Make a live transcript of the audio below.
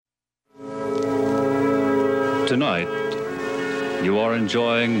Tonight, you are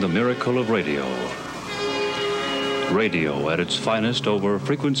enjoying the miracle of radio. Radio at its finest over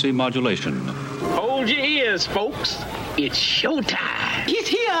frequency modulation. Hold your ears, folks. It's showtime. He's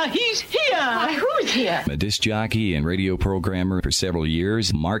here. He's here. Why, who's here? A disc jockey and radio programmer for several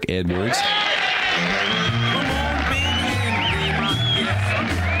years, Mark Edwards.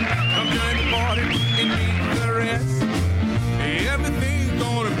 Everything's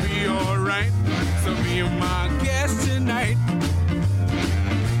gonna be alright. So be my guest tonight.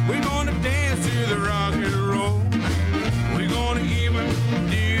 We're gonna dance to the rock and roll. We're gonna even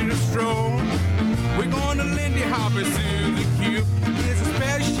do the stroll. We're gonna Lindy Hop and Susie Q. It's a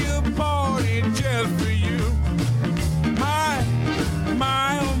special party just for you. My,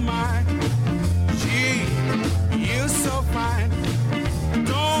 oh my. Gee, you're so fine.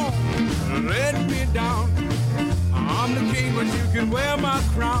 Don't let me down. I'm the king, but you can wear my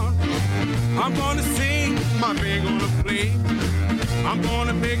crown. I'm gonna sing, my band gonna play. I'm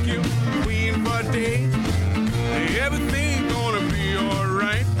gonna make you queen for a day. Everything's gonna be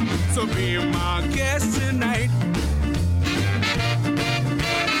alright. So be my guest tonight.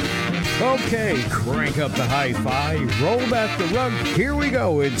 Okay, crank up the hi-fi, roll back the rug. Here we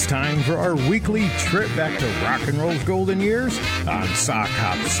go. It's time for our weekly trip back to rock and roll's golden years on Sock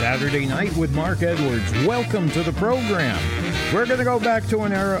Hop Saturday Night with Mark Edwards. Welcome to the program. We're going to go back to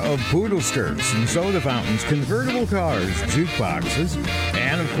an era of poodle skirts and soda fountains, convertible cars, jukeboxes,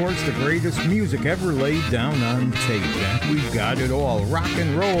 and, of course, the greatest music ever laid down on tape. And we've got it all. Rock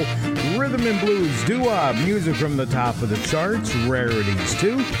and roll, rhythm and blues, doo-wop, music from the top of the charts, rarities,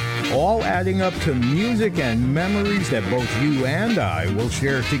 too. All adding up to music and memories that both you and I will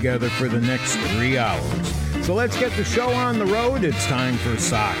share together for the next 3 hours. So let's get the show on the road. It's time for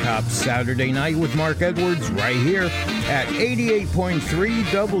Sock Hop Saturday Night with Mark Edwards right here at 88.3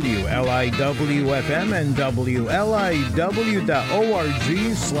 WLIW-FM and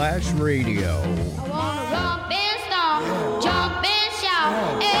WLIW.org/radio. I wanna romp and stomp, jump and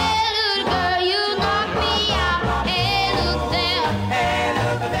shout. Hey, little girl, you knock me out. Hey, look there. Hey,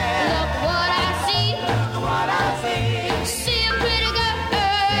 look there. Look what I see. Look what I see. See a pretty girl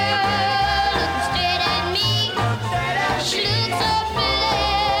looking straight at me. She looks so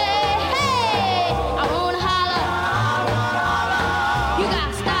pretty. Hey, I wanna holler. You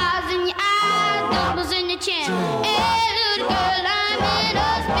got stars in your eyes, dimples in your chin. Hey, little girl, I'm in a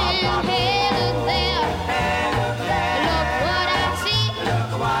spin. Hey, look there. Look what I see.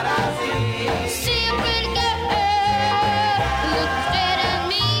 See a pretty girl looking straight at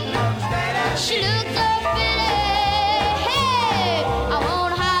me. She looks so pretty. Hey, I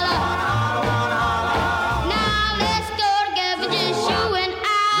wanna holler. Now let's go together, just you and I.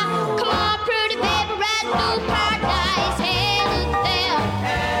 Come on, pretty baby, right through paradise. Hey, look there.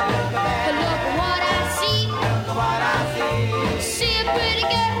 Look what I see. See a pretty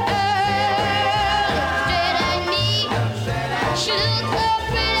girl looking straight at me. She looks so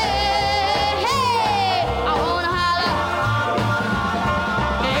pretty. Hey, I wanna holler.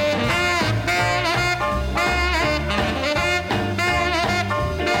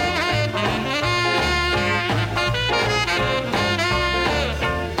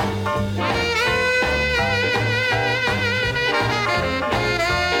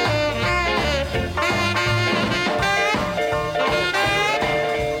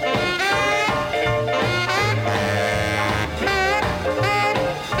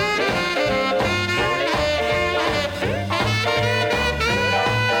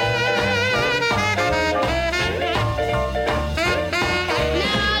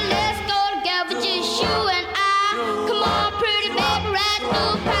 Now let's go together, just you and I. Come on, pretty baby, right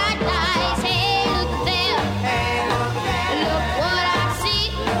through paradise. Hey, look there. Look what I see.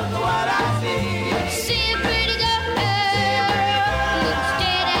 See a pretty girl looking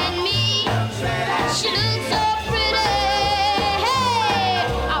straight at me. She looks so pretty. Hey,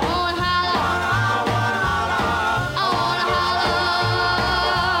 I wanna holler. I wanna holler.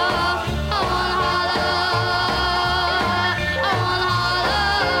 I wanna holler. I wanna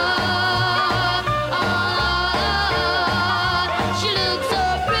holler. She looks so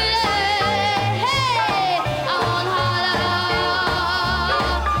pretty. Hey, I wanna holler.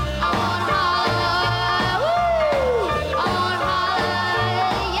 I wanna holler. Woo! I wanna holler.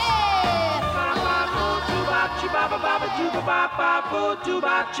 Yeah. I wanna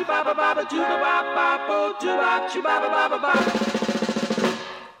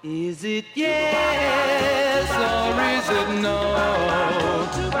Is it yes or is it no?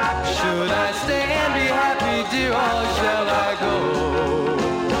 Should I stay and be happy, dear, or shall I go?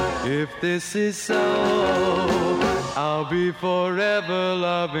 If this is so, I'll be forever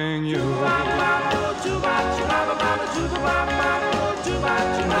loving you.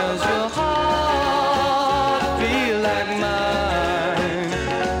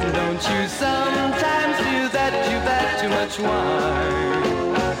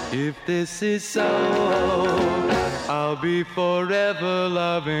 If this is so, I'll be forever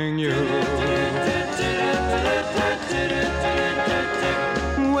loving you.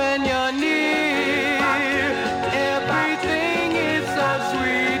 When you're near, everything is so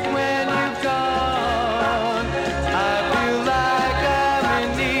sweet. When you've gone, I feel like I'm in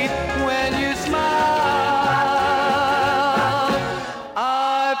need. When you smile,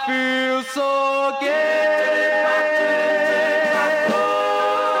 I feel so gay.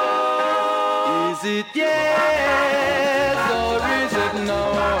 Is it yes or is it no?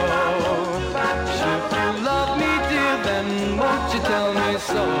 If you love me, dear, then won't you tell me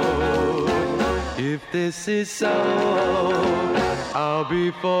so? If this is so, I'll be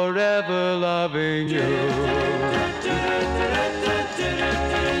forever loving you.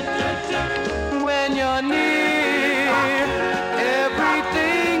 When you're near,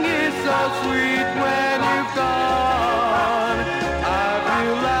 everything is so sweet. When you've gone, I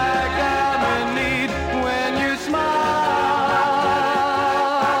feel like I'm in need. When you smile,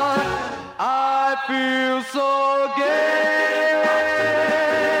 I feel so gay.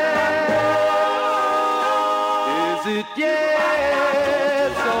 Is it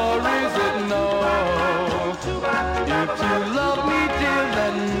yes or is it no? If you love me, dear,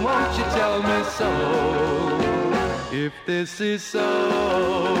 then won't you tell me so? If this is so,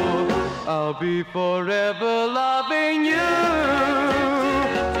 I'll be forever loving you.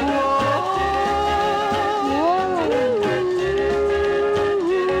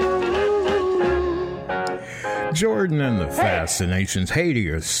 Jordan and the Fascinations, Hey to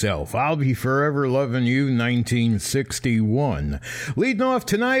Yourself, I'll Be Forever Loving You, 1961. Leading off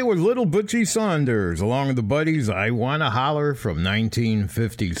tonight with Little Butchie Saunders, along with the Buddies, I Wanna Holler from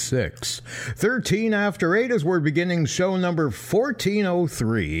 1956. 13 after 8 as we're beginning show number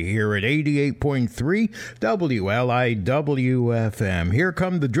 1403 here at 88.3 WLIW-FM. Here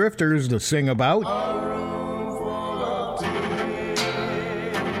come the Drifters to sing about...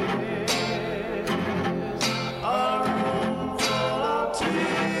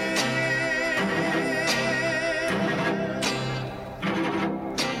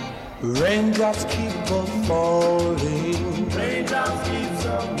 Raindrops keep a-falling, raindrops keep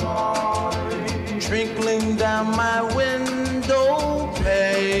a-falling, trickling down my window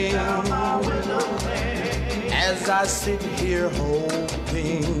pane, as I sit here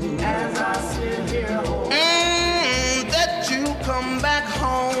hoping, that you come back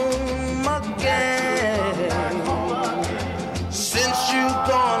home again. Since you've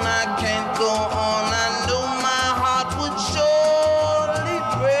gone, I can't go on. I know my heart would surely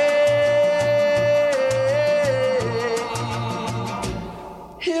break.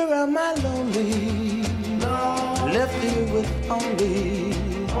 Here am I lonely, left here with only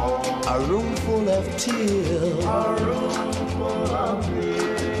a room full of tears.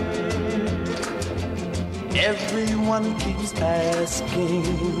 Everyone keeps asking,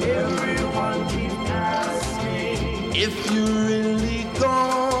 if you really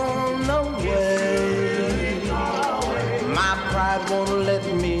gone away. My pride won't let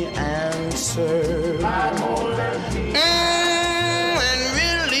me answer. And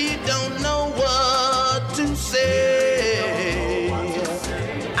really don't know what to say.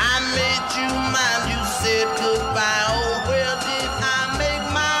 I made you mine, you said goodbye. Oh, where did I make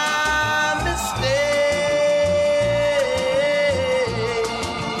my mistake?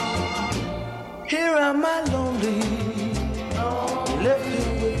 Here am I lonely, left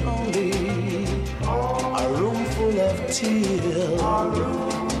here with only a room full of tears.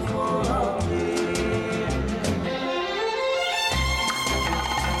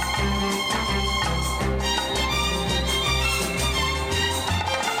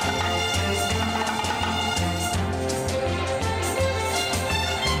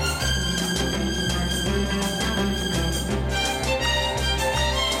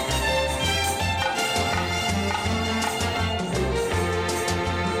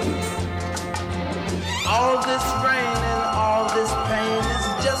 All this rain and all this pain is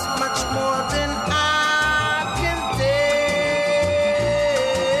just much more than I can take.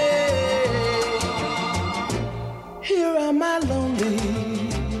 Here am I lonely,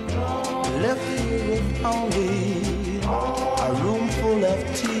 left here with only a room full of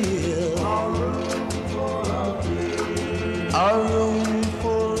tears. A room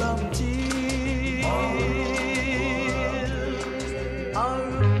full of tears. A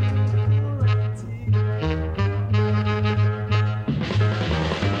room.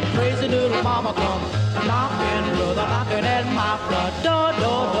 Crazy little mama come knocking, brother, knocking at my front door,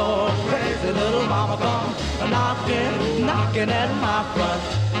 door, door. Crazy little mama come knocking, knocking at my front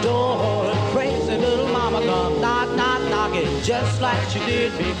door. Crazy little mama come knock, knock, knocking just like she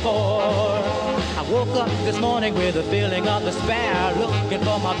did before. I woke up this morning with a feeling of despair, looking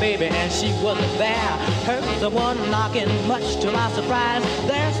for my baby and she wasn't there. Heard someone knocking, much to my surprise.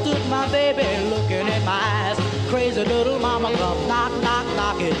 There stood my baby looking in my eyes. Crazy little mama come knock, knock,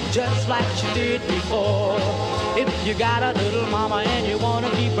 knocking just like she did before. If you got a little mama and you wanna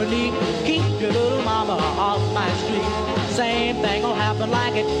keep her neat, keep your little mama off my street. Same thing will happen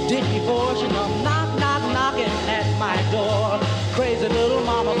like it did before. She come knock, knock, knocking at my door. Crazy little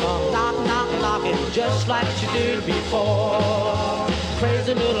mama come knock, knock, knocking just like she did before.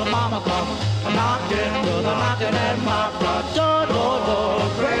 Crazy little mama come knocking, brother knocking at my front door, door, door.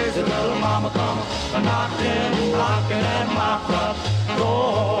 Crazy little mama come knocking, knocking at my front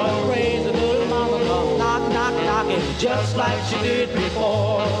door. Crazy little mama come knock, knock, knocking just like she did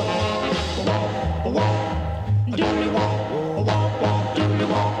before. Walk, walk, do me walk, walk, walk, do me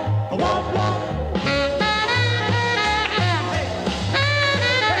walk, walk, walk.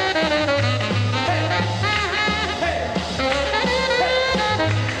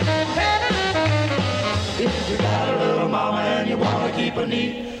 If you got a little mama and you wanna keep her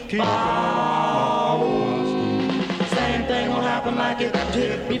neat, keep same thing will happen like it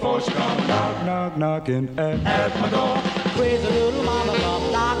did before she come knock, knock, knocking at my door. Crazy little mama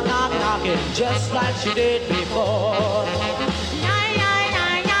come knock, knock, knocking just like she did before.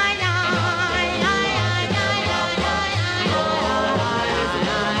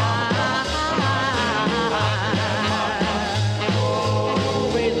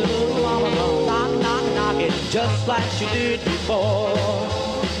 Crazy little mama come knock, knock, knocking just like she did before.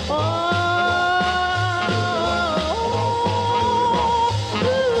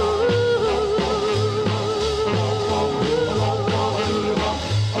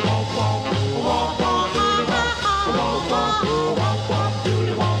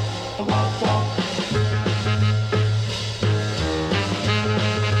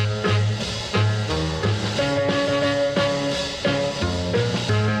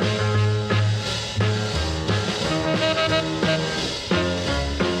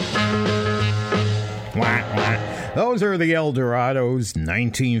 Those are the Eldorados,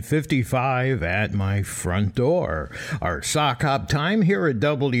 1955, At My Front Door. Our sock hop time here at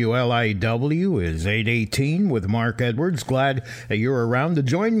WLIW is 8:18 with Mark Edwards. Glad that you're around to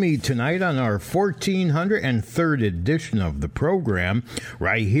join me tonight on our 1403rd edition of the program,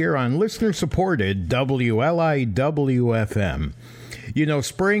 right here on listener-supported WLIW-FM. You know,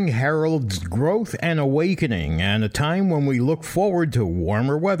 spring heralds growth and awakening, and a time when we look forward to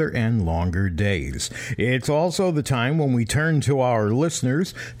warmer weather and longer days. It's also the time when we turn to our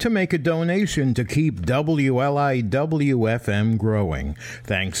listeners to make a donation to keep WLIW-FM growing.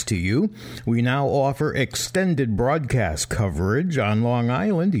 Thanks to you, we now offer extended broadcast coverage on Long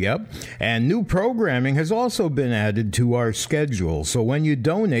Island, and new programming has also been added to our schedule. So when you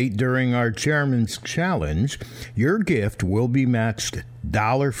donate during our Chairman's Challenge, your gift will be matched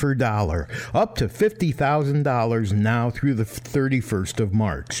dollar for dollar, up to $50,000 now through the 31st of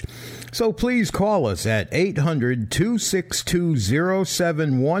March. So please call us at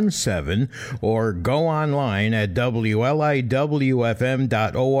 800-262-0717 or go online at WLIWFM.org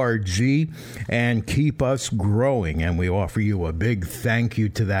and keep us growing. And we offer you a big thank you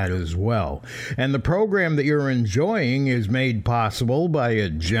to that as well. And the program that you're enjoying is made possible by a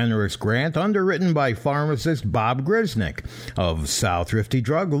generous grant underwritten by pharmacist Bob Grisnick of South Thrifty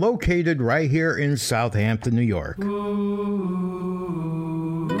Drug, located right here in Southampton, New York.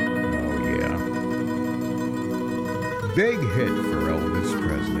 Big hit for Elvis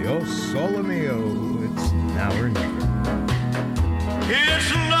Presley. Oh, Sole Mio, it's now or never.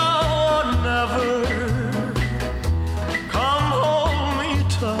 It's now or never. Come hold me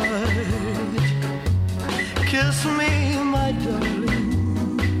tight. Kiss me, my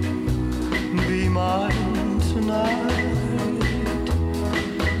darling. Be mine tonight.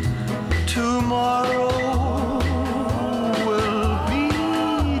 Tomorrow will be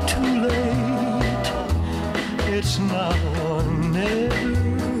too late. It's now or never.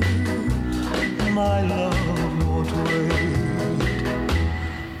 My love won't wait.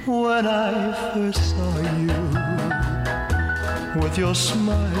 When I first saw you, with your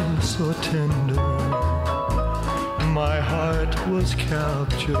smile so tender, my heart was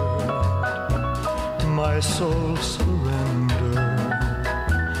captured, my soul surrendered.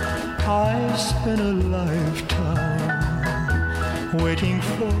 I spent a lifetime waiting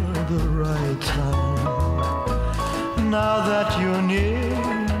for the right time. Now that you're near,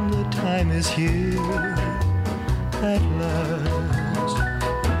 the time is here at last.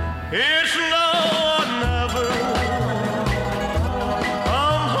 It's now or never.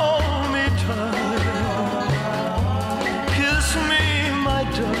 Come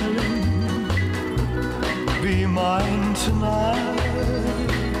mine tonight.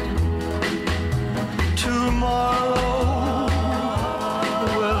 Tomorrow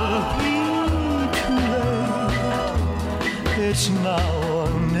will be too late. It's now or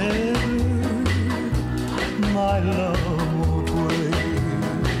never. My love won't wait.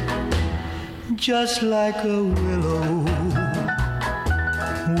 Just like a willow,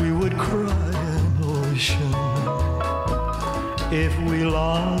 we would cry an ocean if we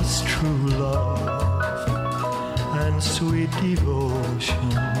lost true love and sweet devotion.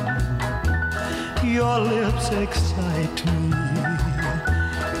 Your lips excite me,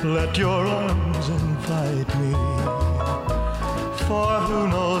 let your arms invite me, for who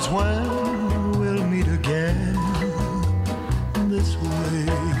knows when we'll meet again this way.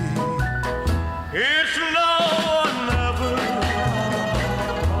 It's now or never.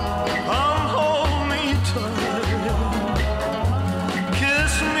 Come hold me tight,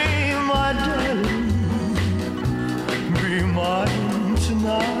 kiss me, my darling, be mine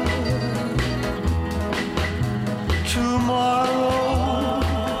tonight. Tomorrow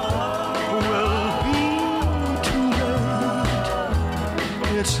will be too late.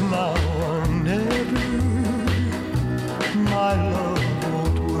 It's now or never. My love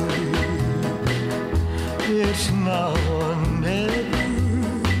won't wait. It's now or never.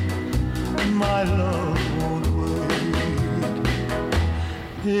 My love won't wait.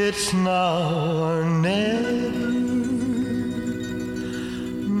 It's now or never.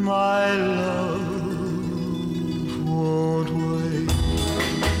 My love won't wait.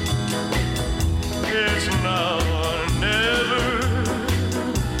 It's now or never.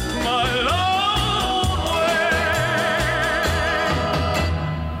 My love won't wait.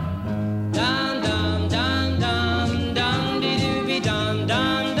 Dum dum dum dum dum dee doo be dum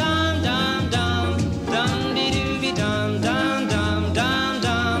dum dum dum dum dum dee doo be dum dum dum dum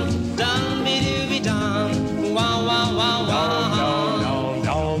dum dum be doo be dum wow wow wow wow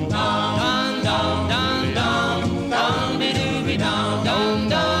dum dum dum dum dum be doo be dum dum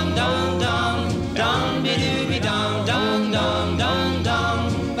dum dum dum dum be doo be dum dum dum dum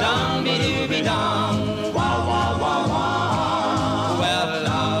dum dum be doo be dum wow wow wow wow. Well,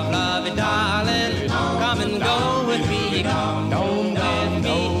 love, lovey darling, come and go with me, come home with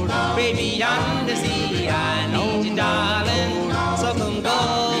me, baby yonder sea. I need you, darling, so come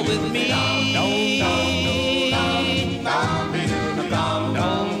go with me.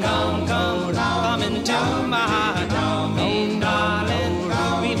 Come into my heart, darling,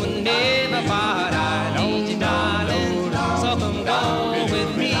 we will never part. I need you, darling, so come go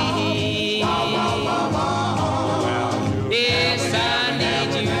with me. Yes, I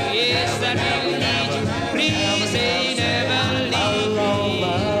need you, yes, I really need you. Please say you never leave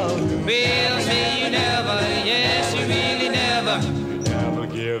me. Well, say you never, yes, you really never. Never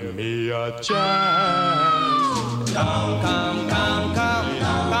give me a chance.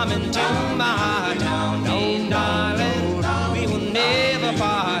 Come into my heart, darling, we will never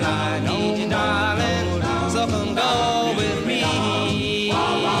part. I need you, darling, so come go with me.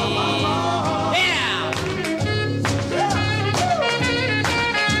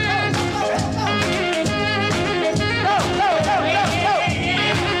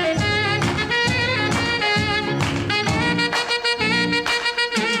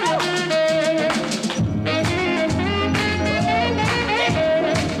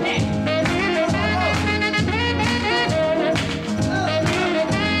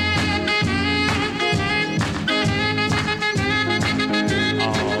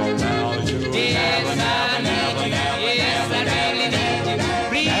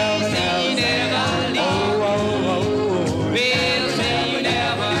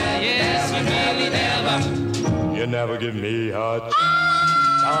 You never give me a chance.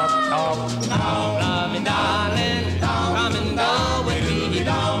 Love me, darling, come and go with me.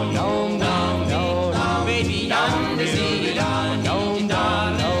 Baby, yonder sea, darling, so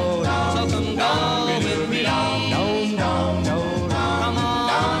come go with me. Come on, go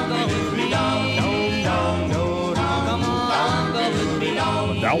with me. Come on, go with me.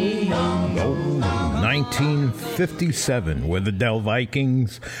 No. 1957 with the Del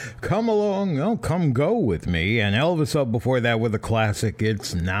Vikings. Come along, oh, come go with me. And Elvis up before that with a classic,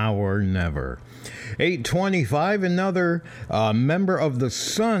 It's Now or Never. 825, another member of the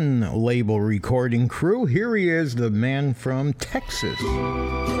Sun label recording crew. Here he is, the man from Texas.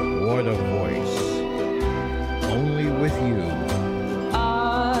 What a voice. Only with you.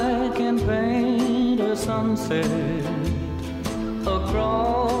 I can paint a sunset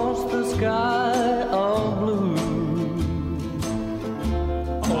across the sky of blue.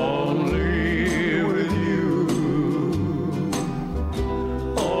 Only with you.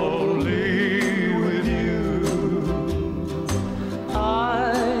 Only with you.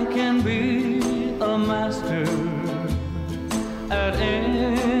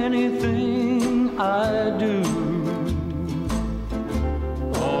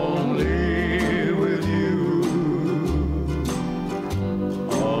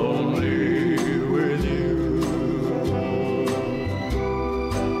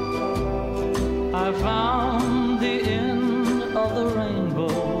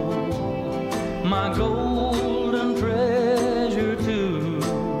 my golden treasure too.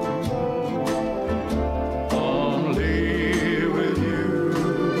 Only with you,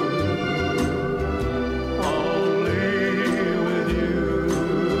 only with you.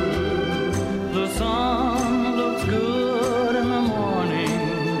 The sun looks good in the morning,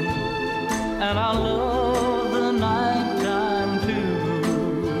 and I love the nighttime too.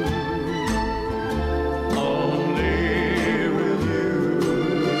 Only with you,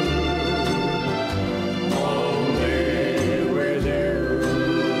 only with you.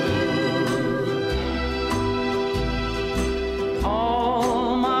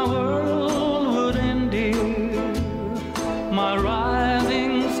 All my world would endure, my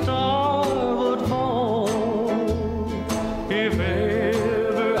rising star would fall, if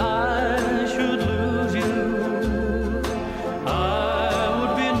ever I should lose you. I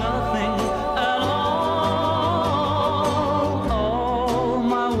would be nothing at all. All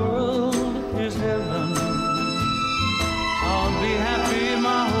my world is heaven. I'll be happy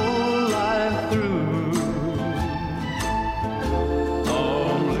my whole life through.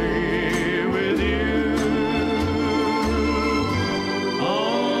 Only with you,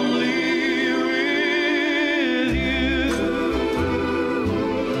 only with you.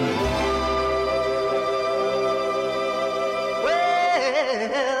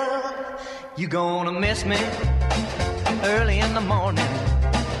 Well, you gonna miss me early in the morning,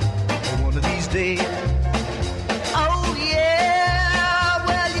 one of these days. Oh yeah,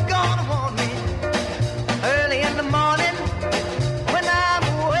 well you're gonna want me early in the morning when I'm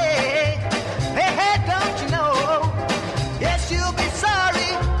away. Hey, hey, don't you know? Yes, you'll be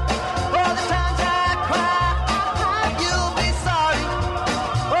sorry for the times I cried. You'll be sorry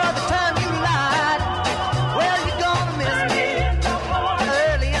for the time you lied. Well, you're gonna miss me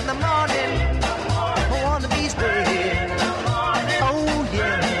early in the morning, one of these days. Oh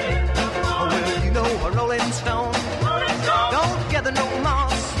yeah. Well, you know a rolling stone don't gather no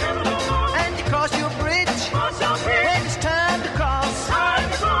moss, and you cross your bridge when it's time to cross.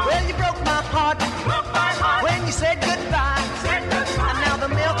 Well, you broke my heart when you said goodbye, and now the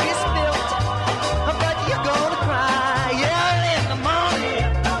milk is spilt, but you're gonna cry. Yeah, early in the morning,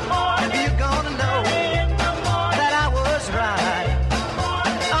 you're gonna know that I was right.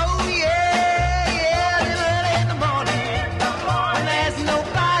 Oh yeah, yeah, early in the morning, when there's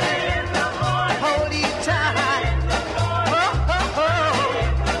nobody to hold you tight. Oh, oh, oh.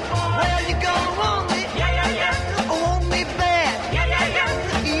 Well, you're gonna want me, want me bad.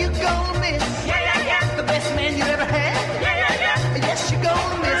 You're gonna miss the best man you ever had. Yes, you're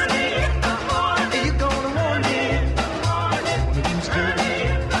gonna miss me. You're gonna want me one of these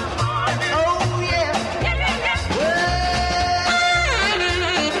days. Oh yeah. Well,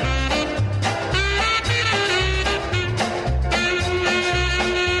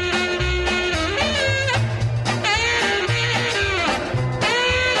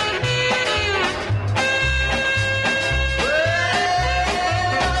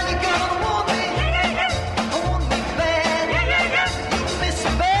 you're gonna want me bad. You miss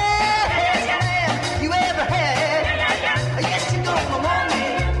the best man you ever had. Yes, you're gonna want me.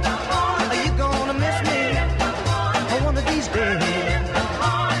 You're gonna miss me one of these days.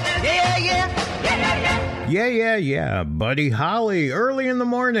 Yeah, yeah. Yeah. Buddy Holly, early in the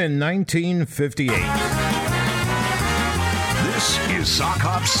morning, 1958. This is Sock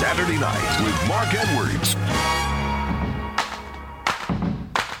Hop Saturday Night with Mark Edwards.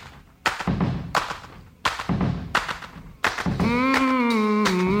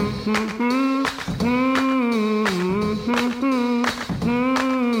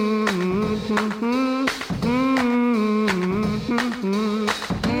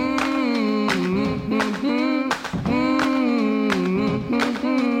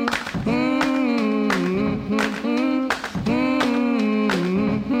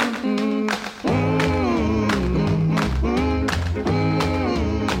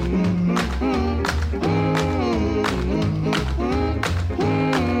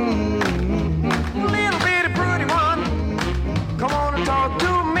 Little bitty pretty one, come on and talk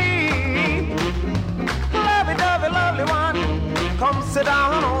to me. Lovey-dovey, lovely one, come sit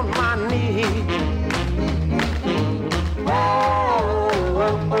down on my knee.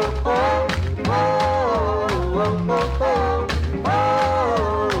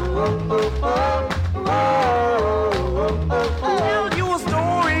 Tell you a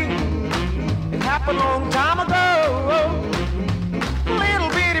story, it happened a long time ago. Little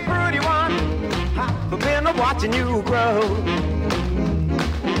bitty pretty one, I've been watching you grow.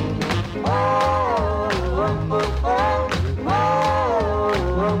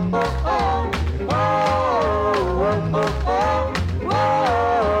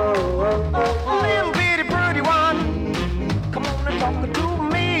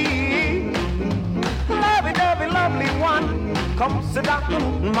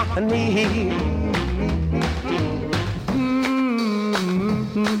 need.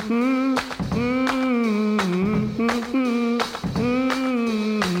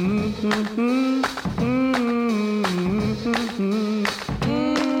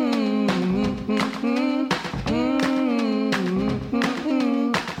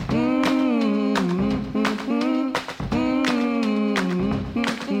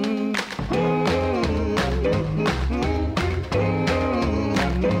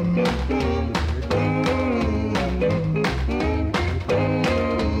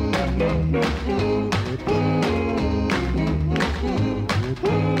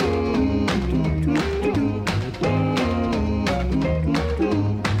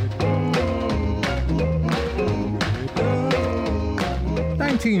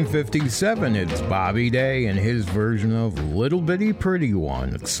 '57, it's Bobby Day and his version of Little Bitty Pretty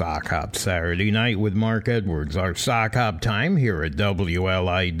One. It's Sock Hop Saturday Night with Mark Edwards. Our Sock Hop time here at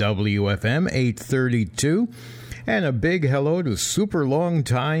WLIW-FM 832. And a big hello to super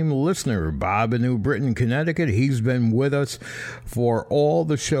long-time listener, Bob in New Britain, Connecticut. He's been with us for all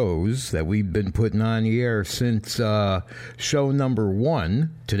the shows that we've been putting on the air since show number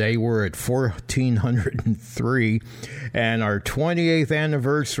 1. Today we're at 1403, and our 28th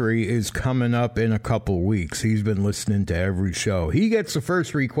anniversary is coming up in a couple weeks. He's been listening to every show. He gets the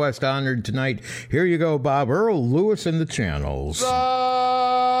first request honored tonight. Here you go, Bob. Earl Lewis and the Channels.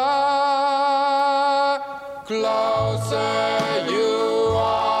 Closer you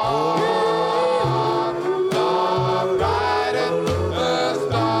are, the brighter the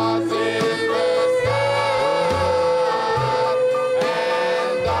stars in the sky.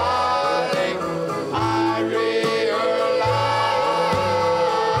 And darling, I realize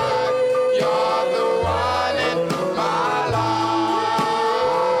you're the one in my life.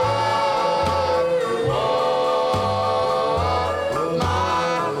 Oh,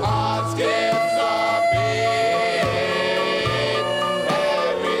 my heart skips a beat.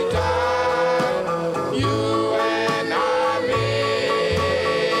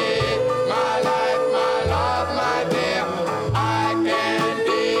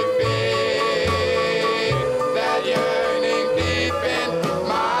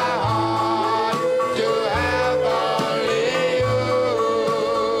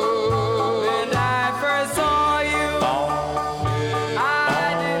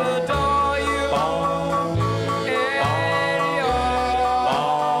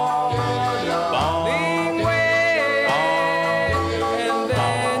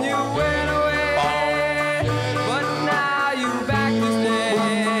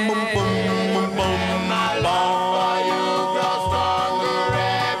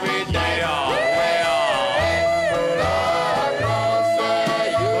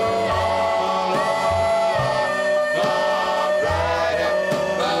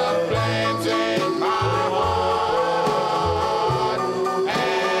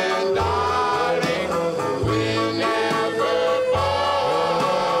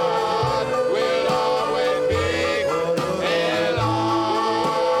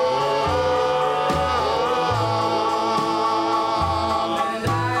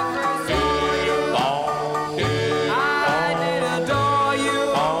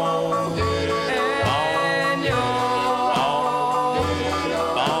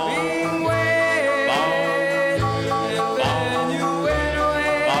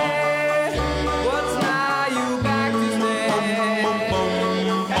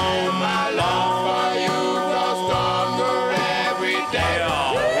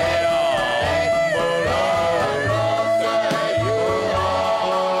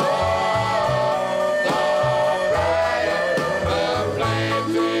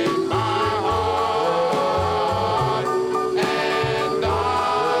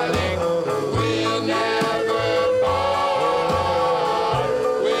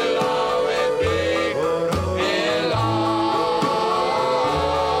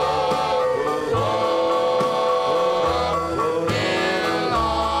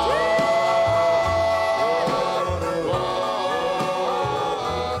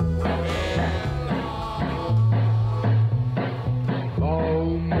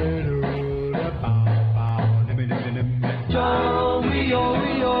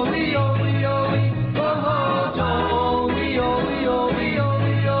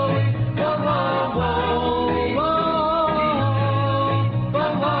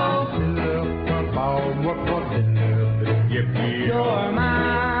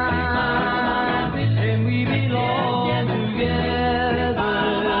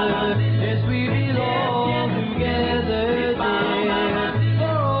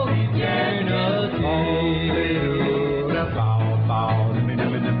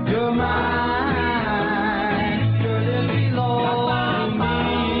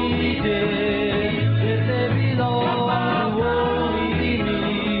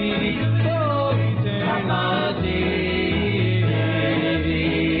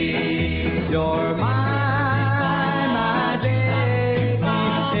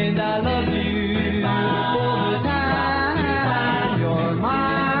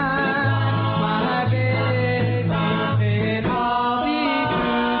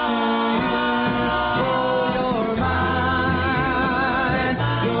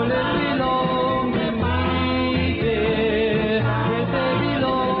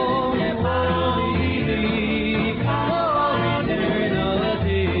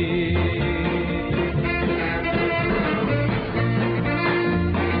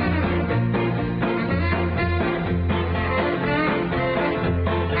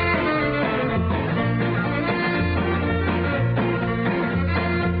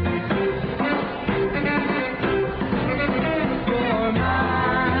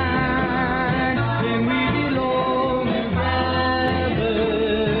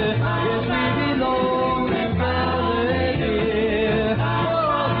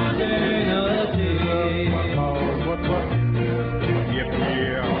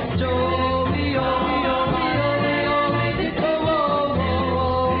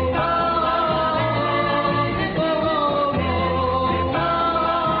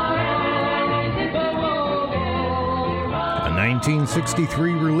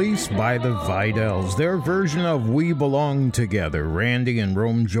 1963 release by the Vidells. Their version of We Belong Together. Randy in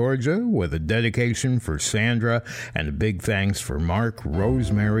Rome, Georgia, with a dedication for Sandra and a big thanks for Mark,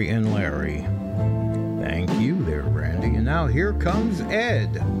 Rosemary, and Larry. Thank you there, Randy. And now here comes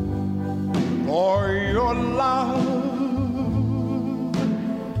Ed. For your love,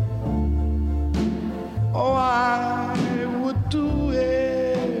 oh, I would do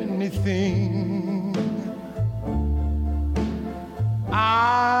anything.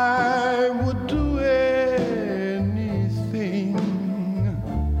 I would do anything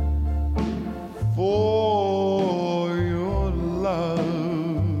for your love,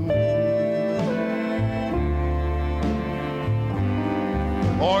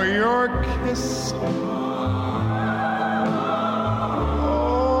 for your kiss. Oh,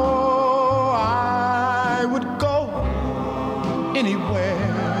 I would go anywhere.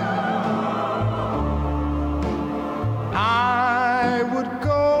 I would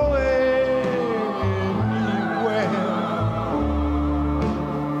go anywhere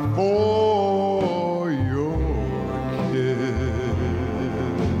for your kiss.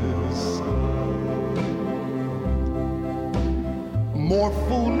 More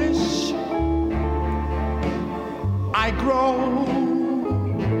foolish I grow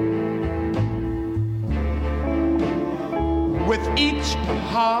with each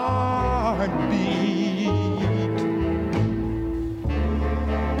heartbeat.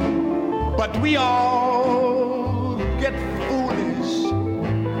 But we all get foolish.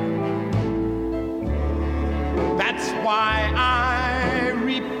 That's why I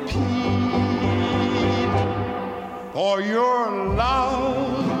repeat, for your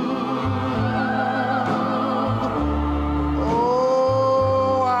love,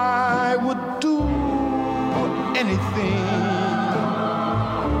 oh, I would do anything.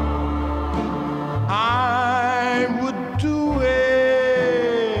 I would do anything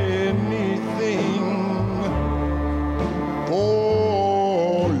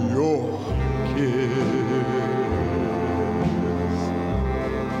for your kiss.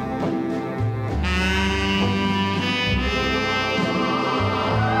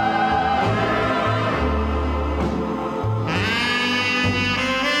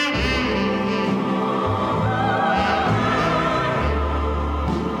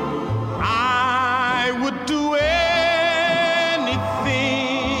 I would do anything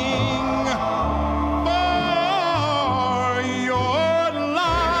for your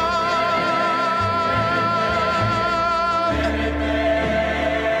love.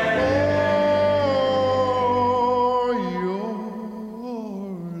 For your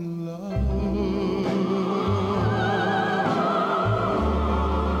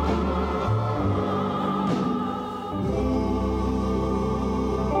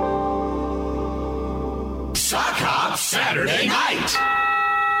Sock Hop Saturday Night.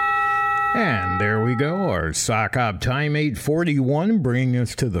 And there we go, our Sock Hop time, 8:41, bringing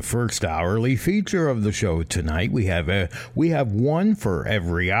us to the first hourly feature of the show tonight. We have one for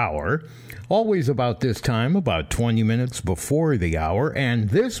every hour, always about this time, about 20 minutes before the hour, and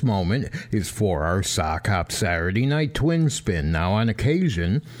this moment is for our Sock Hop Saturday Night Twin Spin. Now, on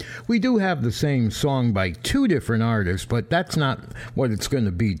occasion, we do have the same song by two different artists, but that's not what it's going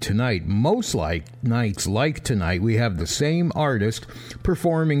to be tonight. Most nights like tonight, we have the same artist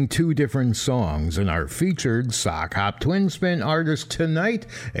performing two different songs, and our featured Sock Hop Twin Spin artist tonight,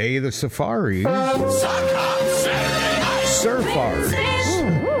 the Safaris. Sock Hop Saturday Night. Surfaris.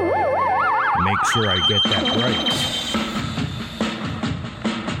 Make sure I get that right.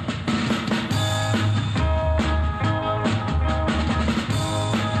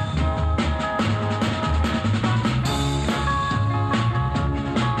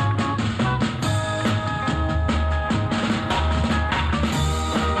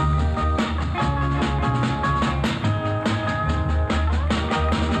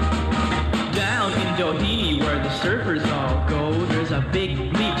 Down in Doheny, where the surfers all go, there's a big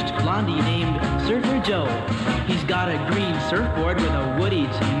bleached blondie named Surfer Joe. He's got a green surfboard with a woody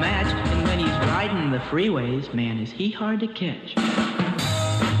to match, and when he's riding the freeways, man, is he hard to catch.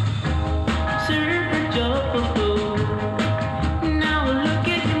 Surfer Joe, now look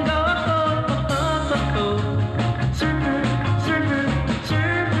at him go. Surfer, surfer,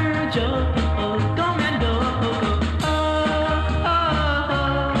 surfer Joe, commando.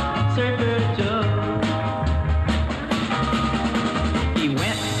 Surfer Joe. He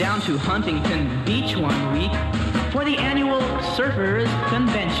went down to Huntington Beach one week for the annual Surfers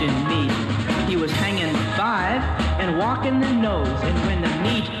Convention meet. He was hanging 5 and walking the nose, and when the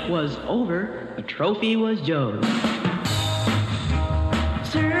meet was over, a trophy was Joe's.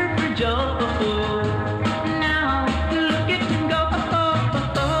 Surfer Joe, now look at him go.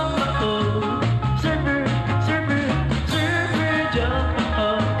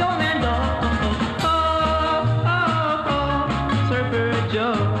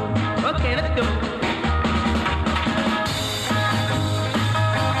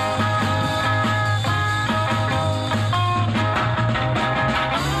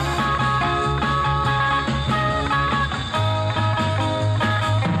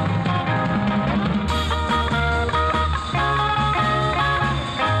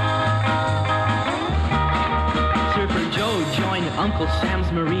 Uncle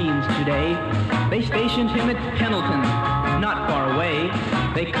Sam's Marines today. They stationed him at Pendleton, not far away.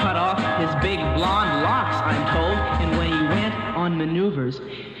 They cut off his big blonde locks, I'm told, and when he went on maneuvers,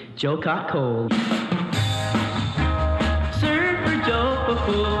 Joe caught cold. Surfer Joe,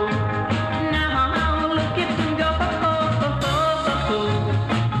 now look at him go.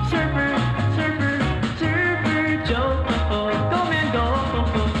 Surfer, surfer, surfer Joe, go man go.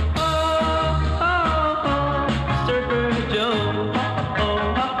 Surfer Joe,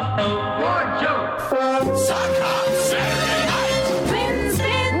 One Joe. Sock Hop Saturday night. Spin,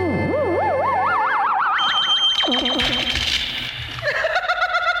 spin.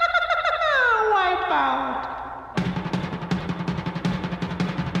 Wipe out.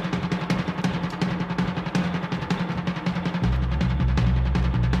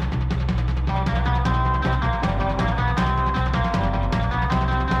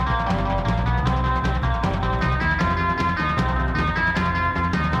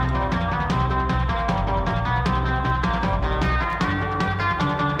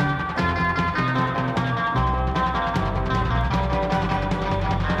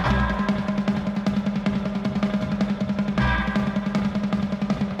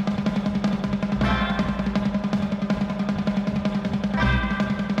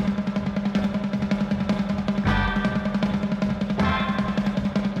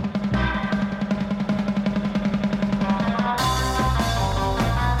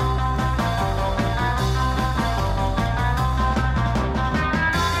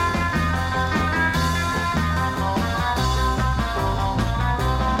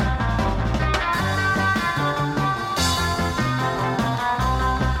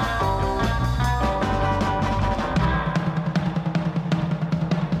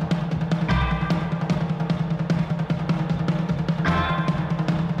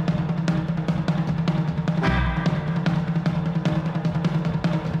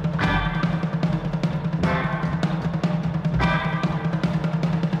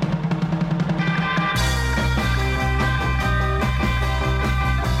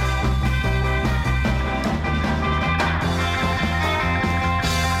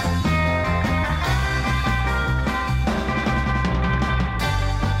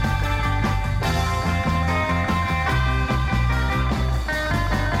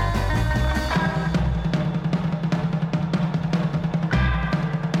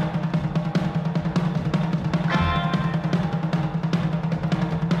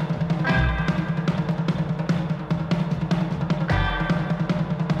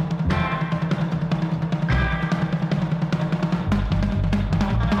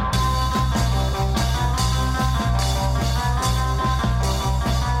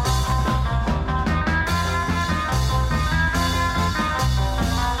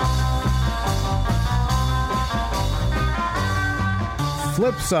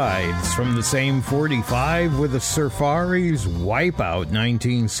 Flip sides from the same 45 with the Surfaris Wipeout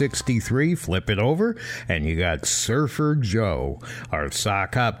 1963. Flip it over, and you got Surfer Joe. Our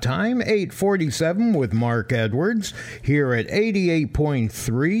sock hop time, 8:47 with Mark Edwards, here at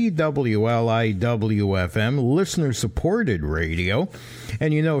 88.3 WLIW-FM, listener-supported radio.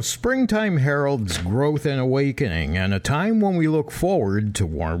 And you know, springtime heralds growth and awakening, and a time when we look forward to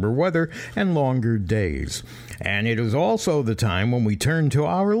warmer weather and longer days. And it is also the time when we turn to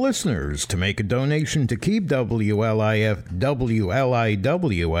our listeners to make a donation to keep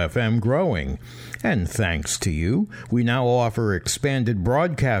WLIW-FM growing. And thanks to you, we now offer expanded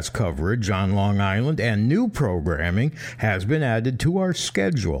broadcast coverage on Long Island, and new programming has been added to our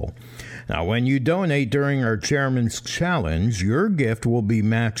schedule. Now, when you donate during our Chairman's Challenge, your gift will be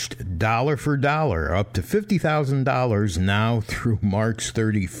matched dollar for dollar, up to $50,000 now through March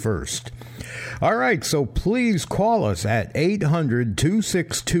 31st. All right, so please call us at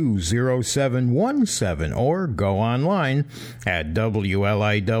 800-262-0717 or go online at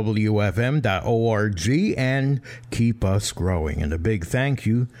WLIWFM.org and keep us growing. And a big thank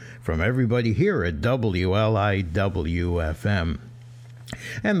you from everybody here at WLIWFM.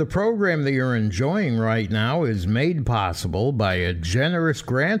 And the program that you're enjoying right now is made possible by a generous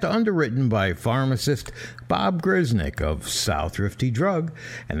grant underwritten by pharmacist Bob Grisnick of South Thrifty Drug,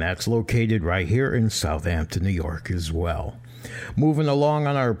 and that's located right here in Southampton, New York as well. Moving along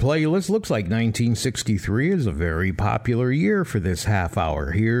on our playlist, looks like 1963 is a very popular year for this half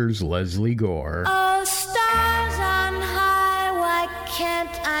hour. Here's Leslie Gore. Oh, stars on high, why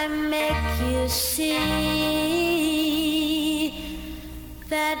can't I make you see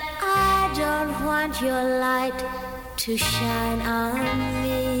that I don't want your light to shine on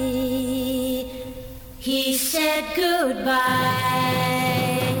me? He said goodbye,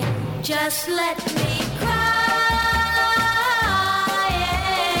 just let me cry.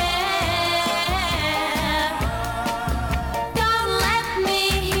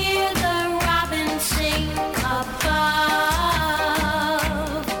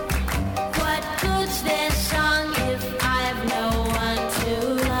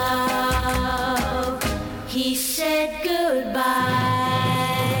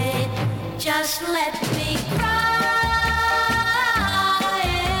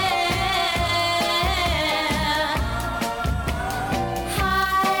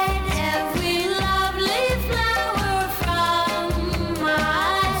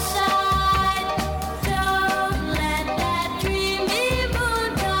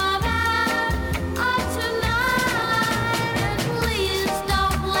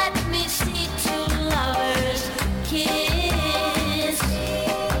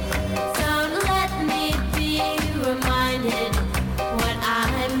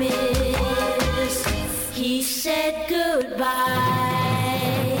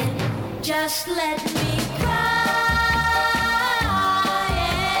 goodbye. Just let me cry.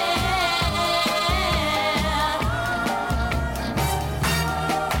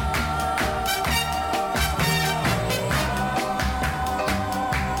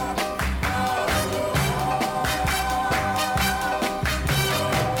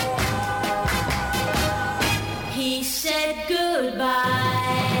 He said goodbye.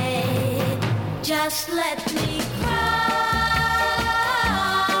 Just let me cry.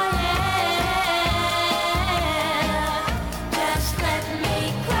 Just let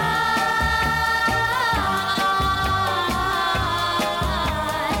me cry.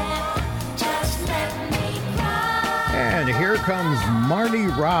 Just let me cry. And here comes Marty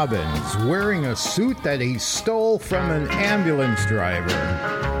Robbins wearing a suit that he stole from an ambulance driver.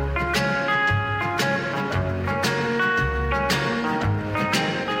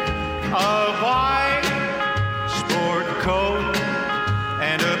 A white sport coat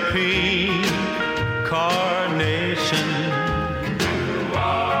and a pink carnation.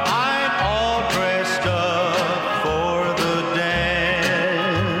 I'm all dressed up for the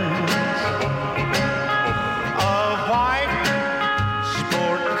dance. A white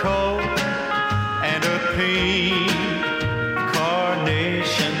sport coat and a pink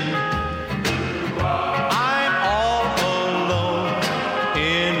carnation. I'm all alone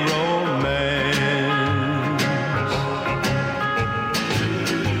in romance.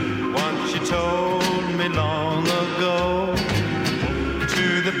 Once you told me long ago, to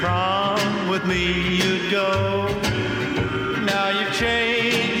the prom with me you'd go. Now you've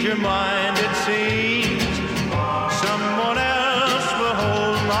changed your mind, it seems. Someone else will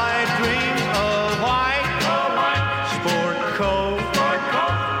hold my dreams. A white sport coat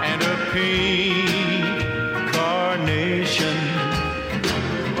and a pink carnation.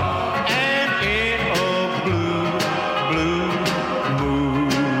 And in a blue, blue moon.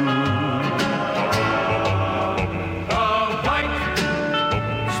 A white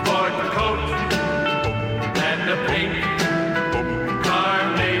sport coat and a pink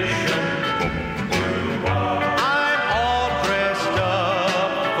carnation. I'm all dressed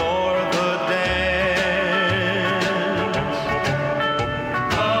up for the dance.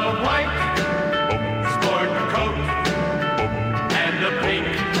 A white sport coat and a pink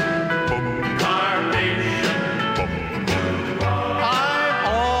carnation. I'm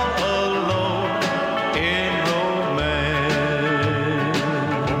all alone in romance.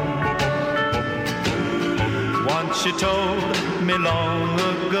 Once you told me long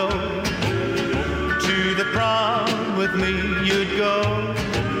ago, to the prom with me you'd go.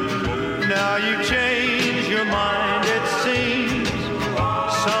 Now you've changed your mind, it seems.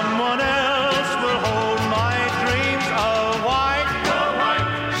 Someone else will hold my dreams. A white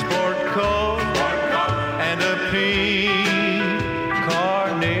sport coat and a pink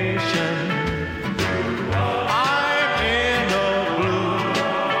carnation. I'm in a blue,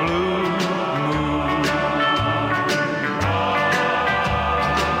 blue moon.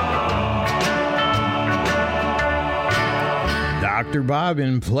 Dr. Bob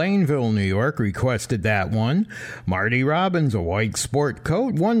in Plainville, New York, requested that one. Marty Robbins, a white sport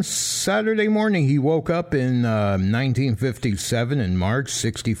coat. One Saturday morning, he woke up in 1957 in March,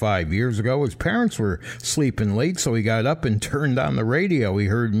 65 years ago. His parents were sleeping late, so he got up and turned on the radio. He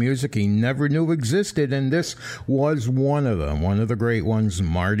heard music he never knew existed, and this was one of them, one of the great ones,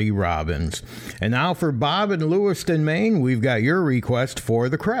 Marty Robbins. And now for Bob in Lewiston, Maine, we've got your request for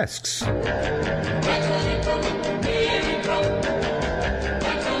the Crests.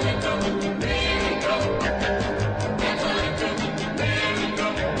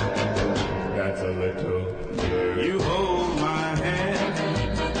 That's a little. You hold my hand,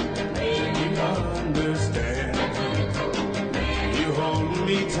 you understand. You hold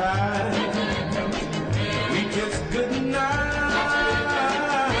me tight, we kiss goodnight.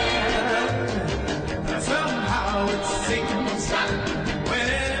 Somehow it seems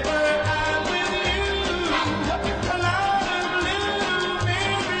whenever I'm with you, a lot of little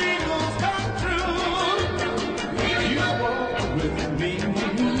miracles come true. You walk with me,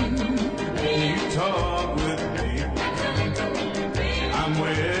 you talk with me. I'm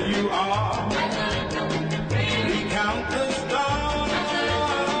where you are. We count the stars.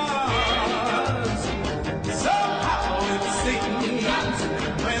 Somehow it seems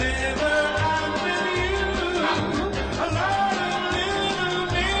whenever I'm with you, a lot of little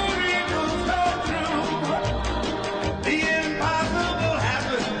miracles come true. The impossible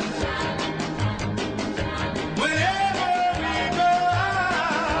happens whenever we go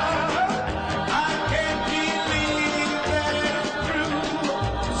out. I can't believe that it's true,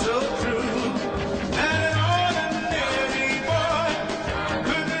 so true.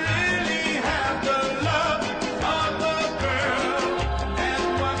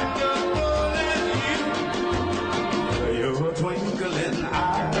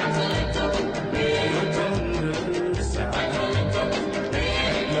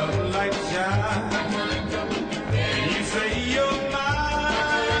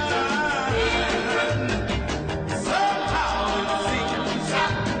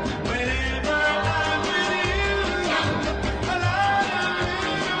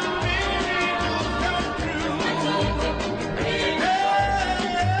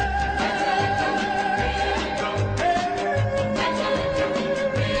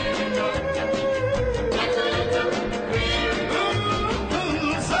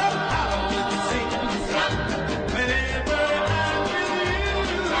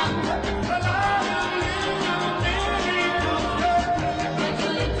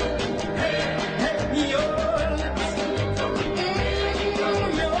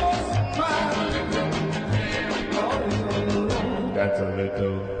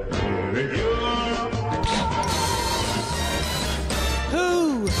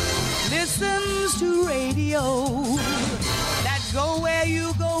 radio. That go where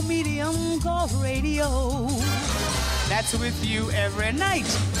you go medium called radio. That's with you every night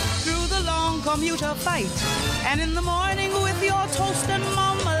through the long commuter fight. And in the morning with your toast and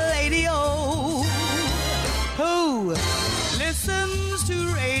mama lady-o. Who listens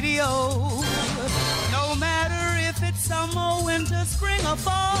to radio? No matter if it's summer, winter, spring, or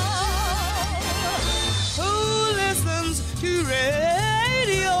fall. Who listens to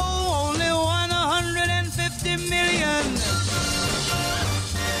radio? Only 150 million.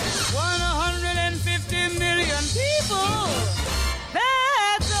 150 million people.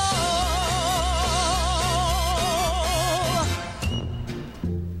 That's all.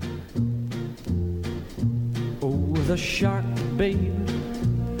 Oh, the shark, babe,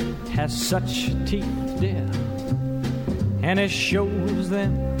 has such teeth, dear, and it shows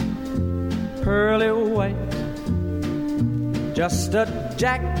them pearly white. Just a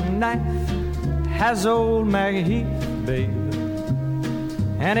jackknife has old Maggie Heath, babe,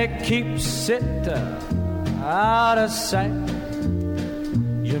 and it keeps it out of sight.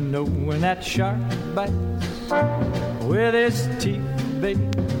 You know when that shark bites with his teeth,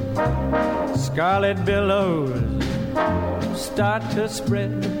 babe, scarlet billows start to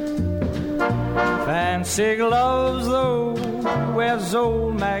spread. Fancy gloves, though, wears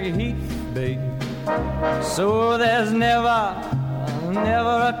old Maggie Heath, babe, so there's never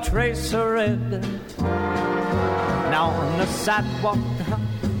a trace of red. Now on the sidewalk,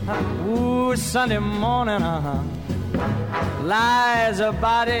 ooh, Sunday morning, lies a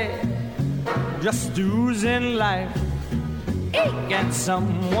body just oozing life. And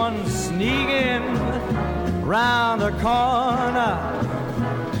someone sneaking round the corner.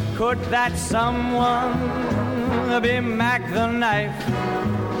 Could that someone be Mac the Knife?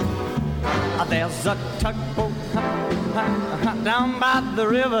 There's a tugboat down by the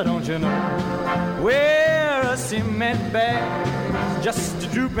river, don't you know, where a cement bag's just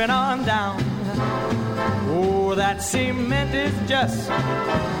drooping on down. Oh, that cement is just,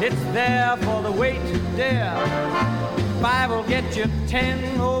 it's there for the weight to dare. 5 will get you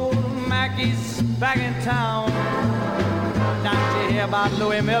 10 old Mackies back in town. Don't you hear about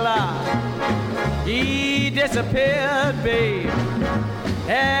Louis Miller? He disappeared, babe,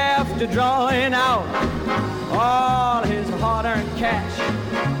 after drawing out all his hard-earned cash.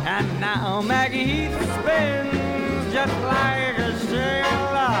 And now Maggie Heath spins just like a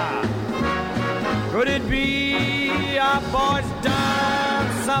sailor. Could it be our boy's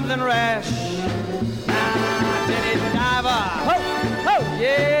done something rash? Did it diver? Ho, ho,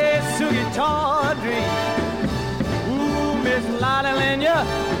 yes, Sugie Tawdry. Ooh, Miss Lotta Lenya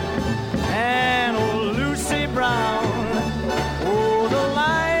and old Lucy Brown. Oh, the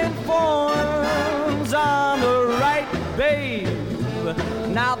line forms on the right, babe.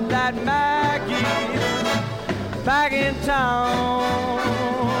 Now that Maggie's back in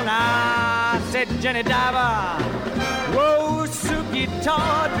town. I said, Jenny Diver, whoa, Sugie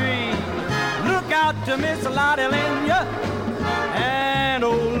Tawdry. Look out to Miss Lotta Lenya and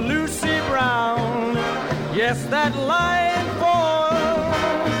old Lucy Brown. Yes, that line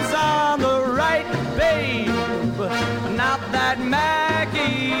forms on the right, babe. Not that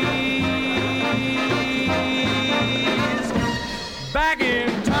Maggie's back in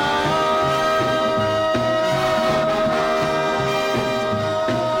town.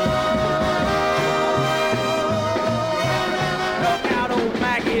 Look out, old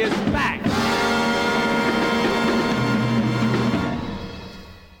Maggie is back.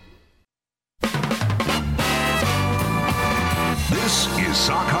 This is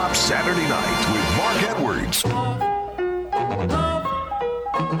Sock Hop Saturday Night with Mark Edwards.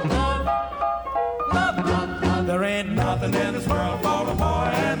 There ain't nothing in this world for the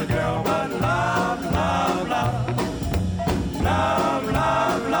boy and the girl but love, love, love. Love,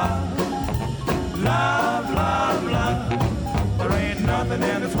 love, love. Love, love, love. There ain't nothing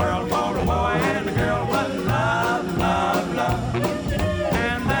in this world for the boy and the girl but love, love, love.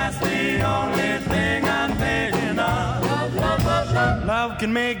 And that's the only thing I'm thinking of. Love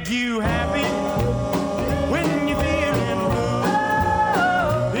can make you happy when you're feeling blue.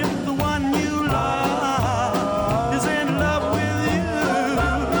 If the one you love is in love with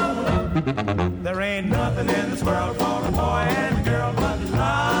you, there ain't nothing in this world for a boy and a girl but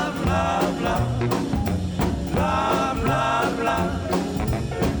love, love, love. Love, love, love.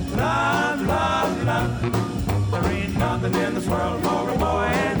 Love, love, love. There ain't nothing in this world for a boy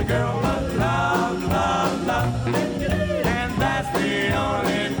and a girl but love, love, love. And that's the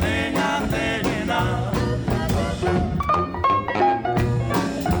only thing I'm thinking of.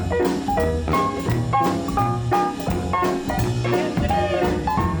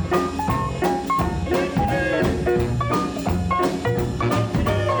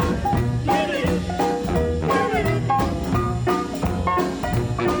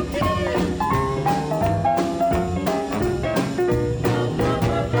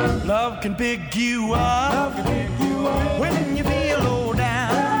 can pick you up when you feel low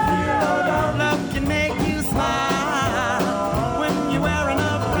down. Love can make you smile when you're wearing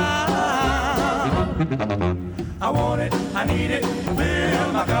a frown. I want it, I need it,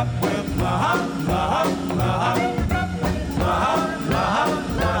 fill my cup with love, love, love, love, love,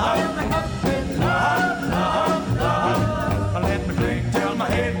 love, love, love, love. Let me drink till my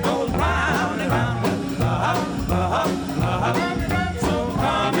head goes round and round with love, love, love. So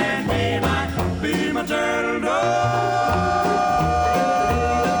come and be my turtle dove.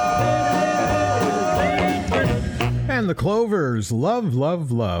 And the Clovers, Love,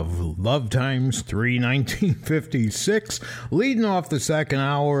 Love, Love, Love Times 3, 1956, leading off the second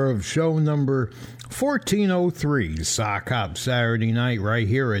hour of show number 1403, Sock Hop Saturday Night, right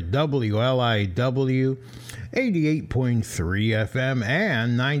here at WLIW 88.3 FM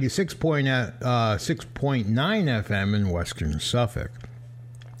and 96.6.9 FM in Western Suffolk.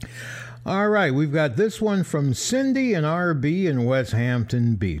 All right, we've got this one from Cindy and RB in West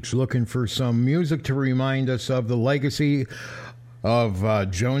Hampton Beach, looking for some music to remind us of the legacy of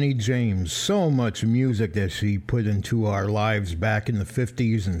Joni James. So much music that she put into our lives back in the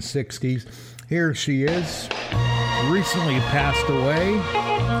 50s and 60s. Here she is, recently passed away,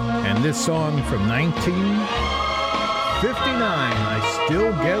 and this song from 1959, I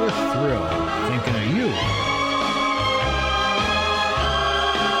Still Get a Thrill, Thinking of You.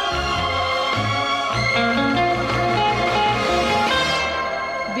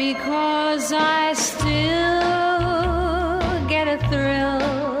 Because I still get a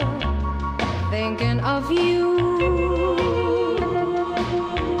thrill thinking of you,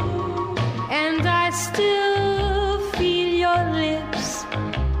 and I still feel your lips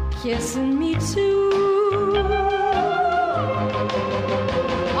kissing me too.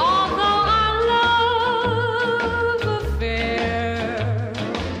 Although our love affair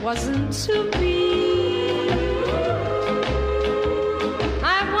wasn't to be,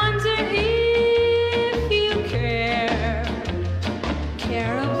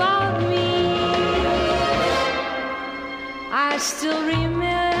 still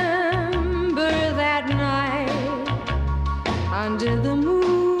remember that night under the moon.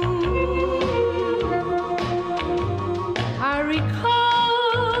 I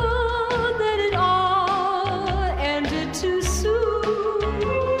recall that it all ended too soon.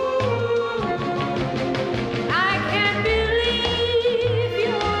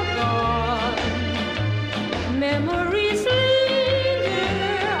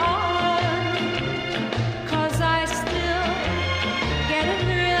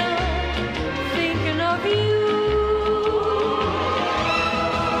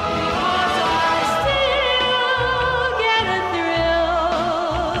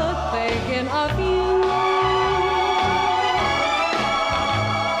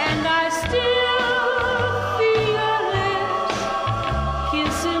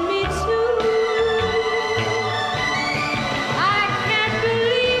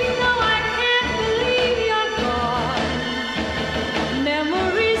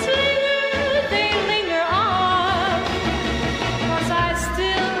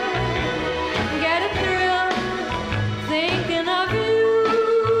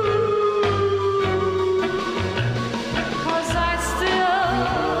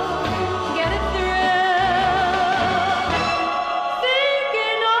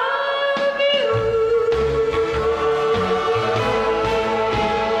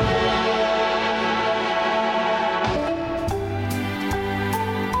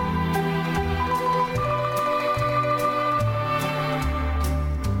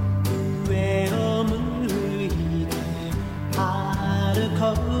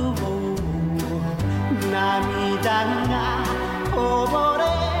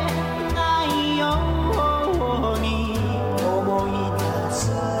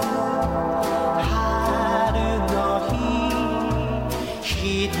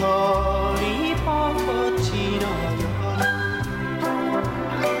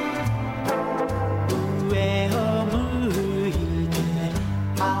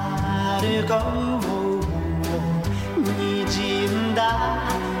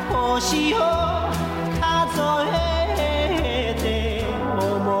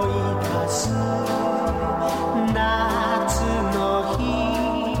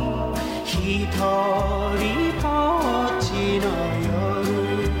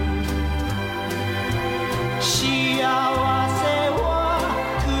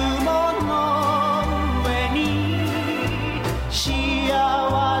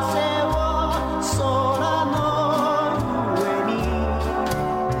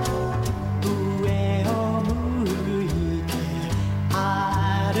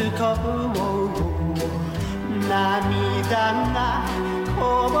 歩こう涙が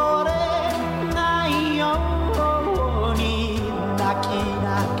こぼれないように泣き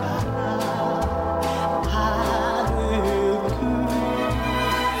ながら歩く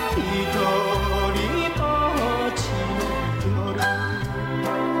一人ぼっちの夜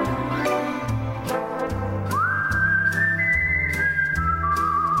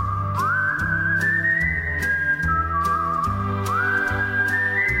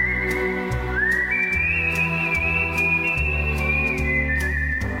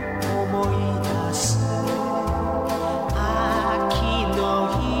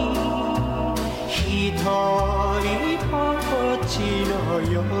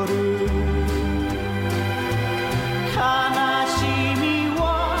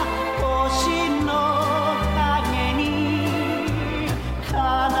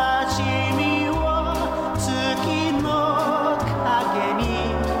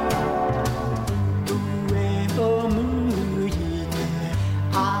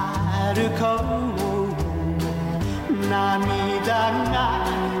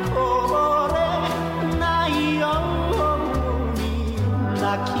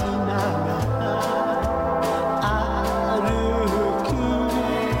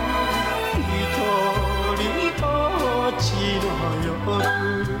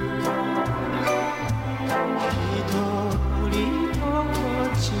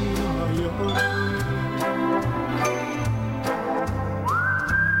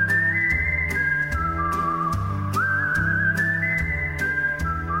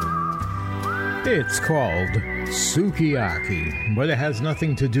It's called Sukiyaki, but it has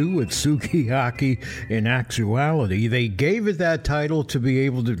nothing to do with sukiyaki in actuality. They gave it that title to be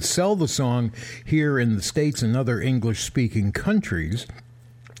able to sell the song here in the States and other English-speaking countries.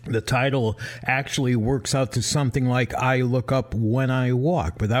 The title actually works out to something like I Look Up When I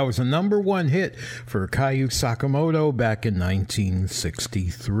Walk, but that was a number one hit for Kayu Sakamoto back in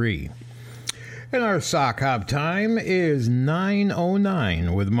 1963. And our sock hop time is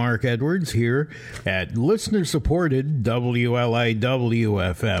 9:09 with Mark Edwards here at listener-supported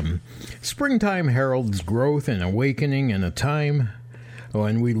WLIW-FM. Springtime heralds growth and awakening in a time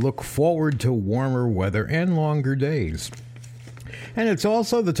when we look forward to warmer weather and longer days. And it's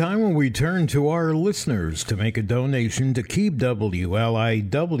also the time when we turn to our listeners to make a donation to keep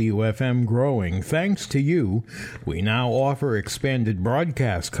WLIW-FM growing. Thanks to you, we now offer expanded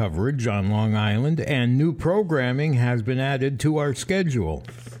broadcast coverage on Long Island, and new programming has been added to our schedule.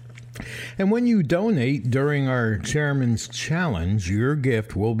 And when you donate during our Chairman's Challenge, your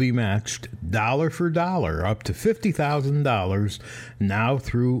gift will be matched dollar for dollar up to $50,000 now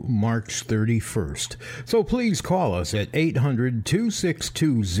through March 31st. So please call us at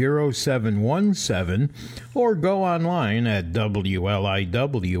 800-262-0717 or go online at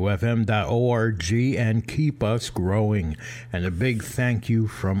WLIWFM.org and keep us growing. And a big thank you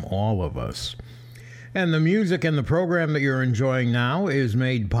from all of us. And the music and the program that you're enjoying now is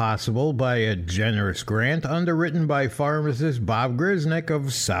made possible by a generous grant underwritten by pharmacist Bob Grisnick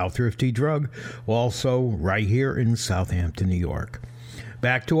of South Thrifty Drug, also right here in Southampton, New York.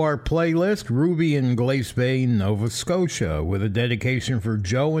 Back to our playlist, Ruby in Glace Bay, Nova Scotia, with a dedication for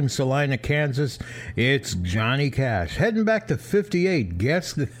Joe in Salina, Kansas. It's Johnny Cash. Heading back to 58.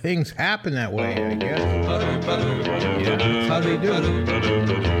 Guess the things happen that way, I guess. Yeah, that's how they do.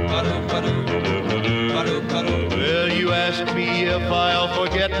 Well, you ask me if I'll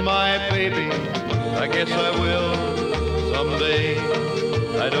forget my baby. I guess I will someday.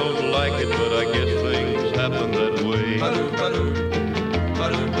 I don't like it, but I guess things happen that way.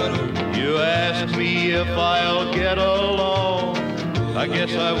 You ask me if I'll get along. I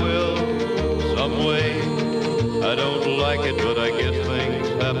guess I will some way. I don't like it, but I guess things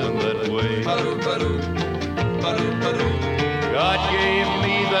happen that way. God gave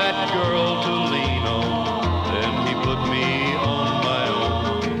me that girl to lean on, then he put me on my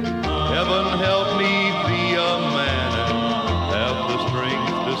own. Heaven help me be a man and have the strength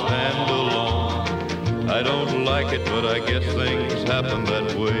to stand alone. I don't like it, but I guess things happen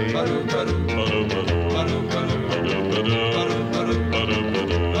that way.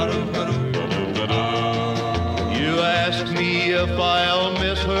 You ask me if I'll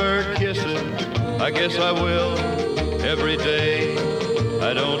miss her kisses. I guess I will every day.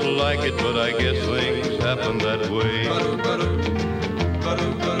 I don't like it, but I guess things happen that way.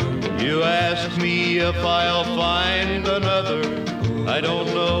 You ask me if I'll find another. I don't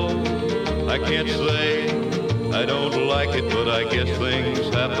know, I can't say. I don't like it, but I guess things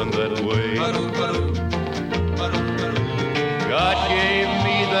happen that way. God gave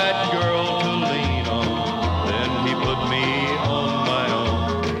me that girl to lean on, then he put me on my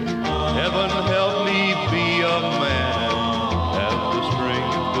own.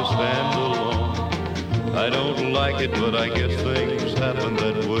 like it, but I guess things happen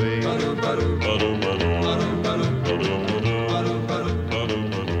that way.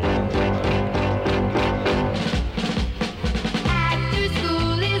 After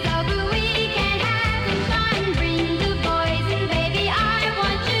school is over, we can have some fun. Bring the boys and baby, I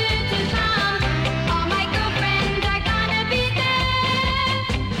want you to come. All my girlfriends are gonna be there.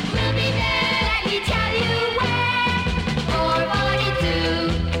 We'll be there, let me tell you where. 442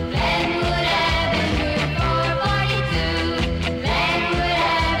 Glenwood Avenue. 442 Glenwood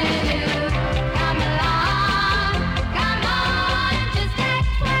Avenue. Come along, come on, just act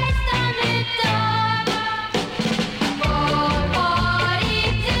twice on the door.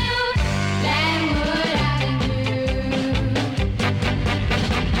 442 Glenwood Avenue.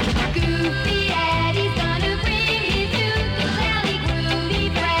 Goofy Eddie's gonna bring his ukulele. Groovy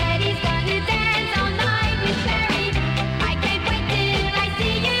Freddy's gonna dance all night with Barry. I can't wait till I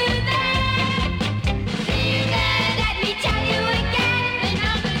see you there. See you there, let me tell you again. The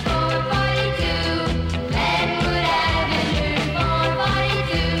number's 442 Glenwood Avenue.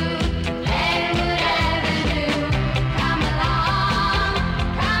 442 Glenwood Avenue. Come along,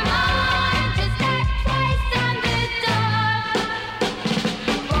 come on, just act twice on the door.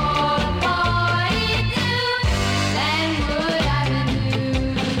 442 Glenwood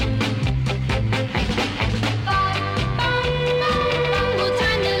Avenue. We'll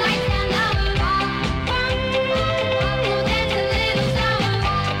turn the lights down low. We'll dance a little slower.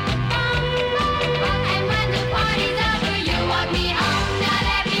 And when the party's over, you walk me home. Now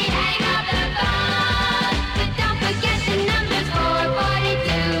let me hang up the phone. But don't forget the numbers.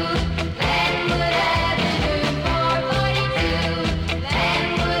 442 Glenwood Avenue. 442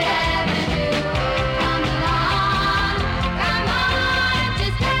 Glenwood Avenue. Come along, come on,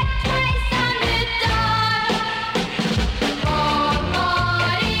 just act twice on the door.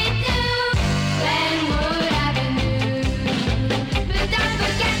 442 Glenwood Avenue. But don't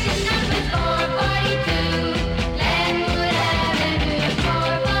forget the numbers. 442 Glenwood Avenue.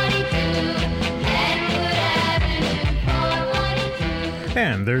 442 Glenwood Avenue. 442.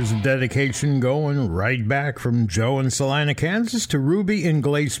 And there's a dedication going right back from Joe in Salina, Kansas to Ruby in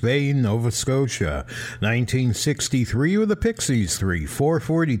Glace Bay, Nova Scotia. 1963 with the Pixies 3,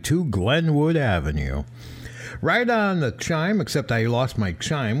 442 Glenwood Avenue. Right on the chime, except I lost my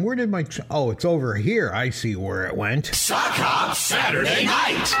chime. Where did my oh, it's over here. I see where it went. Sock Hop Saturday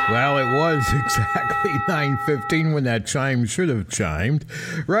night. Well, it was exactly 9:15 when that chime should have chimed.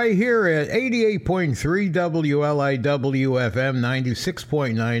 Right here at 88.3 WLIW FM,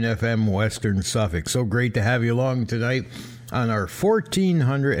 96.9 FM Western Suffolk. So great to have you along tonight on our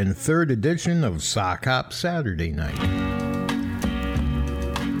 1403rd edition of Sock Hop Saturday night.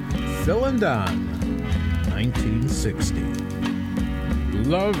 Phil and Don, 1960.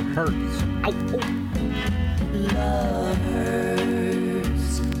 Love hurts. Ow, oh. Love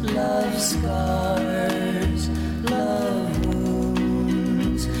hurts, love scars, love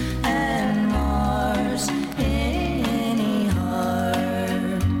wounds, and mars any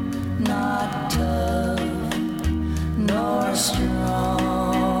heart, not tough nor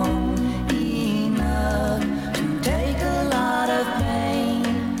strong enough to take a lot of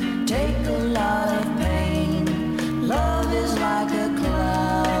pain, take a lot of pain. Love is like a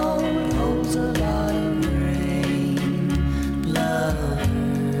cloud, holds a lot of rain. Love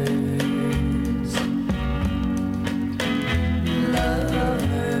hurts. Love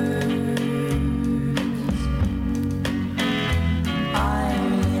hurts.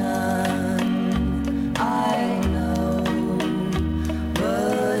 I'm young, I know,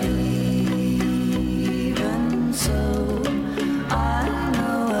 but even so, I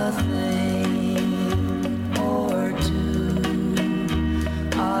know a thing or two.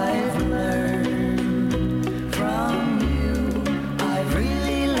 I've learned from you. I've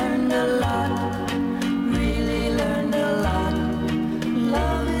really learned a lot. Really learned a lot.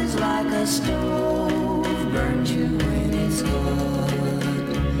 Love is like a stove, burns you when it's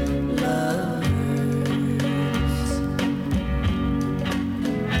good. Love hurts.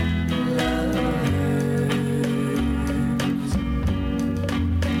 Love hurts.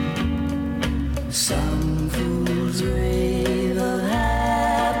 Some fools rave of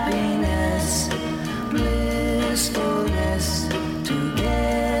happiness, blissfulness,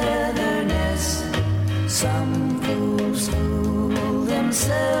 togetherness. Some fools fool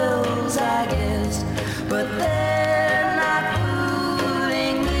themselves, I guess, but they're not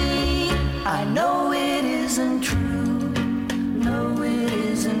fooling me. I know it isn't true. No, it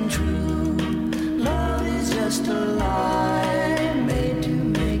isn't true. Love is just a lie made to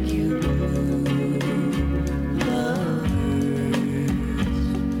make you blue. Love hurts.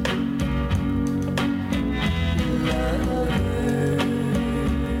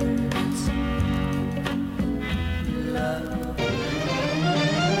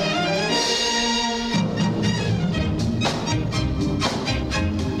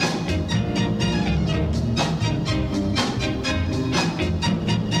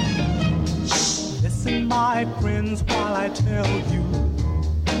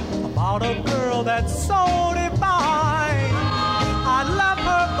 about a girl that's so divine. I love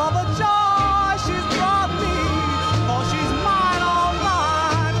her for the joy she's brought me, for she's mine, all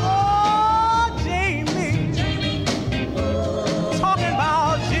mine. Oh, Jamie, talking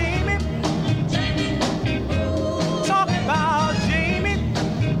about Jamie, talking about Jamie.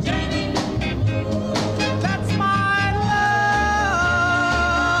 That's my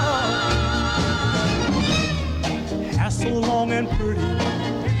love. Hair so long and pretty,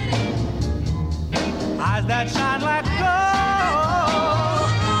 eyes that shine like gold.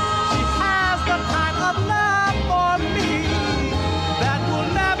 She has the kind of love for me that will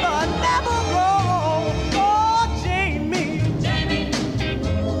never, never grow. Oh, Jamie,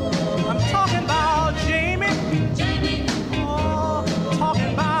 I'm talking about Jamie. Oh,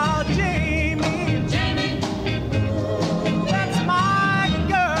 talking about Jamie. That's my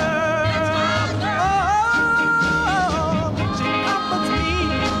girl. Oh, she comforts me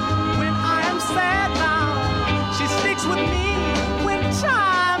when I am sad now. She sticks with me when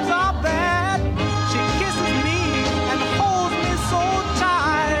times are bad. She kisses me and holds me so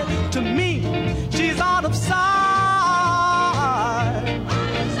tight. To me, she's out of sight.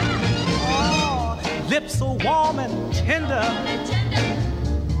 Oh, lips so warm and tender,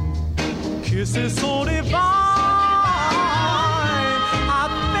 kisses so divine. I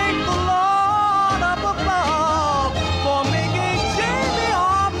thank the Lord up above for making Jamie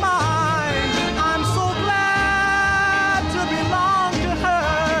all mine. I'm so glad to belong to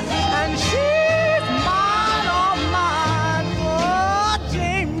her, and she's mine, all mine. Oh,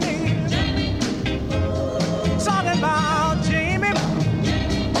 Jamie, talking about Jamie,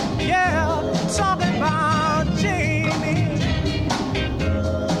 yeah, talking about Jamie.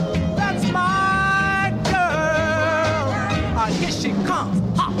 That's my girl. Here she comes.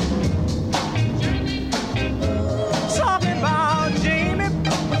 Ha. Talking about Jamie.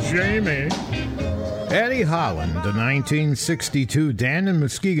 Jamie. Eddie Holland, the 1962 Dan in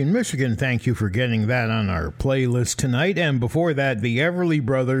Muskegon, Michigan. Thank you for getting that on our playlist tonight. And before that, the Everly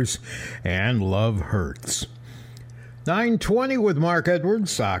Brothers and Love Hurts. 9:20 with Mark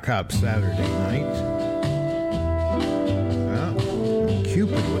Edwards, Sock Hop Saturday night.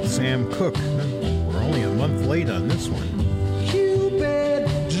 Cupid with Sam Cooke. We're only a month late on this one. Cupid,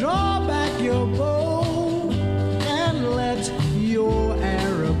 draw back your bow and let your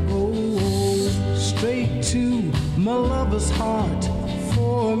arrow go straight to my lover's heart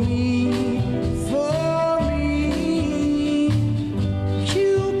for me, for me.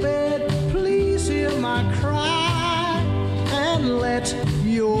 Cupid, please hear my cry and let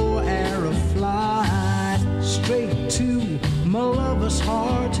your arrow fly straight to my lover's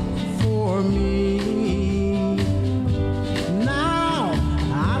heart for me. Now,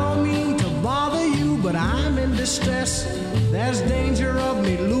 I don't mean to bother you, but I'm in distress. There's danger of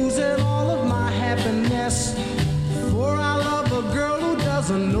me losing all of my happiness. For I love a girl who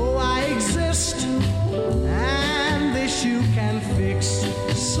doesn't know I exist, and this you can fix.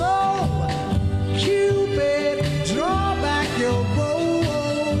 So, Cupid, draw back your bow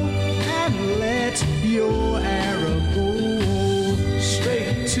and let your arrow go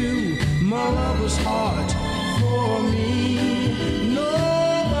straight to my lover's heart for me.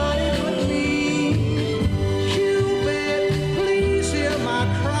 Nobody but me. Cupid, please hear my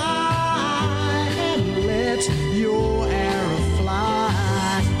cry and let your arrow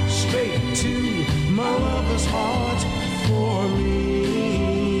fly straight to my lover's heart for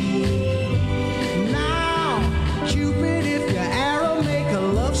me. Now, Cupid, if your arrow make a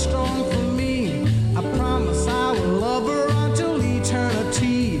love strong for me, I promise I will love her until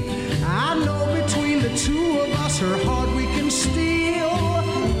eternity. I know between the two of us her heart we can steal.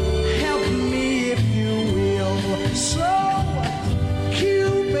 Help me if you will. So,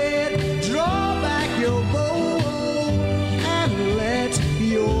 Cupid, draw back your bow and let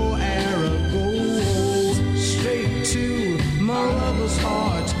your arrow go straight to my lover's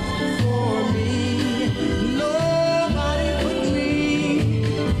heart for me. Nobody but me.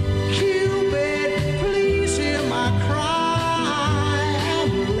 Cupid, please hear my cry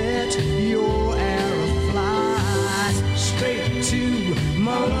and let your arrow fly straight to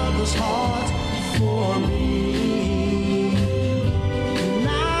my lover's heart for me.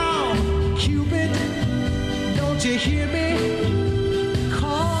 Now, Cupid, don't you hear me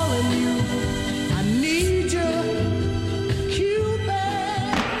calling you? I need you, Cupid.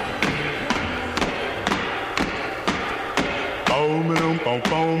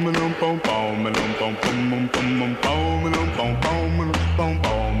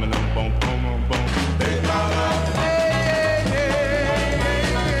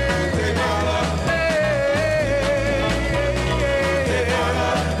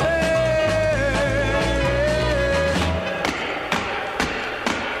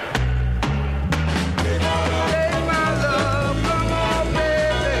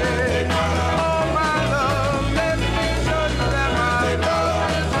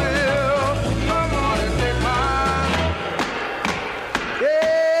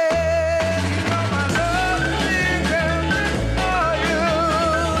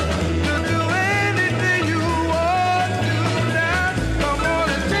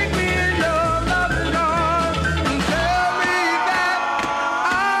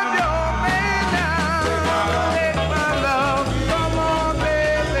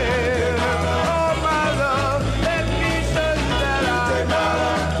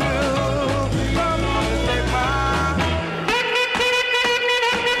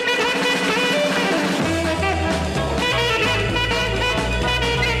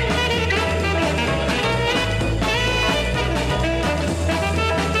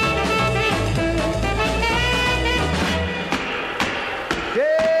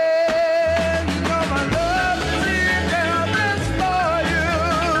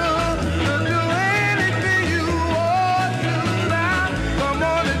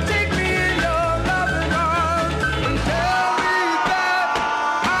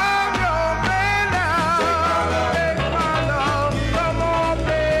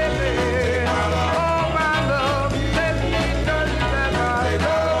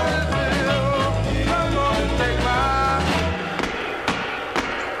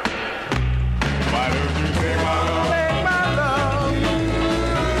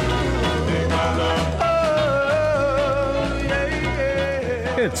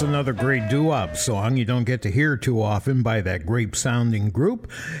 It's another great doo-wop song you don't get to hear too often by that grape-sounding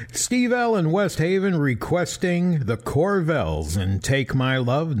group. Steve L. in West Haven requesting the Corvells and Take My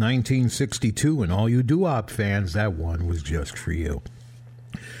Love, 1962. And all you doo-wop fans, that one was just for you.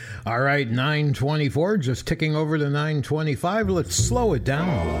 All right, 9:24, just ticking over to 9:25. Let's slow it down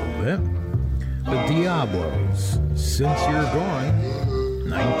a little bit. The Diablos, Since You're Gone,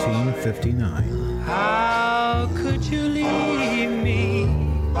 1959. How could you leave me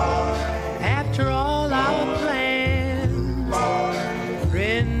after all our plans?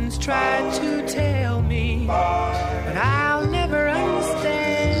 Friends tried to tell me, but I'll never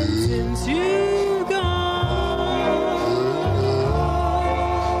understand since you've gone.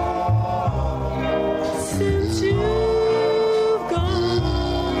 Since you've gone,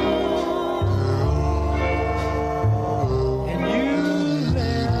 and you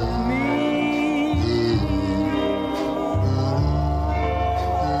left me.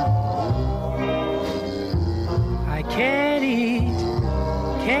 I can't eat,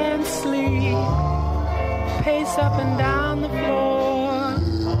 can't sleep, pace up and down the floor,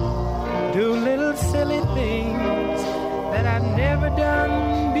 do little silly things that I've never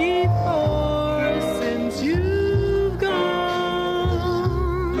done before since you've gone.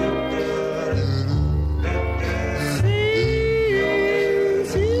 Since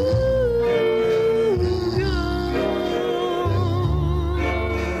you've gone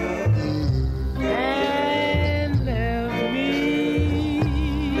and left me.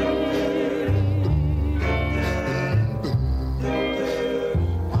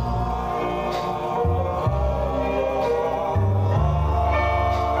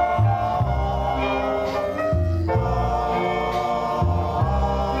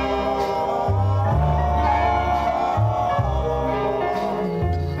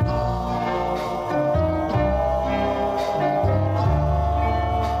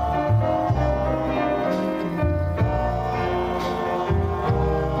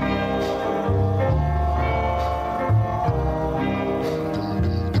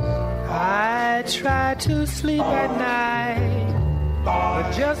 I try to sleep at night,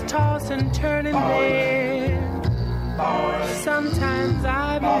 but just toss and turn in bed. Sometimes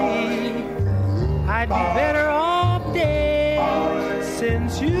I believe I'd be better off dead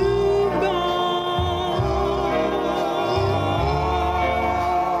since you've gone.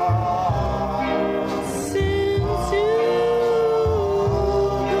 Since you've gone,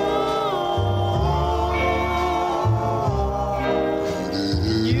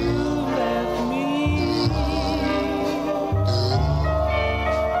 you left me.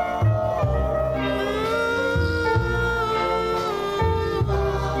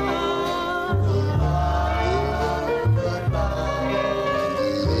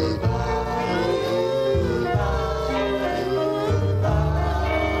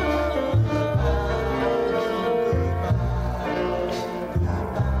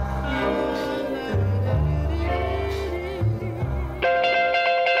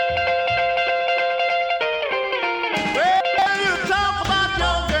 Well, you talk about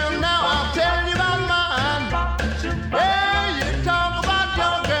your girl, now I'll tell you about mine. Well, you talk about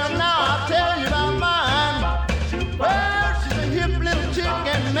your girl, now I'll tell you about mine. Well, she's a hip little chick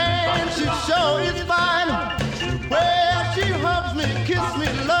and man, she sure is fine. Well, she hugs me, kisses me,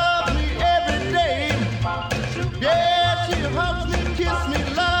 loves me every day. Yeah, she hugs me, kisses me,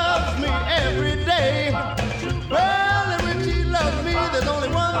 loves me every day. Well, and when she loves me, there's only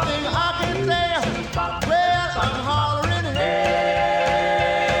one thing I can say. Well, I'm hollering,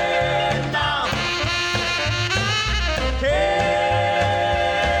 hey, now. Hey,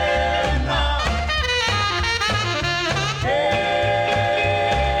 now. Hey,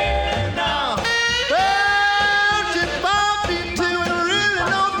 now. Well, she bought me to a really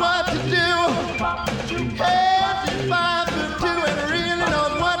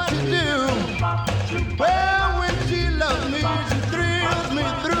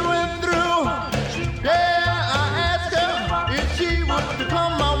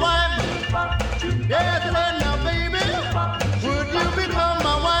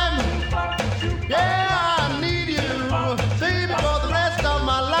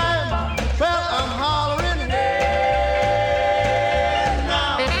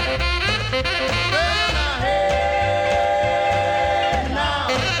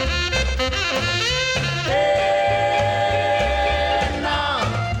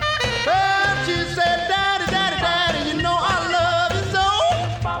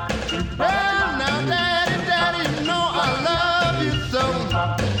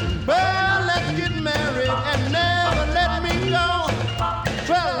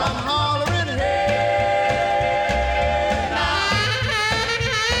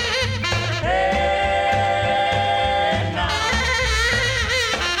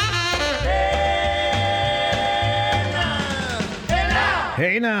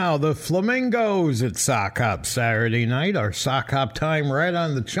Hey now, the Flamingos at Sock Hop Saturday night. Our Sock Hop time right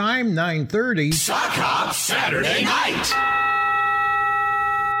on the chime, 9:30. Sock Hop Saturday night.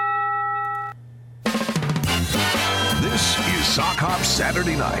 This is Sock Hop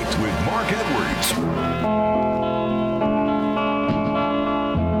Saturday night with Mark Edwards.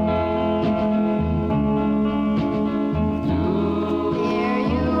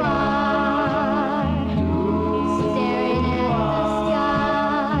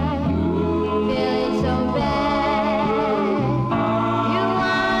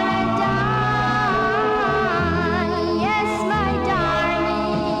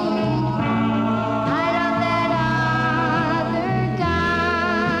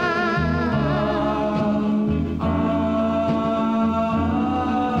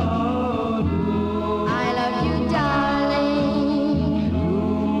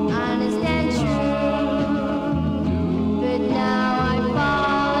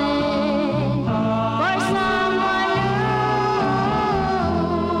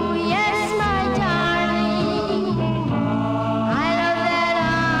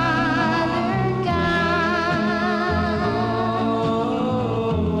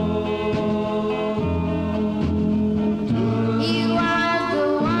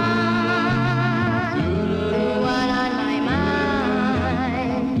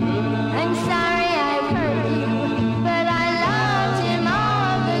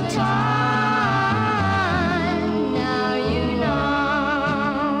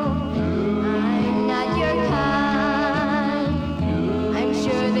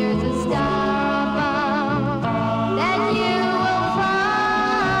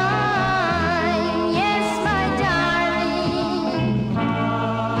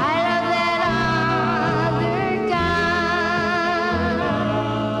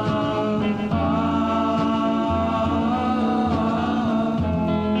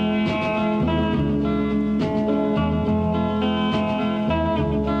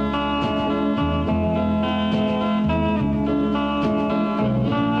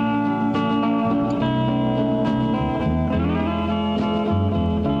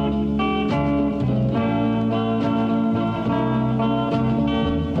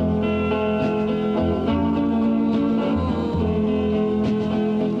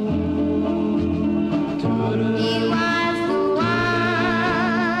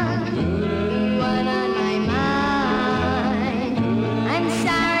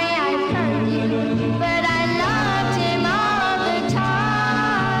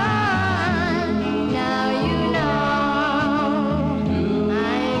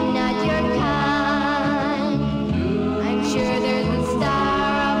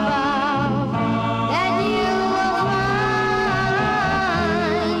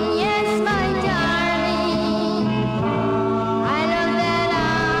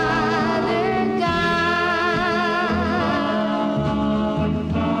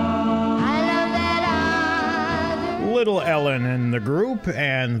 Little Ellen and the group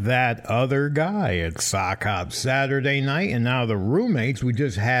and That Other Guy at Sock Hop Saturday night. And now the Roommates, we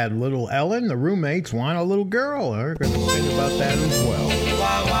just had Little Ellen. The Roommates want a little girl. They're going to sing about that as well.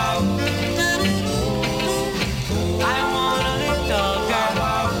 Wow, wow. I want a little girl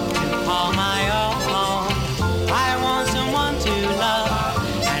to call my own. I want someone to love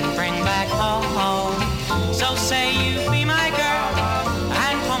and bring back home. So say you be my girl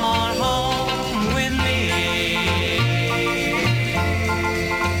and come on home with me.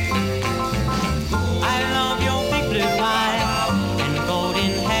 I love your big blue eyes and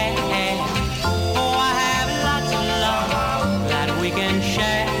golden hair. Oh, I have lots of love that we can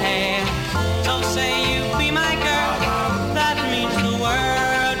share. So say you be my girl, that means the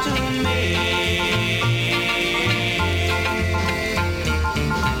world to me.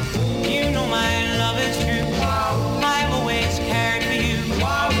 You know my love is true, I've always cared for you.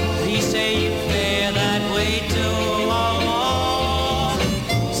 Please say you feel that way too.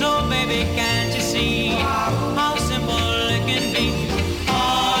 So baby, can't you see how simple it can be?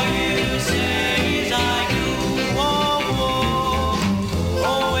 All you say is I do.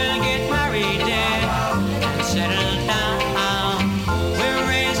 Oh, we'll get married there and settle down. We'll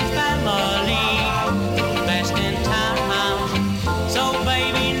raise a family, the best in town. So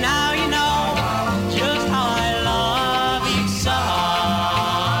baby, now you know just how I love you so.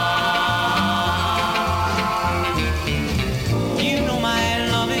 You know my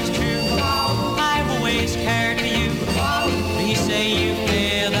love is true, I've always cared for you. Please say you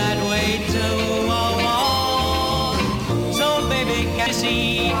feel that way too. So baby, can you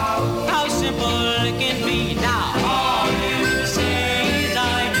see how simple it can be? Now all you say is I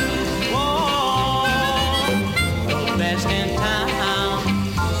do. The best in town.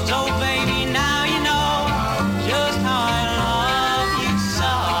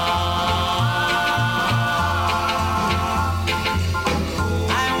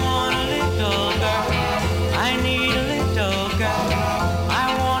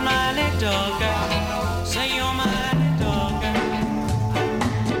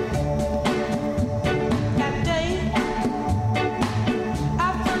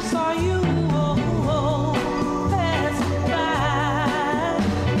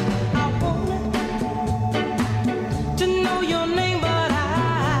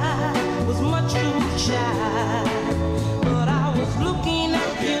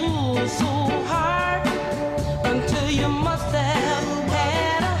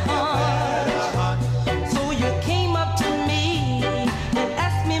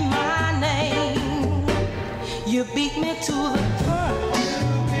 beat me to the punch.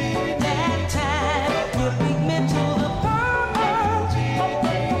 That time you beat me to the punch.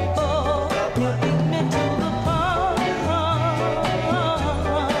 Oh, you beat me to the punch.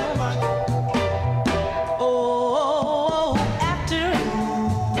 Oh, after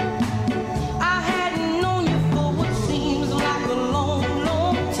I hadn't known you for what seems like a long,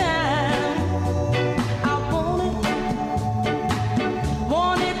 long time, I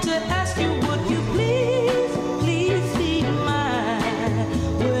wanted to ask you, would you please be mine?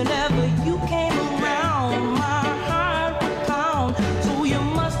 Whenever you came around, my heart would pound. So you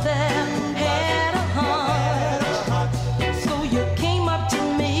must have had a hunch. So you came up to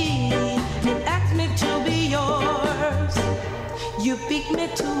me and asked me to be yours. You beat me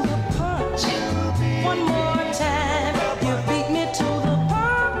to the punch. One more time, you beat me to the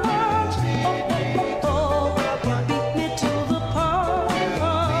punch. Oh, you beat me to the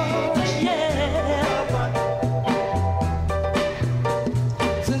punch, yeah.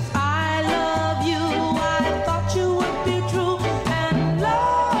 Since I love you, I thought you would be true and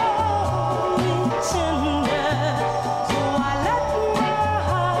love me tender. So I let my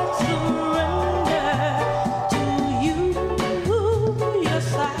heart surrender to you. Yes,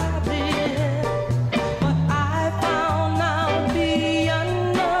 I did. But I found out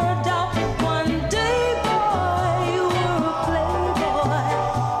beyond a doubt, one day, boy, you were a playboy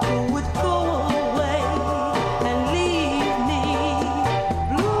who would go away and leave me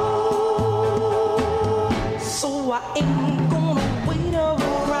blue. So I ain't gonna wait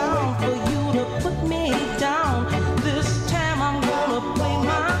around for you to put me down. This time I'm gonna play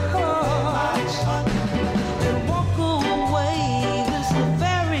my hunch and walk away this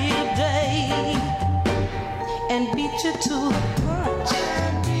very day and beat you to the punch.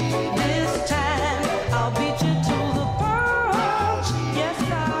 This time I'll beat you to the punch. Yes,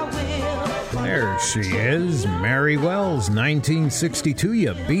 I will. There she is, Mary Wells, 1962,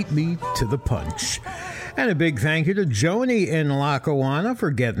 You Beat Me to the Punch. And a big thank you to Joni in Lackawanna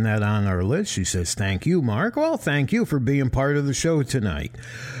for getting that on our list. She says, thank you, Mark. Well, thank you for being part of the show tonight.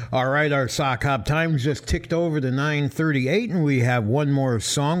 All right, our sock hop time just ticked over to 9:38, and we have one more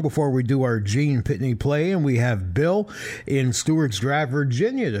song before we do our Gene Pitney play, and we have Bill in Stewart's Drive,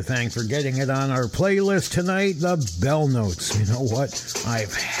 Virginia, to thank for getting it on our playlist tonight, the Bell Notes. You know what?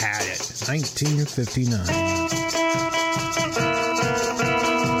 I've had it. 1959.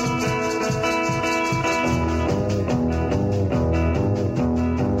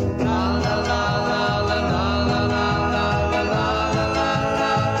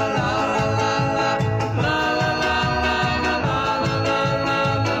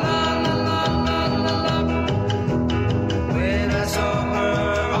 When I saw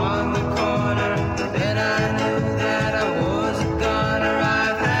her on the corner, then I knew that I wasn't gonna.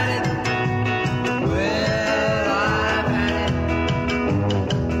 I've had it. Well,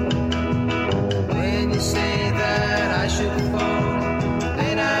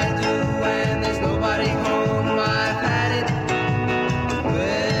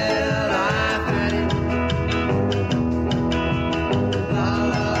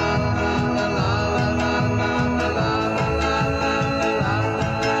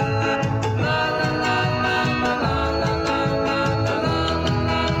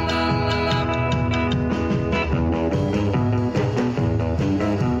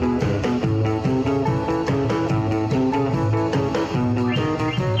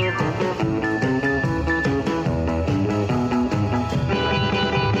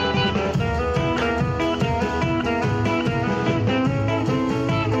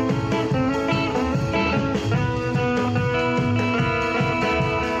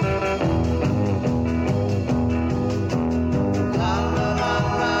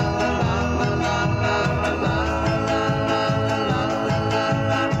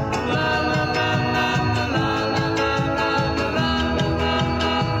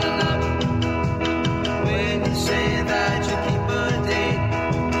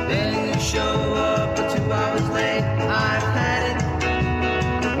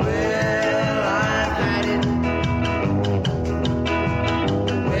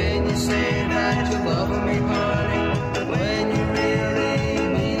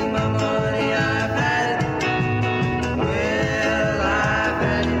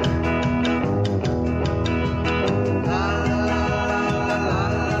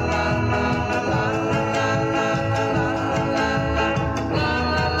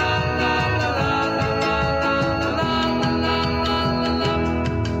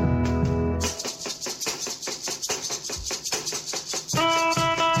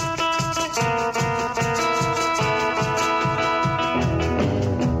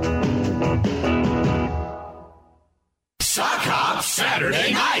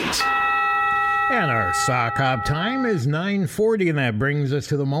 Saturday night. And our sock hop time is 9:40, and that brings us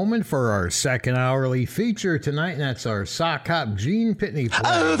to the moment for our second hourly feature tonight, and that's our sock hop Gene Pitney play.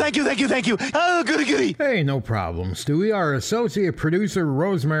 Oh, thank you. Oh, goody. Hey, no problem, Stewie. Our associate producer,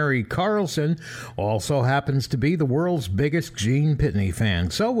 Rosemary Carlson, also happens to be the world's biggest Gene Pitney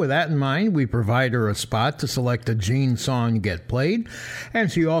fan. So with that in mind, we provide her a spot to select a Gene song to get played, and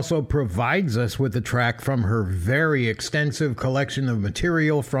she also provides us with a track from her very extensive collection of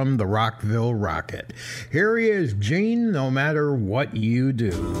material from the Rockville Rocket. Here he is, Gene, no matter what you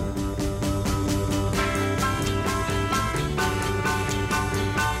do.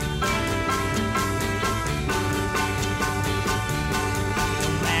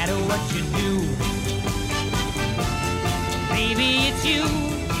 Baby, it's you.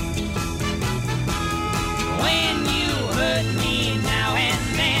 When you hurt me now and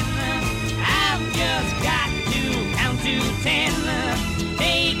then, I've just got to count to 10.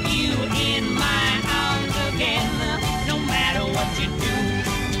 Take you in my arms again, no matter what you do.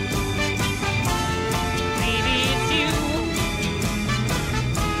 Baby, it's you.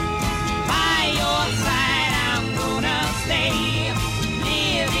 By your side, I'm gonna stay,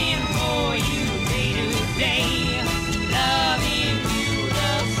 living for you day to day.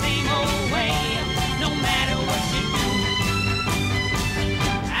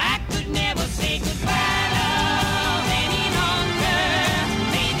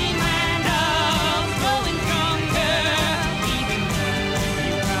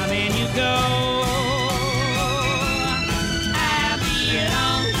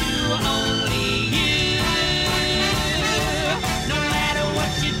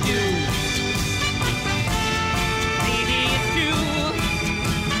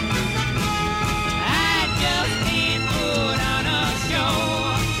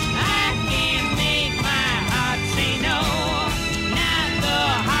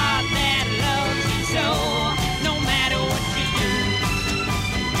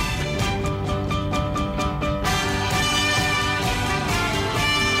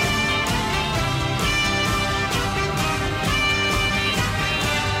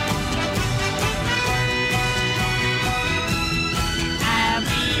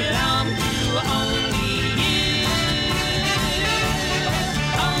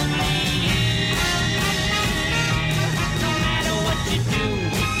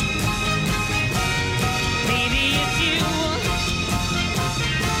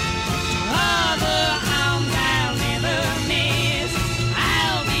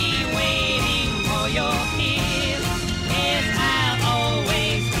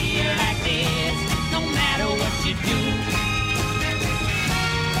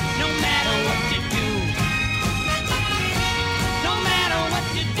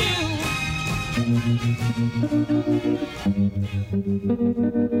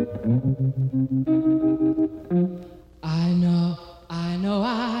 I know I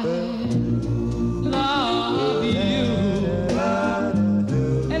love you,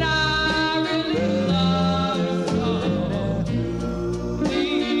 and I really love you so.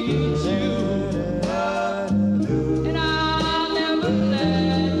 Need you, and I'll never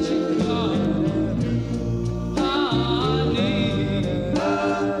let you go, honey.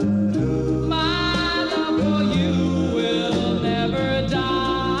 My love for you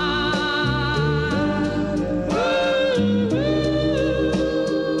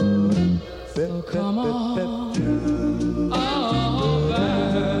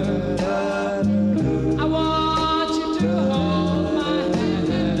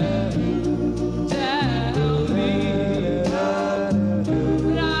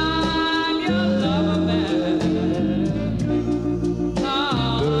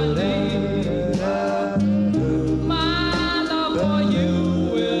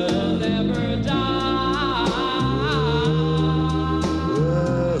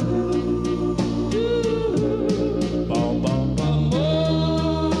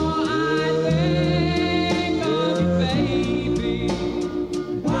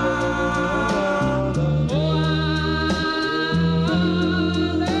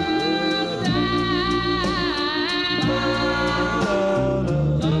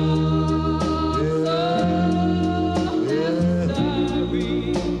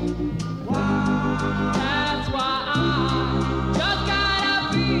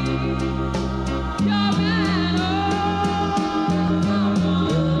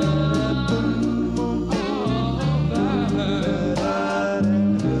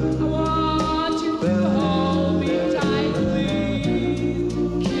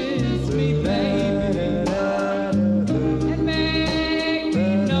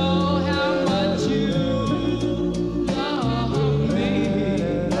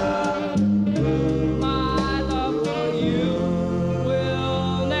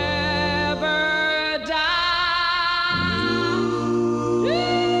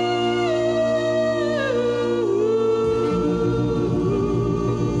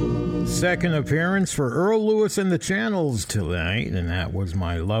second appearance for Earl Lewis and the Channels tonight, and that was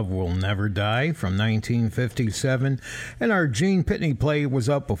My Love Will Never Die from 1957. And our Gene Pitney play was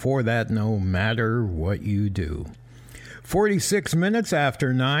up before that, No Matter What You Do. 46 minutes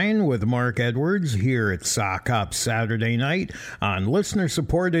after 9 with Mark Edwards here at Sock Hop Saturday night on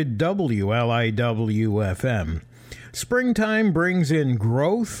listener-supported WLIW-FM. Springtime brings in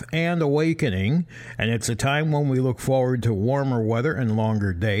growth and awakening, and it's a time when we look forward to warmer weather and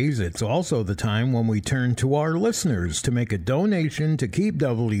longer days. It's also the time when we turn to our listeners to make a donation to keep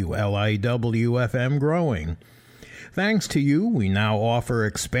WLIW-FM growing. Thanks to you, we now offer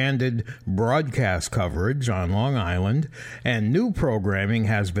expanded broadcast coverage on Long Island, and new programming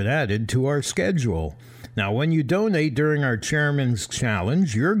has been added to our schedule. Now, when you donate during our Chairman's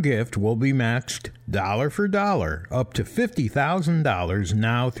Challenge, your gift will be matched dollar for dollar, up to $50,000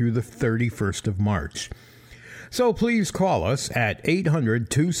 now through the 31st of March. So please call us at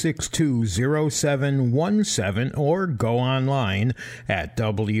 800-262-0717 or go online at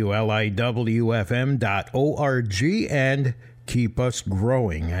WLIWFM.org and keep us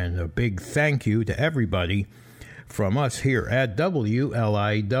growing. And a big thank you to everybody from us here at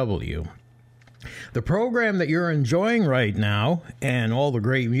WLIW. The program that you're enjoying right now and all the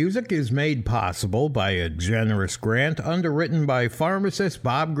great music is made possible by a generous grant underwritten by pharmacist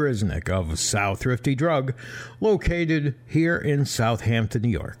Bob Grisnick of South Thrifty Drug, located here in Southampton, New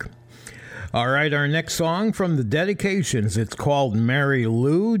York. All right, our next song from the dedications, it's called Mary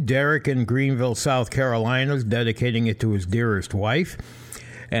Lou. Derek in Greenville, South Carolina is dedicating it to his dearest wife.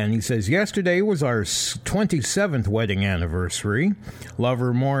 And he says, yesterday was our 27th wedding anniversary. Love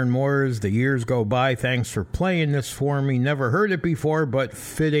her more and more as the years go by. Thanks for playing this for me. Never heard it before, but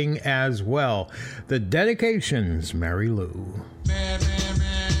fitting as well. The dedications, Mary Lou.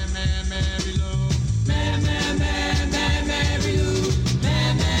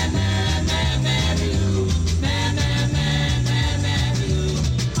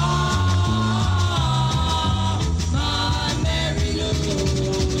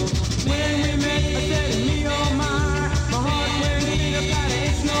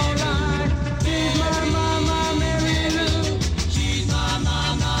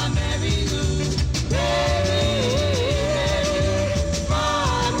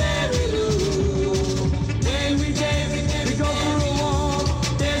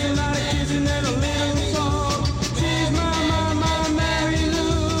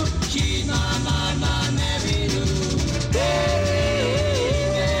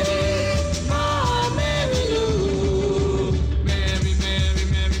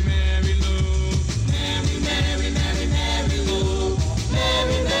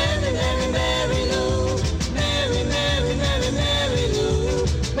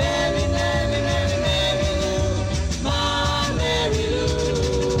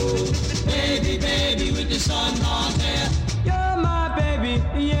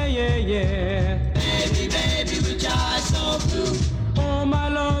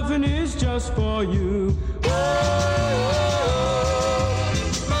 For you.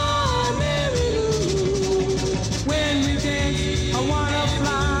 When we dance, I wanna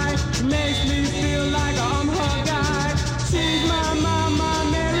fly. Makes me feel like I'm her guy. She's my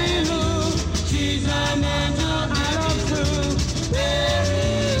Mary Lou. She's an angel I love too. Mary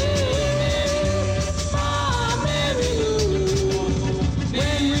Lou.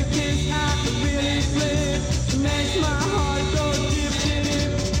 When we kiss, I can really slip. Makes my heart go dip,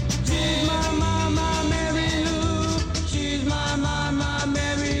 dip. She's my Mary Lou.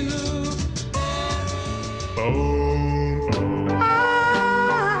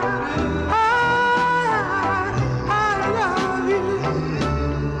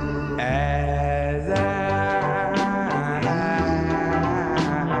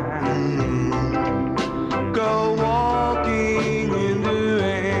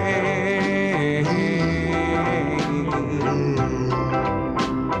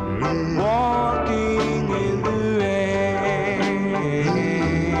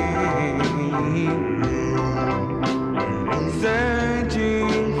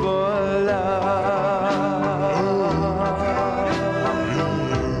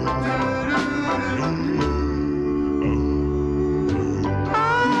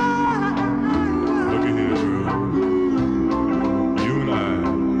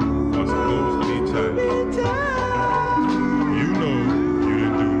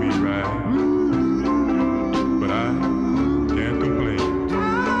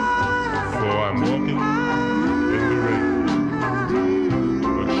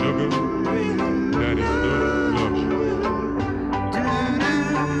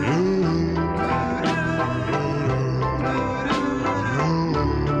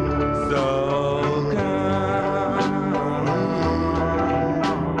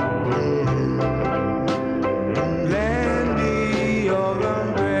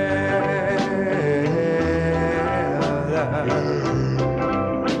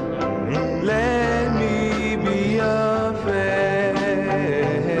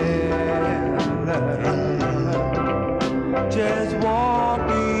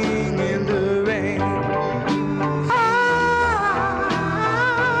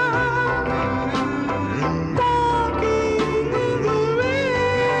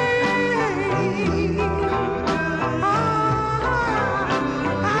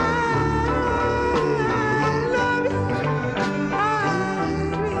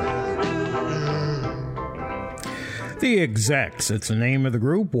 The Execs, it's the name of the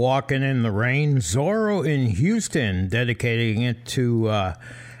group, Walking in the Rain. Zorro in Houston, dedicating it to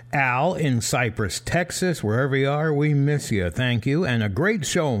Al in Cypress, Texas. Wherever you are, we miss you. Thank you. And a great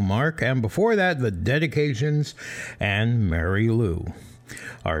show, Mark. And before that, the dedications and Mary Lou.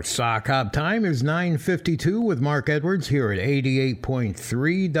 Our sock hop time is 9:52 with Mark Edwards here at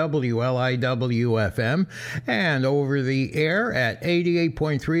 88.3 WLIW-FM and over the air at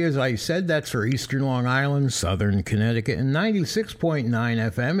 88.3, as I said, that's for Eastern Long Island, Southern Connecticut, and 96.9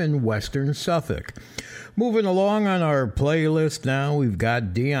 FM in Western Suffolk. Moving along on our playlist now, we've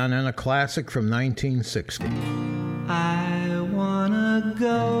got Dion and a classic from 1960. I wanna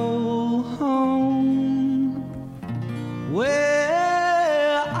go home where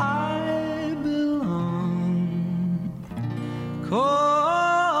I belong,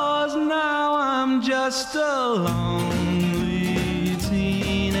 'cause now I'm just a lonely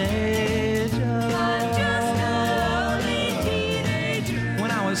teenager. I'm just a lonely teenager.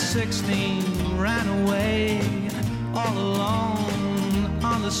 When I was 16, ran away all alone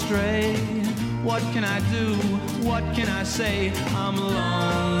on the stray. What can I do? What can I say? I'm a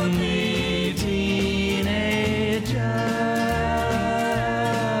lonely teenager.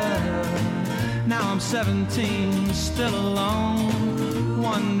 Now I'm 17, still alone,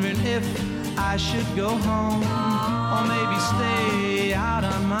 wondering if I should go home or maybe stay out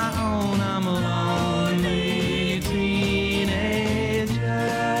on my own. I'm a lonely teenager.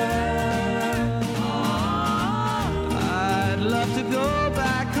 I'd love to go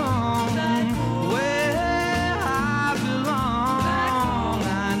back home where I belong.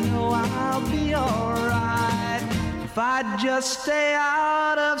 I know I'll be alright if I just stay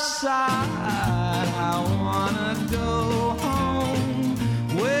out of sight. I wanna go home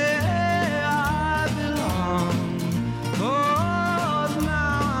where I belong, 'cause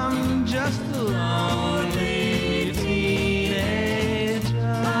now I'm just a lonely teenager.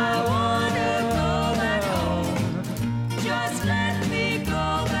 I wanna go back home, just let me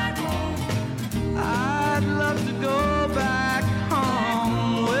go back home. I'd love to go back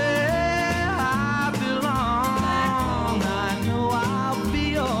home where I belong. I know I'll be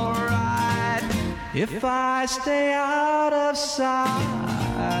alright if I stay out of sight.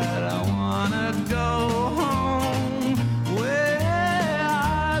 I wanna go home where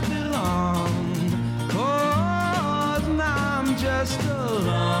I belong, 'cause now I'm just a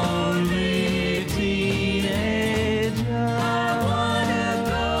lonely teenager. I wanna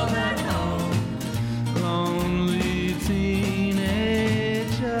go back home, lonely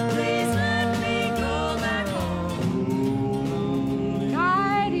teenager. Please let me go back home.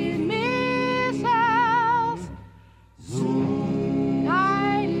 Guided missiles,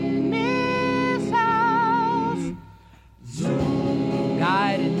 guided missiles,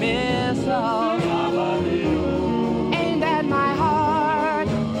 guided missiles, aimed at my heart,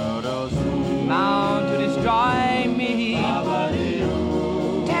 bound to destroy me,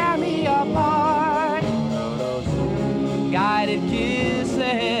 tear me apart. Guided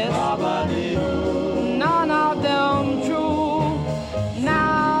kisses, none of them true.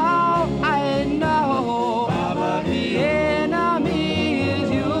 Now I know the enemy is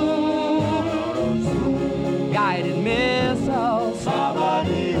you. Guided missiles,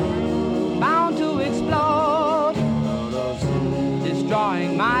 bound to explode,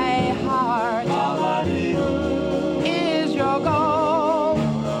 destroying my heart. Is your goal?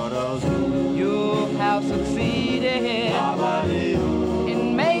 You have succeeded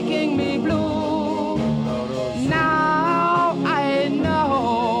in making me blue. Now I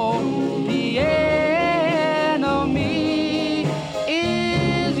know the enemy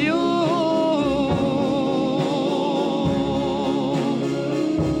is you.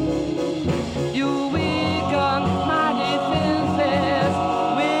 You weaken my defenses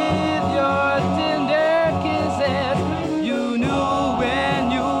with your tender kisses. You knew when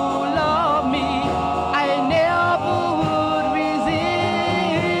you loved me, I never would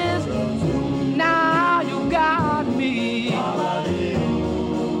resist. Now you got me,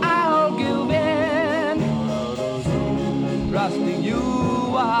 I'll give in, trusting you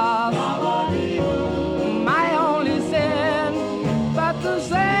was my only sin. But the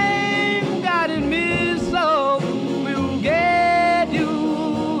same guided me, so we'll get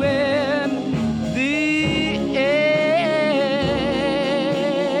you in the end.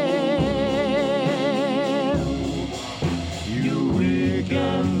 You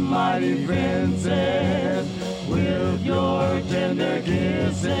weaken my defenses with your tender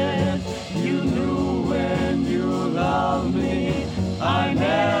kisses. You knew when you loved me, I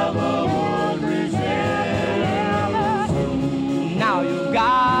never would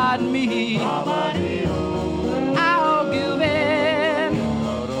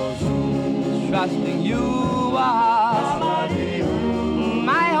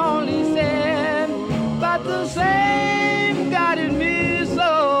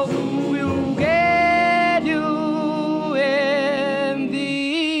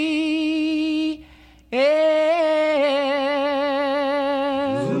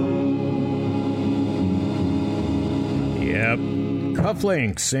Yep.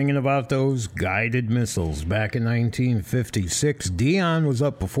 Cufflinks singing about those guided missiles back in 1956. Dion was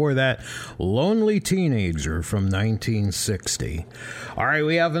up before that. Lonely Teenager from 1960. All right,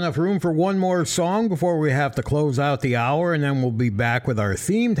 we have enough room for one more song before we have to close out the hour, and then we'll be back with our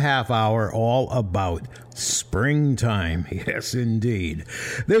themed half hour all about springtime. Yes, indeed.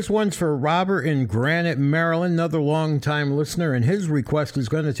 This one's for Robert in Granite, Maryland, another long-time listener, and his request is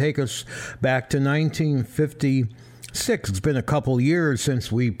going to take us back to 1956. It's been a couple years since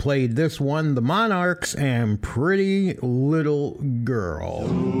we played this one, The Monarchs and Pretty Little Girl.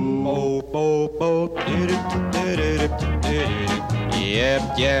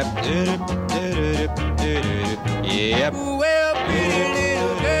 Yep, yep. Yep. Well, pretty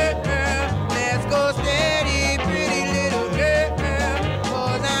little girl, let's go steady, pretty little girl,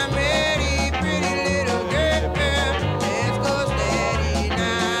 'cause I'm ready, pretty little girl, let's go steady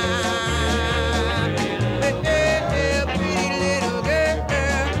now. Pretty little girl,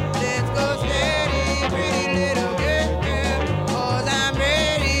 let's go steady, pretty little girl, 'cause I'm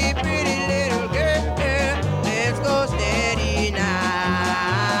ready, pretty little girl, let's go steady now.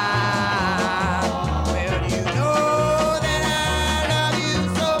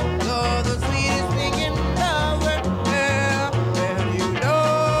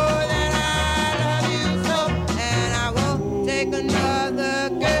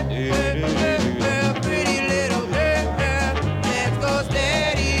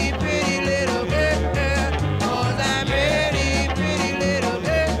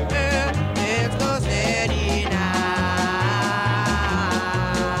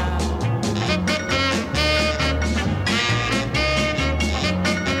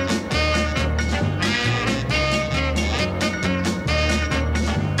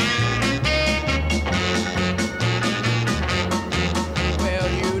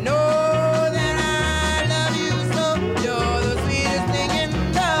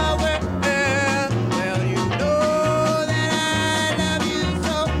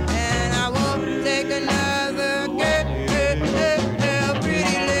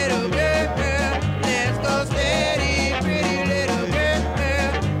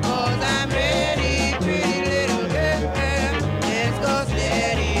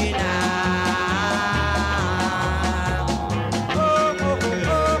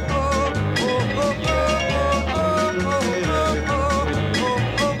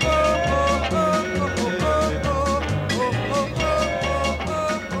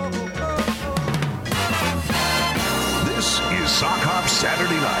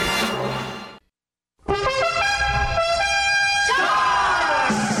 Saturday night.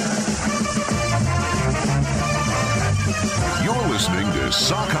 You're listening to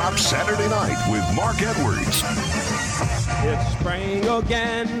Sock Hop Saturday Night with Mark Edwards. It's spring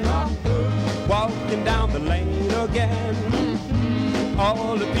again, walking down the lane again.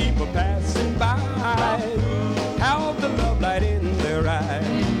 All the people passing by have the love light in their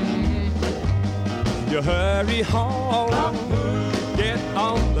eyes. You hurry home, get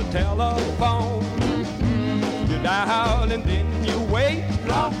on the telephone. You dial and then you wait.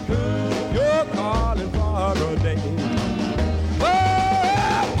 You're calling for a date.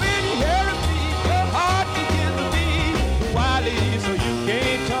 Oh, when you hear a beat, your heart begins to beat wildly, so you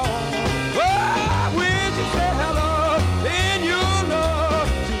can't talk. Oh, when you say hello, then you know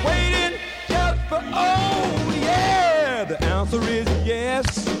she's waiting just for, oh yeah. The answer is yes.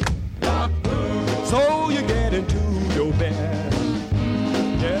 So you get into your bed.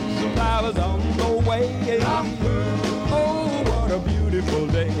 Get some flowers on the way. Oh, what a beautiful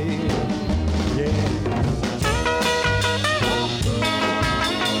day. Yeah.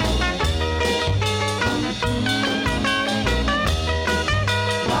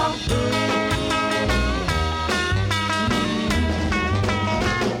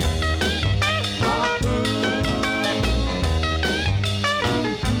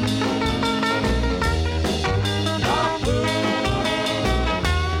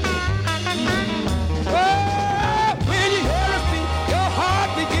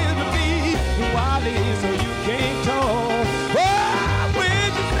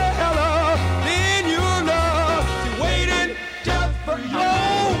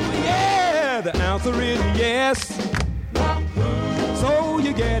 So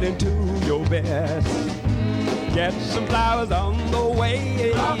you get into your bed. Get some flowers on the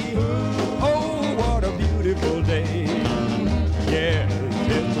way. Oh, what a beautiful day. Yes,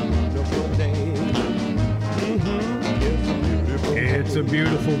 it's a beautiful day. It's a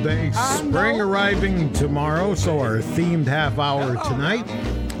beautiful day. Spring arriving tomorrow, so our themed half hour tonight,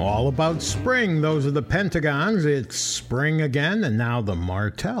 all about spring. Those are the Pentagons. It's spring again, and now the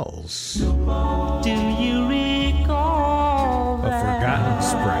Martells. Do you recall Forgotten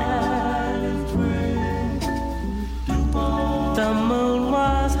Spring. The moon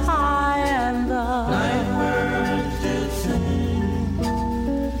was high and the night birds did sing.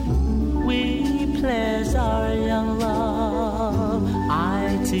 We pledged our young love,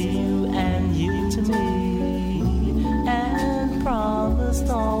 I to you and you to me, and promised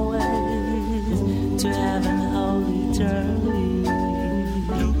always to heaven hold eternally.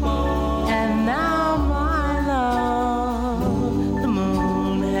 And now, my love, the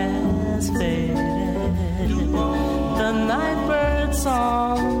moon has faded. The night bird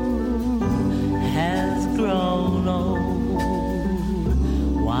song has grown old.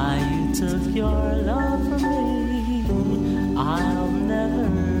 Why you took your love from me, I'll never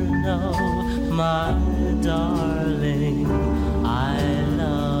know, my darling. I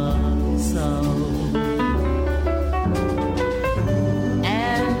love you so.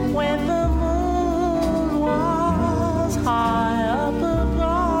 And when the moon was high up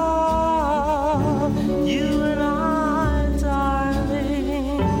above, you and I,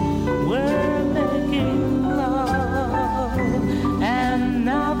 darling, were making love. And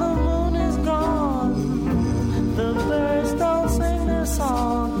now the moon is gone, the birds don't sing their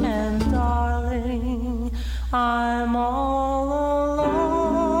song, and darling, I'm all alone.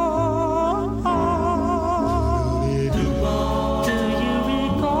 Do you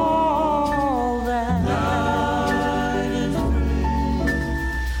recall that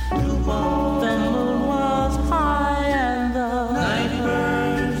the moon was high and the night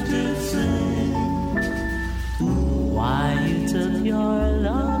birds did sing? Why you took your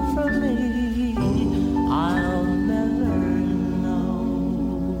love from me, I'll never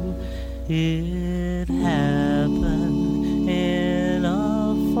know. It happened in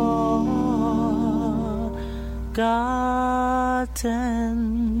a forgotten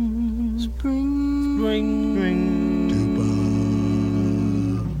spring.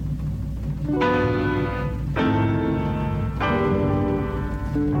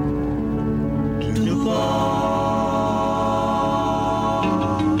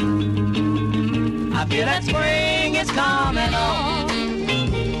 I feel that spring is coming on.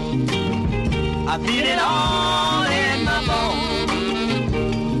 I feel it all in my bones.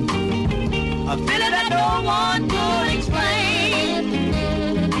 A feeling that no one could explain.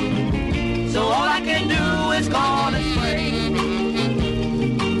 So all I can do is call it spring.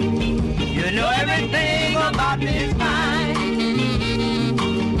 You know everything about me is fine.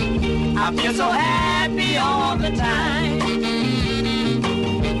 I feel so happy all the time.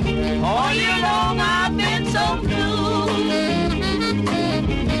 All year long I've been so blue.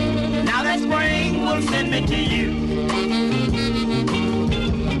 Now that spring will send me to you.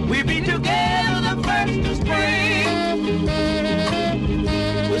 We'll be together the first of spring.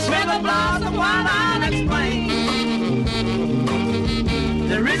 We'll smell the blossom while I'll explain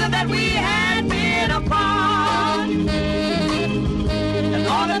the reason that we had been apart, and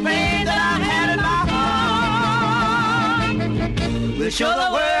all the pain that I had in my heart. We'll show the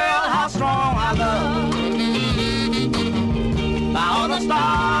world how strong I love, by all the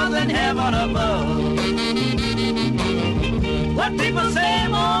stars in heaven above. What people say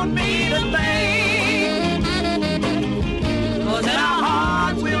won't mean a thing, 'cause in our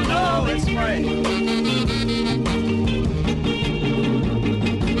hearts we'll know it's spring.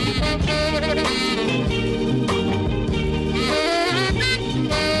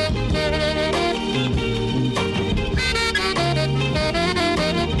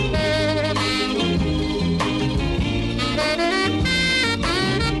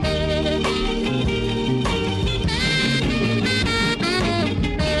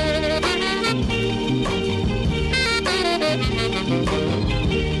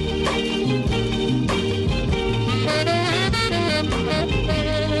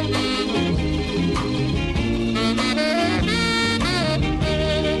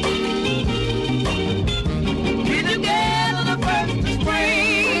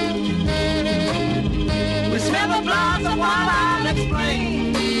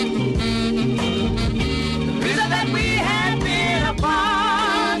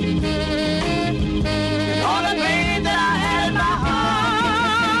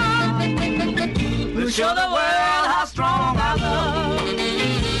 Show the world how strong I love,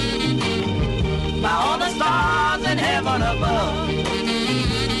 by all the stars in heaven above.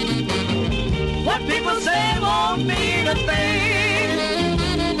 What people say won't mean a thing,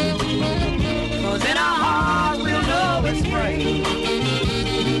 'cause in our hearts we'll know it's spring.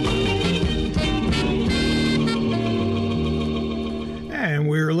 And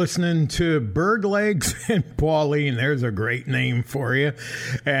we're listening listening to Bird Legs and Pauline. There's a great name for you.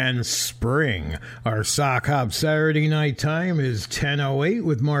 And Spring. Our Sock Hop Saturday night time is 10:08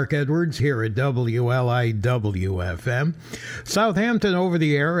 with Mark Edwards here at WLIW-FM. Southampton over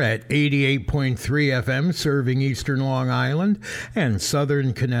the air at 88.3 FM, serving eastern Long Island and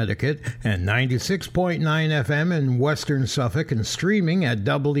southern Connecticut, and 96.9 FM in western Suffolk, and streaming at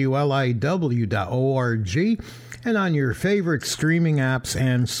WLIW.org. and on your favorite streaming apps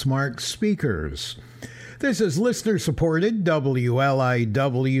and smart speakers. This is listener-supported WLIW-FM,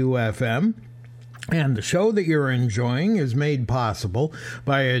 and the show that you're enjoying is made possible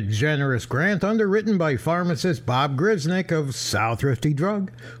by a generous grant underwritten by pharmacist Bob Grisnick of South Thrifty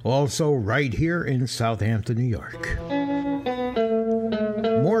Drug, also right here in Southampton, New York.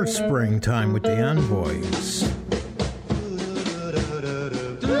 More springtime with the Envoys.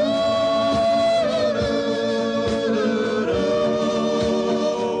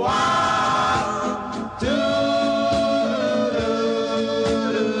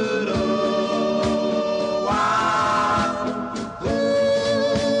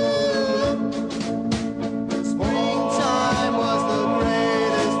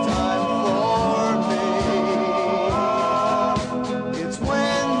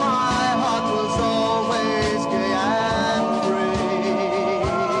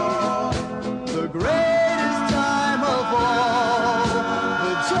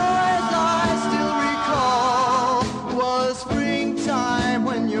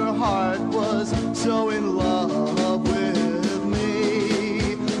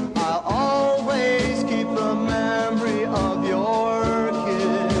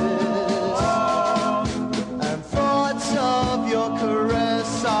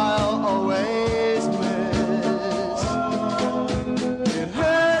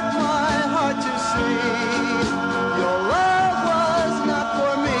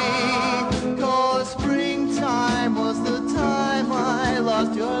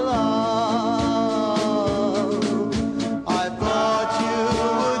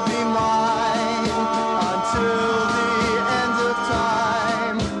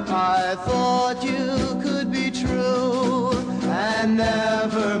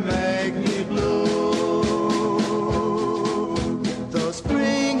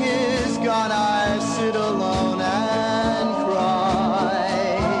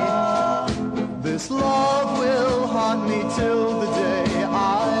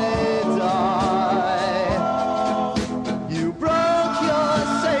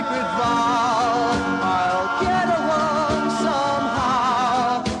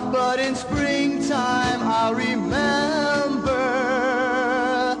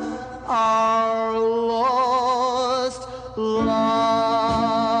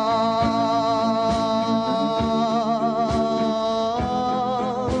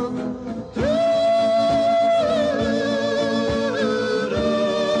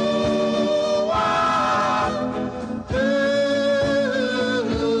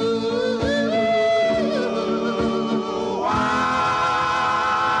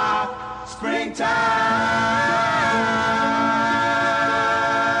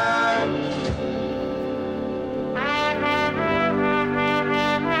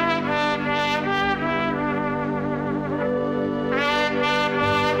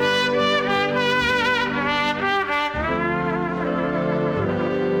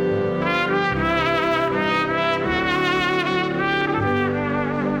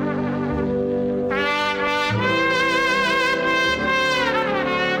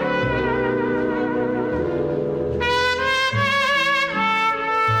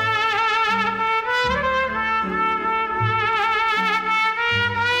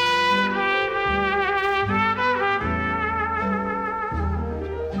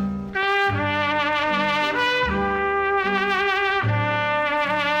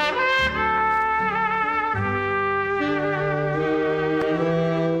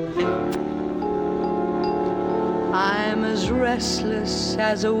 Restless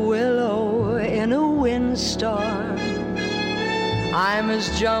as a willow in a windstorm. I'm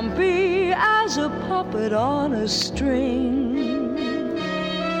as jumpy as a puppet on a string.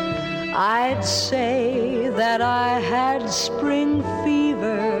 I'd say that I had spring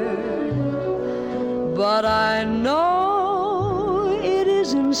fever, but I know it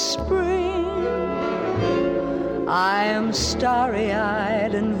isn't spring. I am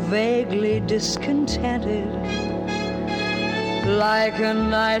starry-eyed and vaguely discontented, like a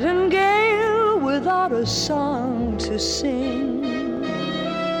nightingale without a song to sing.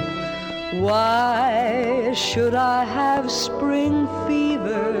 Why should I have spring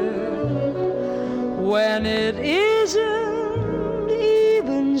fever when it isn't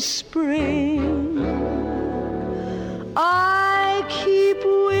even spring. I keep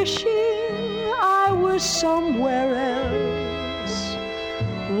wishing I was somewhere else,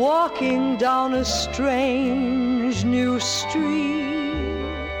 walking down a strange new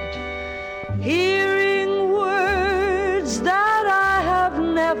street, hearing words that I have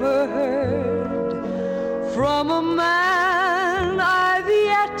never heard from a man I've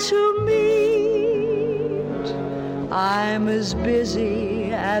yet to meet. I'm as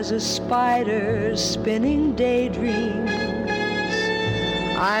busy as a spider spinning daydreams.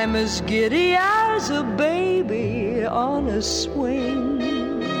 I'm as giddy as a baby on a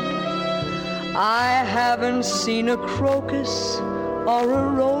swing. I haven't seen a crocus or a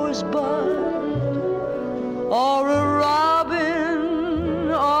rosebud or a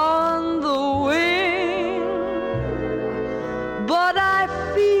robin on the wing, but I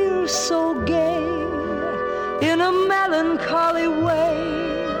feel so gay in a melancholy way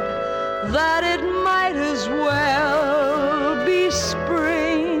that it might as well be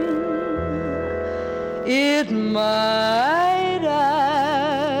spring. It might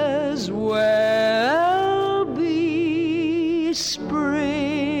as well be spring.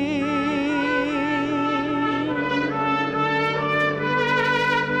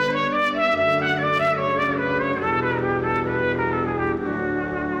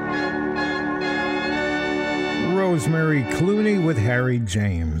 Rosemary Clooney with Harry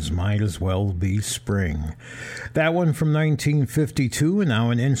James, Might As Well Be Spring. That one from 1952, and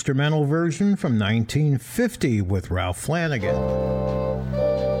now an instrumental version from 1950 with Ralph Flanagan.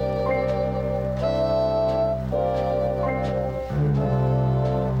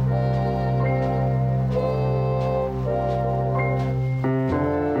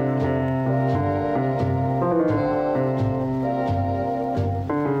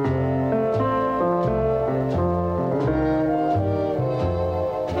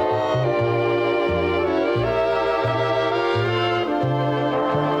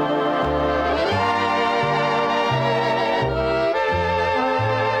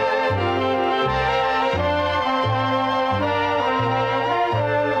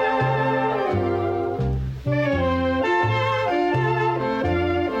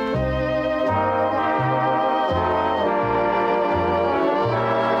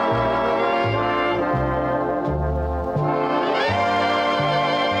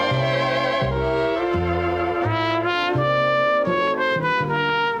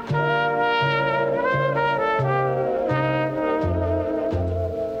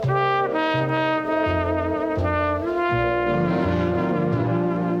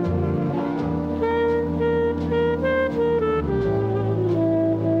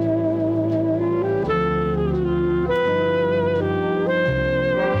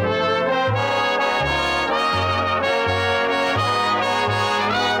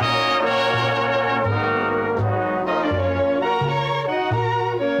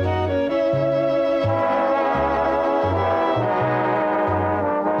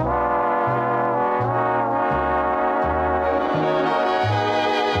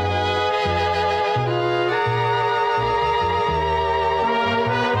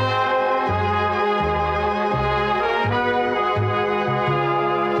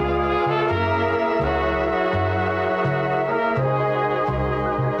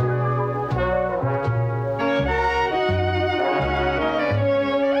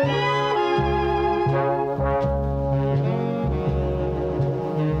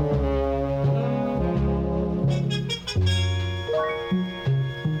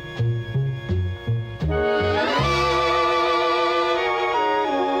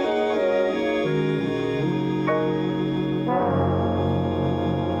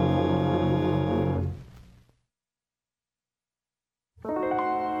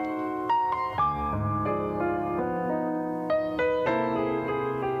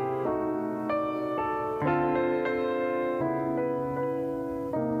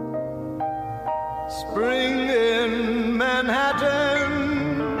 Spring in Manhattan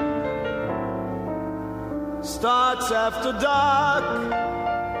starts after dark,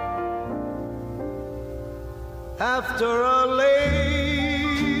 after a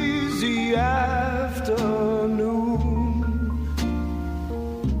lazy afternoon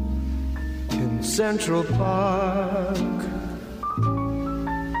in Central Park.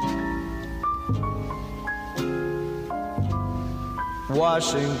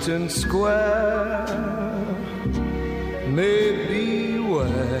 Washington Square may be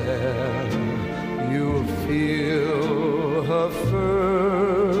where you'll feel her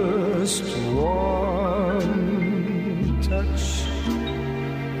first warm touch.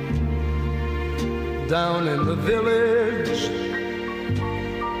 Down in the village,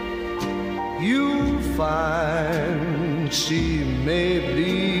 she may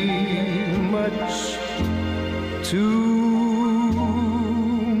be much too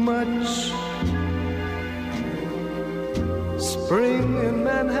much. Spring in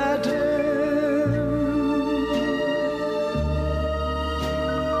Manhattan,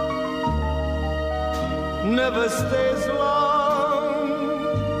 never stays long.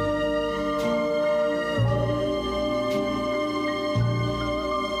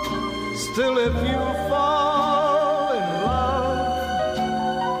 Still, if you fall in love,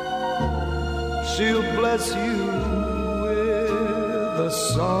 she'll bless you with a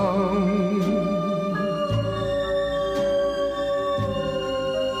song.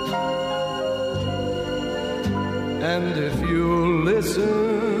 And if you listen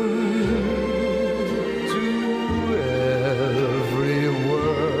to every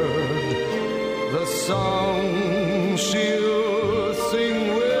word, the song she'll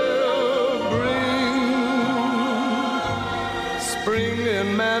sing will bring spring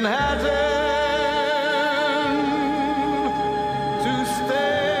in Manhattan to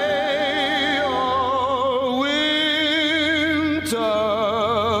stay all winter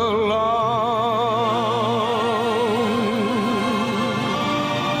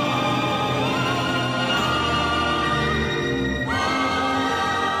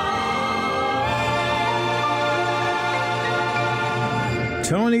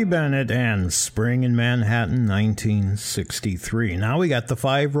Tony Bennett and Spring in Manhattan, 1963. Now we got the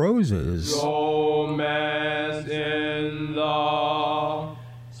Five Roses. Romance in the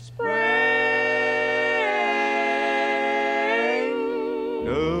spring.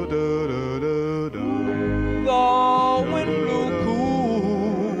 Do, do, do, do, do. The wind blew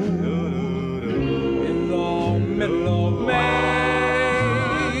cool in the middle of May.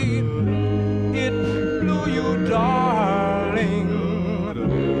 It blew you, darling,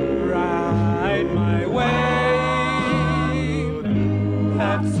 my way.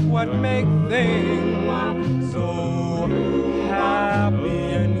 That's what makes things so happy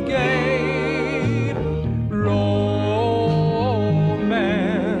and gay.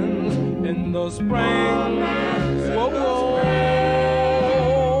 Romance in the spring. Whoa, whoa.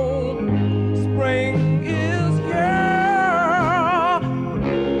 Spring is here.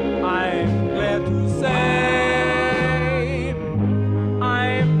 I'm glad to say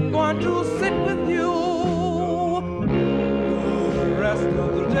I'm going to sit with you the rest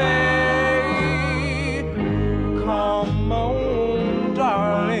of the day. Come on,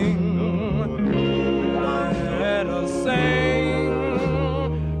 darling, let us sing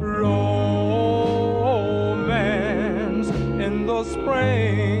romance in the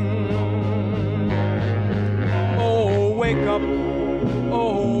spring. Oh, wake up,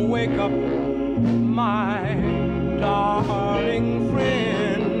 my darling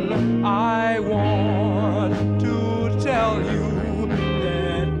friend. I want to tell you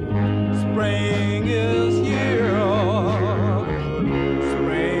that spring is here.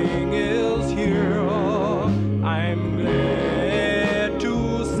 Spring is here. I'm glad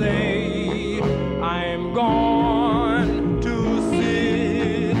to say I'm going to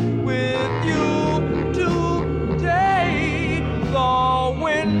sit with you today. The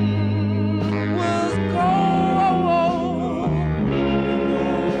wind was cold in the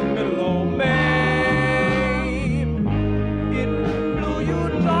middle of May. It blew you,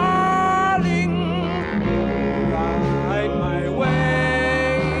 darling, right my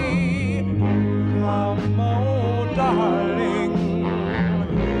way. Come on, darling,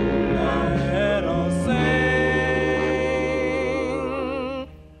 let us sing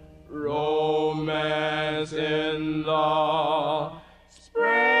romance in the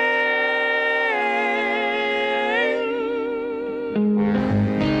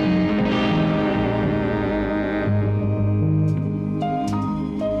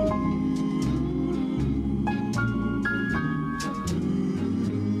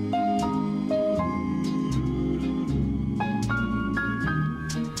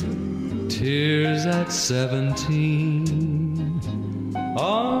Tears at 17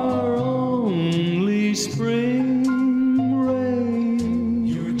 are only spring rain.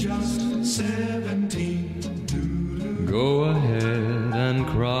 You're just 17. Go ahead and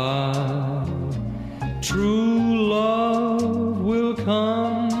cry. True love will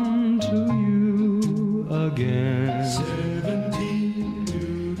come to you again.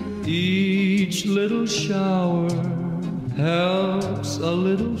 17. Each little shower helps a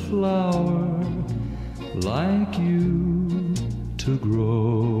little flower like you to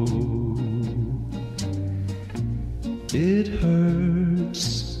grow. It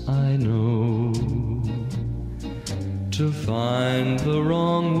hurts, I know, to find the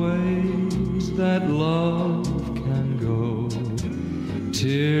wrong ways that love can go.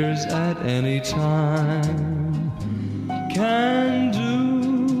 Tears at any time can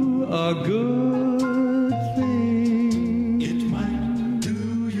do a good thing. It might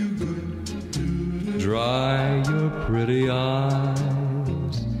do you good. Dry your pretty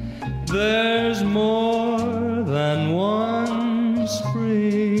eyes. There's more than one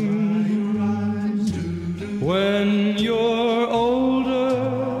spring. When you're older,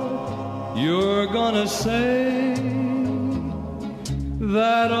 you're gonna say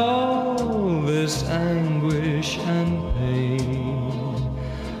that all this anguish and pain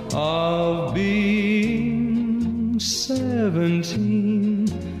of being 17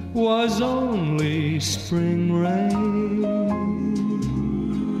 was only spring rain.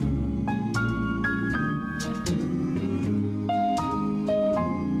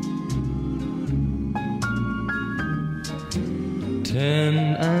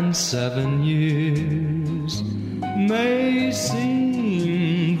 10 and 7 years may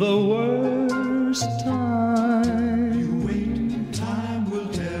seem the worst time. You wait, time will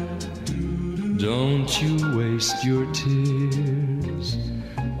tell. Don't you waste your tears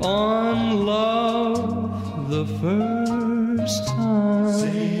on love the first time.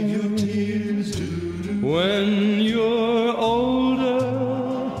 Save your tears. When you're older,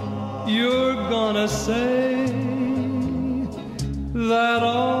 you're gonna say that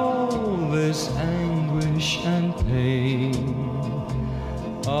all this anguish and pain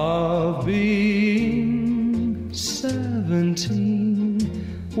of being 17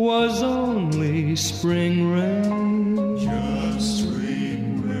 was only spring rain. Just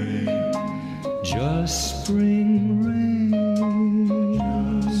spring rain. Just spring rain.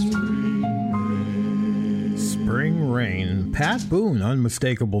 Just spring rain. Spring Rain. Pat Boone,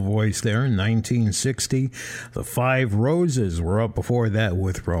 unmistakable voice there in 1960. The Five Roses were up before that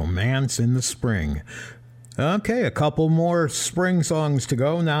with Romance in the Spring. Okay, a couple more spring songs to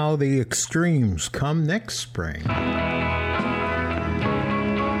go. Now the Extremes, Come Next Spring.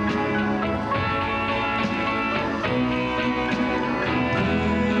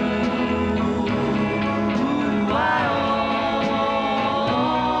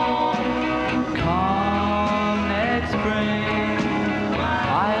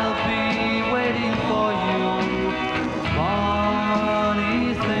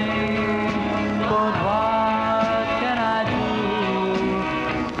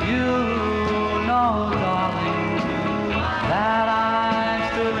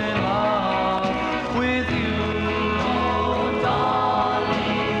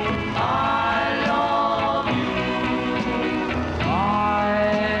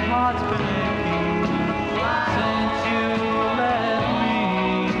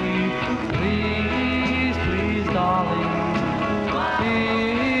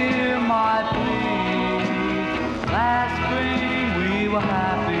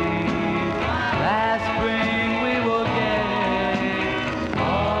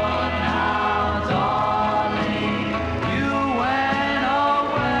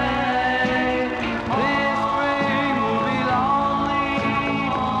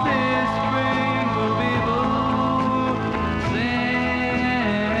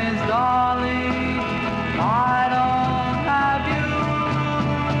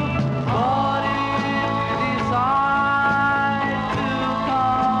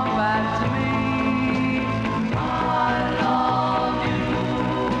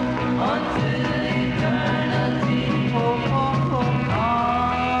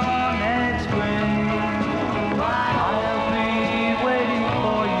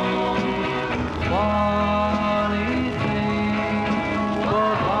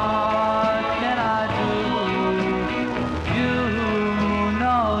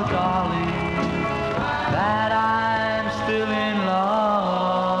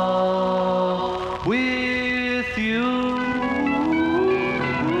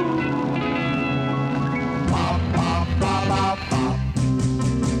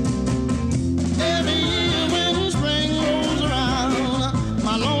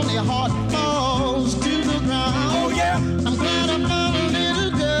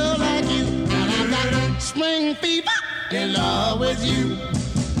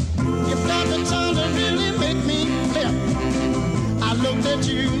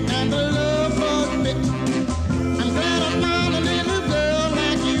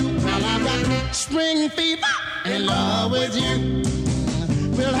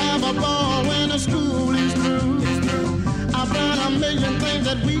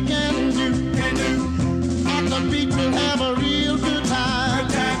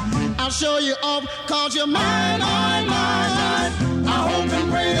 Show you off, 'cause you're mine, mine, mine. I hope and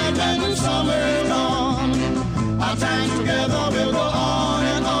pray that when the summer's gone, our time together will go on.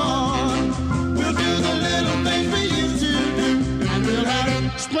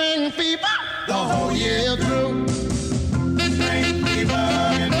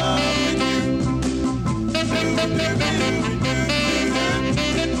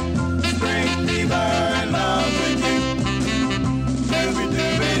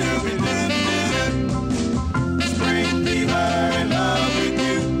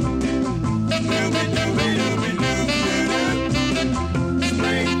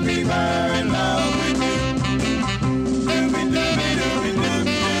 her in love with you.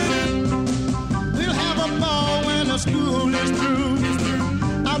 We'll have a ball when the school is through.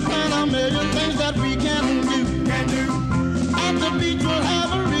 I plan a million things that we can do. At the beach we'll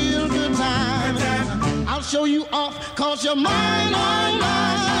have a real good time. I'll show you off, cause you're mine, mine,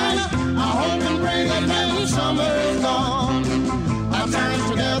 mine. I hope and pray that when summer's gone, our times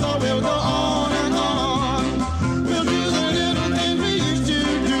together will go on and on. We'll do the little things we used to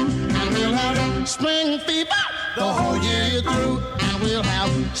do, and we'll have spring fever the whole year through. And we'll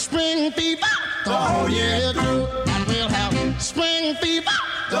have spring fever the whole year through. And we'll have spring fever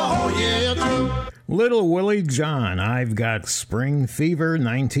the whole year through. Little Willie John, I've Got Spring Fever,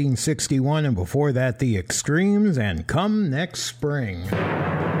 1961, and before that, The Extremes, and Come Next Spring.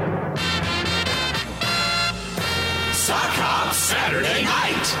 Sock Hop Saturday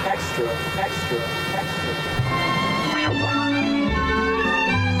Night. Extra, extra, extra.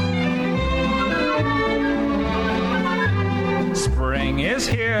 Spring is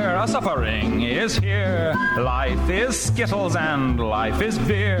here, a suffering is here. Life is Skittles and life is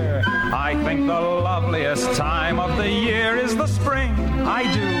beer. I think the loveliest time of the year is the spring.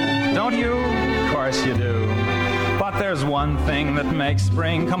 I do, don't you? Of course you do. But there's one thing that makes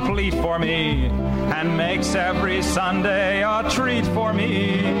spring complete for me, and makes every Sunday a treat for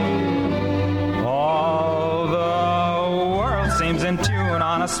me. All the world seems in tune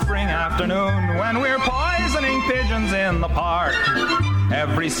on a spring afternoon when we're poisoning pigeons in the park.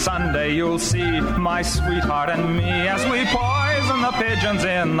 Every Sunday you'll see my sweetheart and me as we poison the pigeons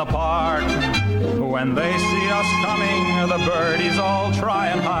in the park. When they see us coming, the birdies all try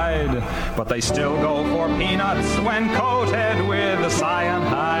and hide, but they still go for peanuts when coated with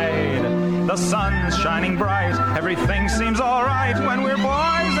cyanide. The sun's shining bright, everything seems all right when we're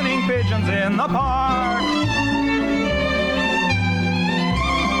poisoning pigeons in the park.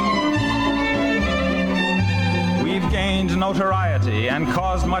 We've gained notoriety and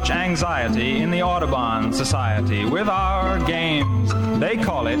caused much anxiety in the Audubon Society with our games. They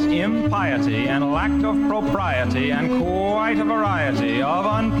call it impiety and lack of propriety and quite a variety of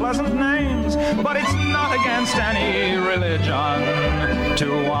unpleasant names. But it's not against any religion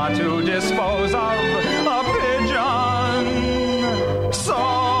to want to dispose of a pigeon.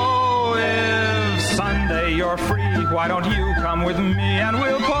 So if Sunday you're free, why don't you come with me and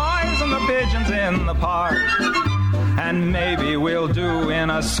we'll poison the pigeons in the park. And maybe we'll do in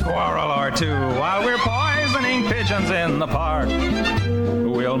a squirrel or two while we're poisoning pigeons in the park.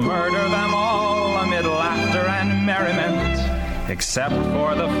 We'll murder them all amid laughter and merriment, except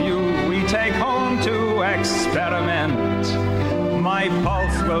for the few we take home to experiment. My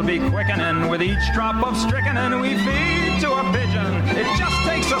pulse will be quickening with each drop of strychnine we feed to a pigeon. It just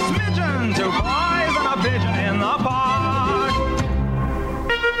takes a smidgen to poison a pigeon in the park.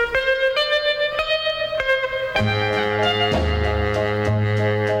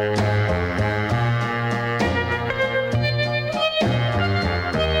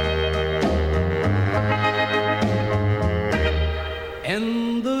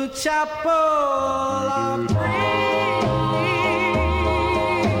 In the chapel of dreams,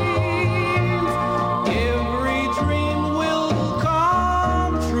 every dream will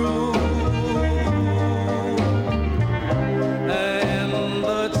come true. In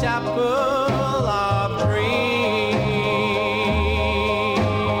the chapel of dreams,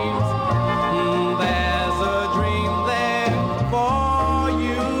 there's a dream there for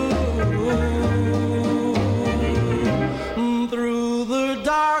you. Through the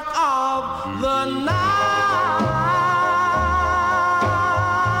dark of the night,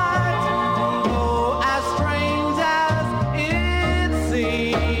 though as strange as it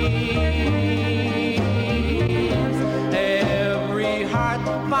seems, every heart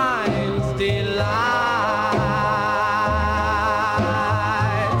finds delight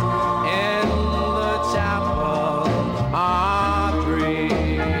in the chapel of dreams.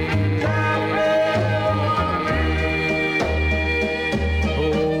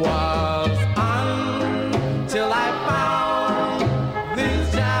 Was until I found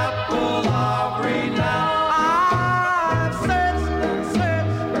this chapel of renown. I've searched and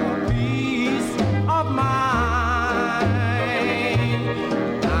searched for peace of mind.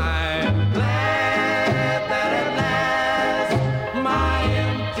 I'm glad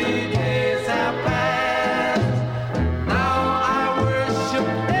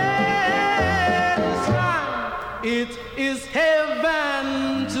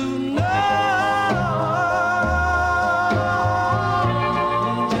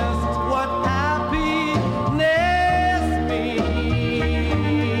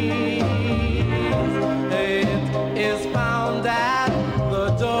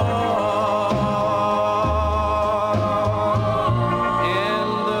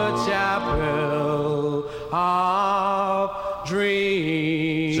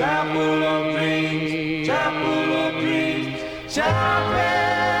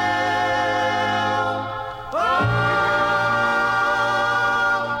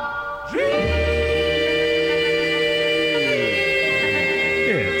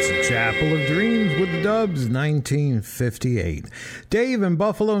Dubs, 1958. Dave in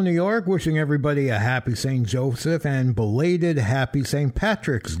Buffalo, New York, wishing everybody a happy St. Joseph and belated happy St.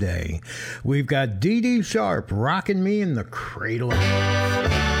 Patrick's Day. We've got Dee Dee Sharp rocking me in the cradle.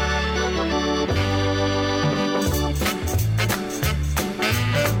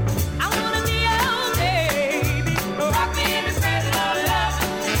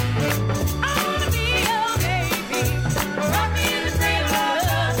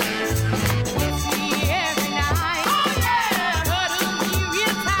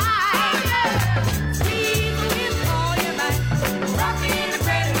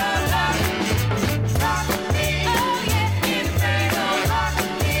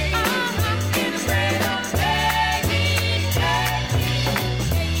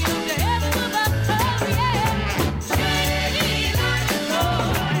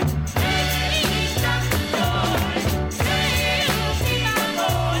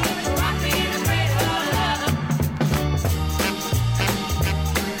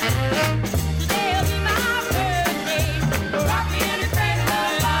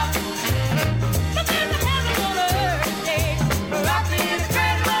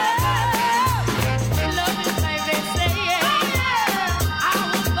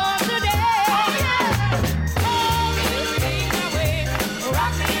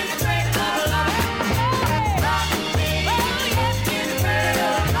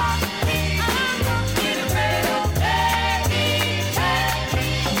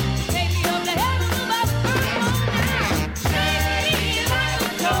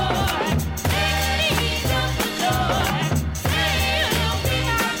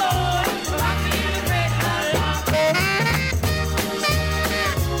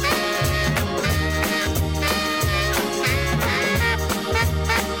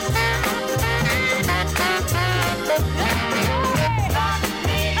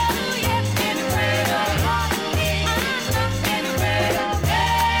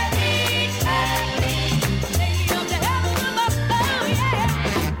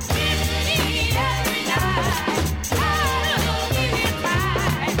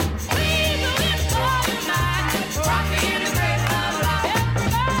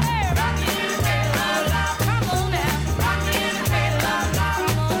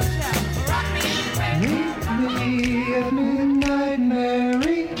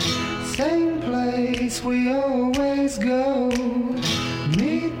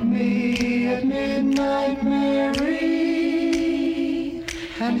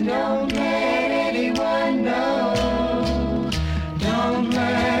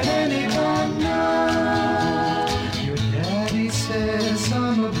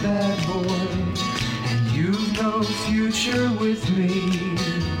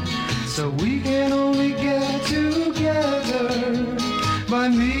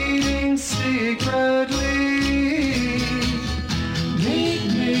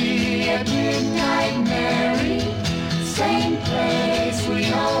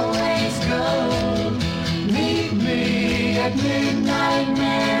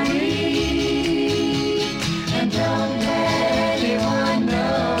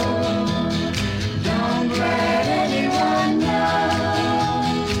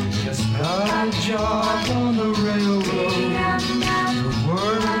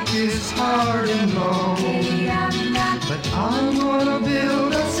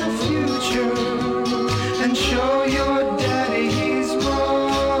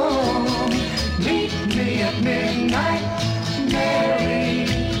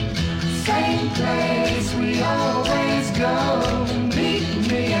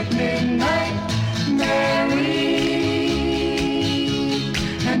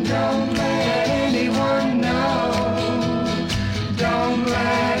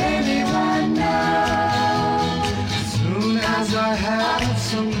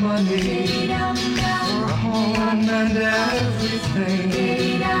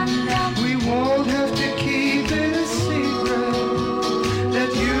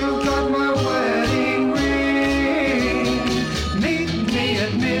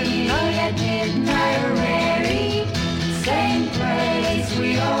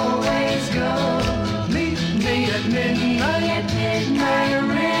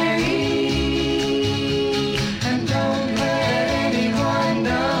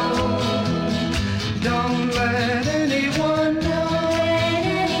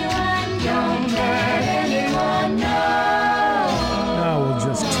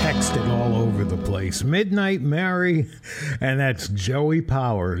 Midnight Mary, and that's Joey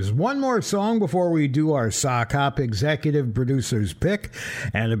Powers. One more song before we do our Sock Hop Executive Producer's Pick,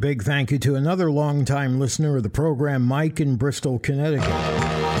 and a big thank you to another longtime listener of the program, Mike in Bristol, Connecticut.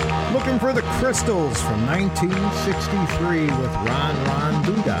 Looking for the Crystals from 1963 with Ron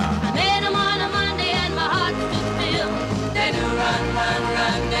Duda. I met him on a Monday and my heart stood still. They do run, run,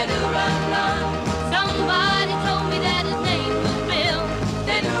 run, they do run, run. Somebody told me that his name was Bill.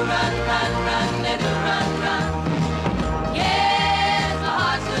 They do run, run, run, they do run, run. Yes, my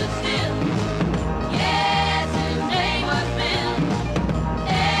heart stood still. Yes, his name was Bill.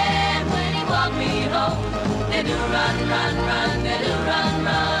 And when he walked me home, they do run, run, run, they do run,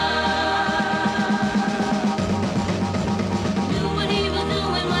 run.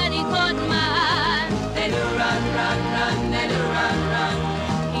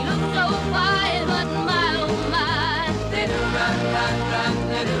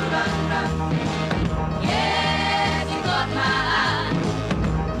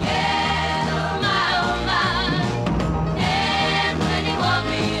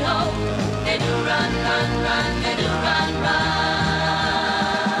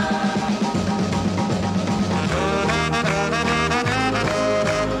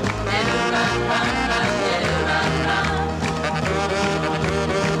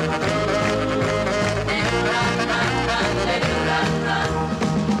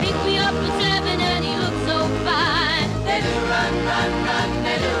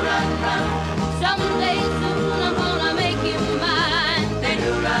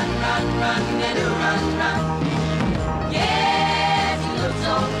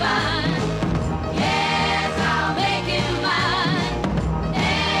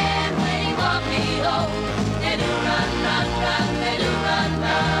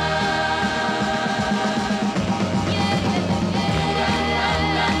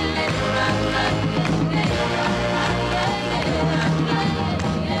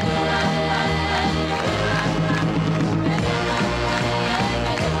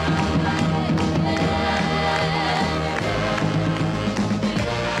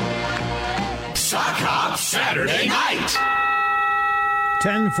 Saturday night.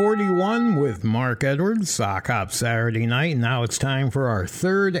 1041 with Mark Edwards, Sock Hop Saturday Night. Now it's time for our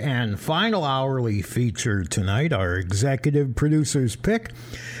third and final hourly feature tonight, our executive producer's pick.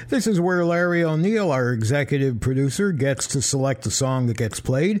 This is where Larry O'Neill, our executive producer, gets to select the song that gets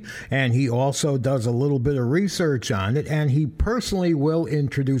played, and he also does a little bit of research on it, and he personally will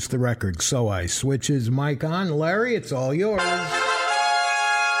introduce the record. So I switch his mic on. Larry, it's all yours.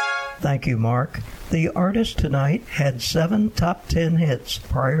 Thank you, Mark. The artist tonight had 7 top 10 hits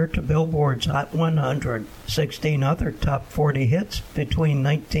prior to Billboard's Hot 100, 16 other top 40 hits between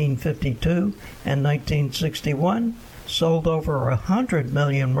 1952 and 1961, sold over 100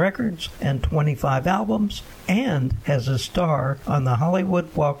 million records and 25 albums, and has a star on the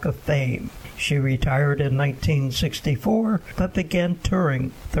Hollywood Walk of Fame. She retired in 1964, but began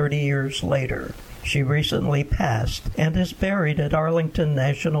touring 30 years later. She recently passed and is buried at Arlington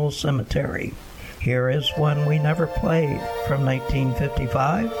National Cemetery. Here is one we never played from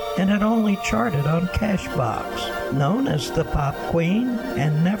 1955, and it only charted on Cashbox. Known as the Pop Queen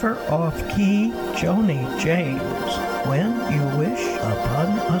and never off-key Joni James, When You Wish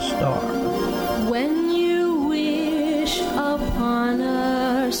Upon a Star. When you wish upon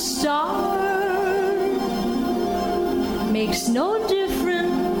a star, makes no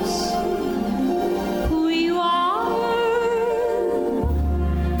difference who you are.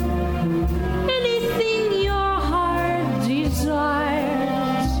 Anything your heart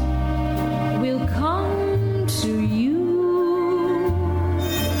desires will come to you.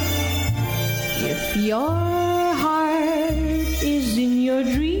 If your heart is in your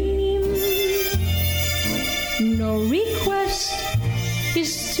dream, no request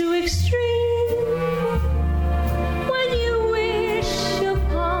is too extreme. When you wish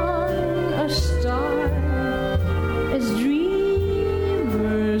upon a star, as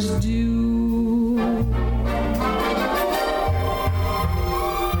dreamers do,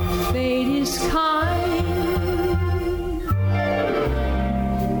 fate is kind.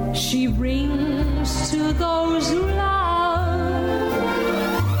 She brings to those who love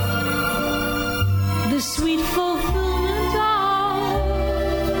the sweet fulfillment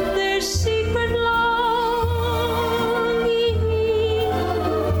of their secret longing.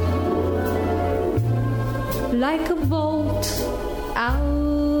 Like a bolt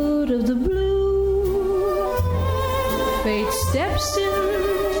out of the blue, fate steps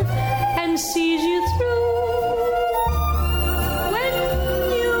in and sees you through. When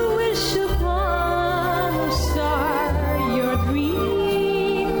you wish upon a star, your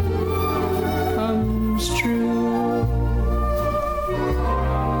dream comes true.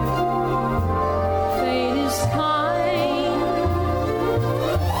 Fate is kind.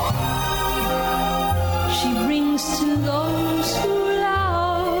 She brings to those who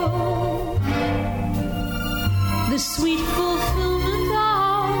love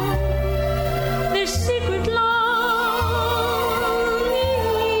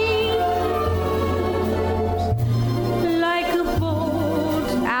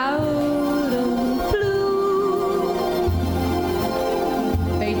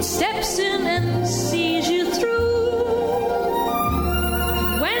Fate steps in and sees you through.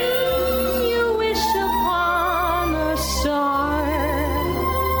 When you wish upon a star,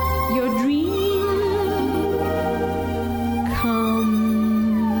 your dream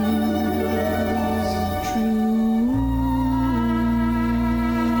comes true.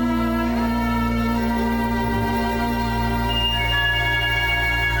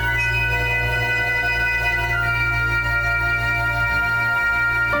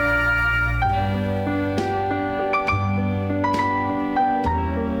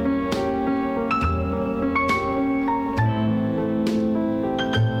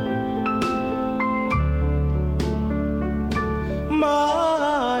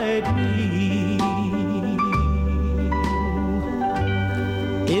 My dream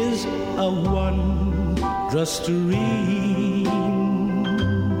is a wondrous dream.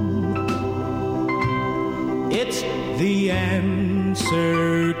 It's the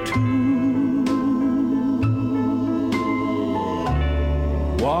answer to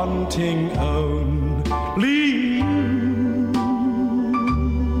wanting only you.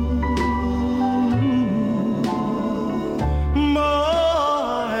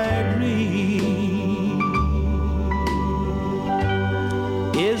 My dream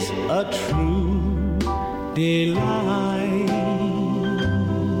is a true delight.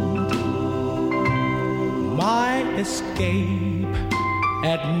 My escape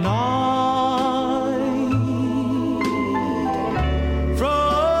at night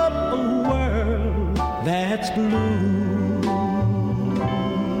from a world that's blue.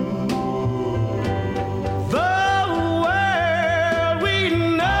 The world we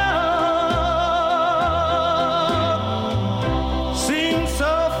know seems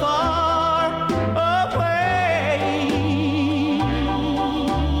so far away.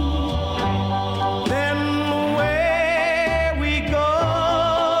 Then where we go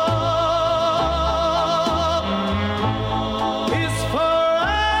is for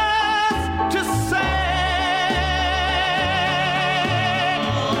us to say.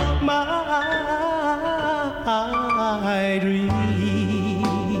 My dream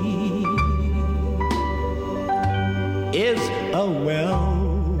is a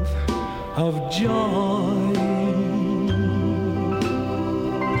wealth of joy.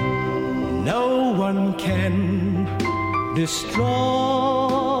 No one can destroy.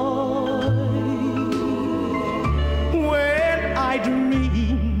 When I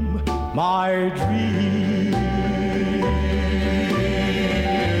dream, my dream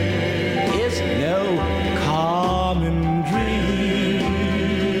is no common dream.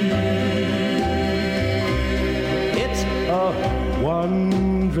 It's a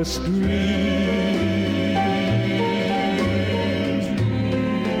wondrous dream.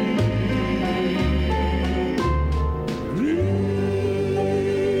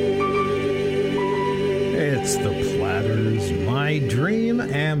 It's the Platters, My Dream,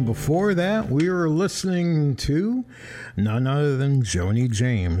 and before that, we were listening to none other than Joni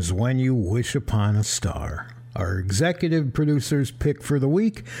James, When You Wish Upon a Star. Our executive producer's pick for the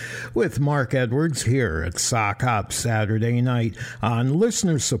week with Mark Edwards here at Sock Hop Saturday night on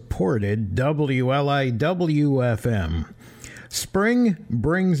listener-supported WLIW-FM. Spring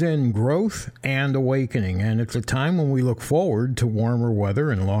brings in growth and awakening, and it's a time when we look forward to warmer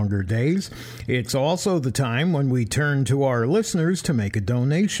weather and longer days. It's also the time when we turn to our listeners to make a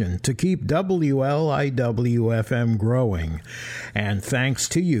donation to keep WLIW-FM growing. And thanks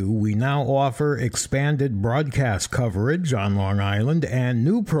to you, we now offer expanded broadcast coverage on Long Island, and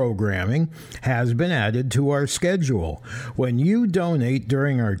new programming has been added to our schedule. When you donate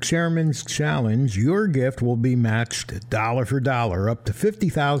during our Chairman's Challenge, your gift will be matched dollar for dollar up to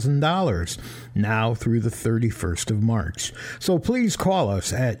 $50,000 now through the 31st of March. So please call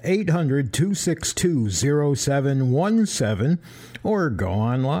us at 800-262-0717 or go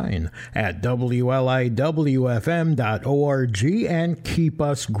online at WLIWFM.org and keep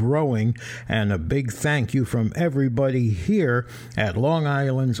us growing. And a big thank you from everybody here at Long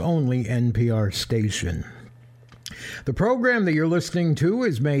Island's only NPR station. The program that you're listening to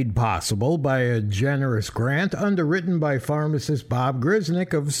is made possible by a generous grant underwritten by pharmacist Bob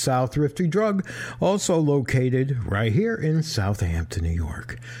Grisnick of South Thrifty Drug, also located right here in Southampton, New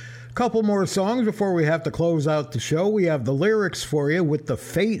York. Couple more songs before we have to close out the show. We have the lyrics for you with The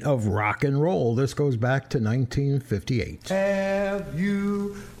Fate of Rock and Roll. This goes back to 1958. Have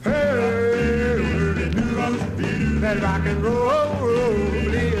you heard the news that rock and roll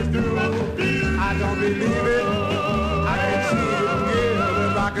is through? I don't believe it. I can see it. Yeah,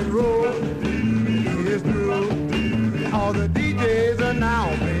 that rock and roll is through. All the DJs are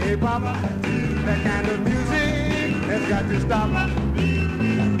now playing pop. That kind of music has got to stop.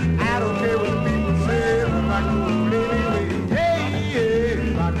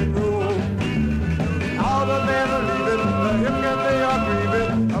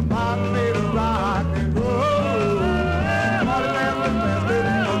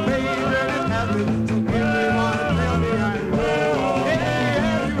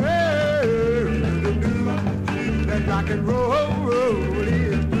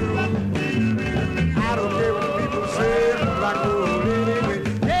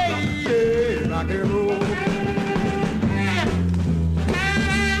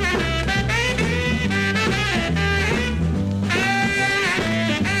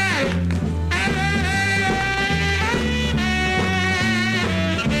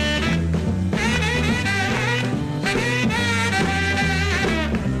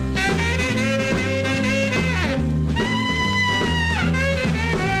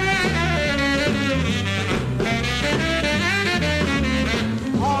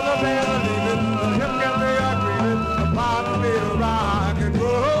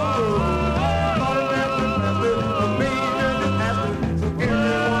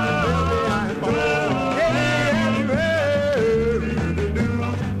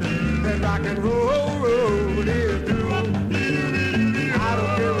 rock and roll is true. I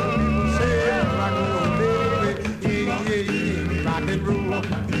don't care what people say, rock and roll, baby. Yeah, yeah, yeah, rock and roll.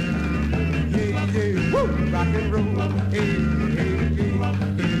 Yeah, yeah, woo, rock and roll. Hey, hey, hey,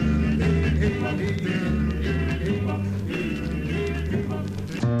 hey, hey, hey.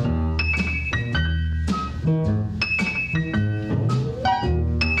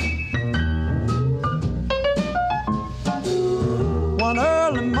 One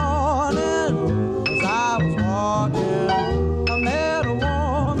early morning, as I was walking, I met a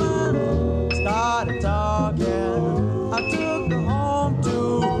woman, started talking. I took her home to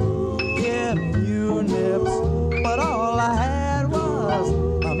get a few nips, but all I had was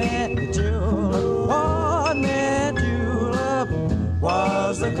a mint julep. What mint julep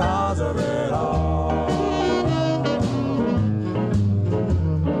was the cause of it all.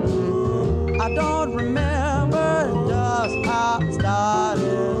 I don't remember just how it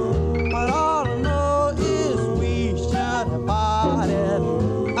started, but all I know is we should have parted.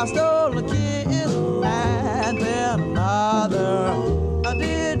 I stole a kiss and then another. I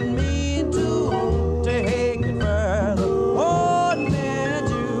didn't mean to take it further. Oh, mint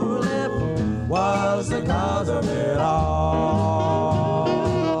julep was the cause of it all.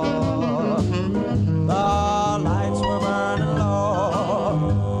 The lights were burning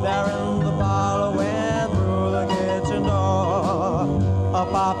low there in the parlor, went through the kitchen door. I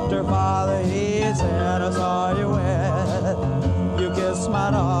popped her father, he said, I saw you wet. You kissed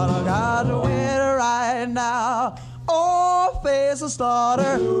my daughter, got to wait right now. Oh, face of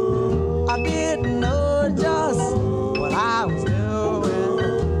slaughter, I didn't know just what I was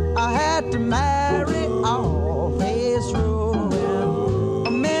doing. I had to marry all face ruin. A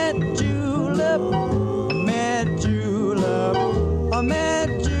mint julep, a mint julep, a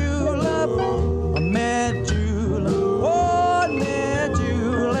mint julep, a mint julep. Oh, mint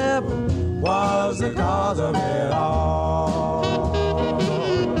julep was the cause of it all.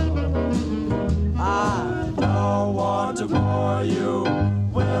 I don't want to bore you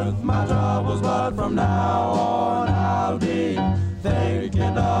with my troubles, but from now on I'll be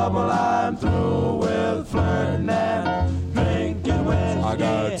thinking double. I'm through with flirting and drinking whiskey. I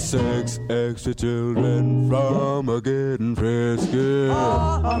got 6 extra children from a getting frisky.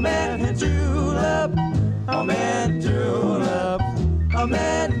 Oh, a mint julep, a mint julep, a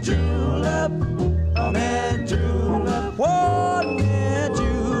mint julep, a mint julep. What mint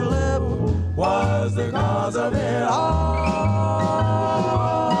julep was the cause of it all?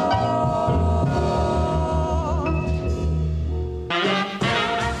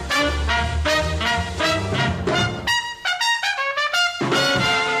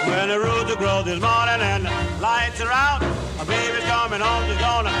 When the rooster grows this morning and the lights are out, my baby's coming home, she's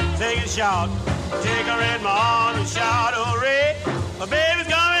gonna sing and shout. Take her in my arms and shout, hooray. My baby's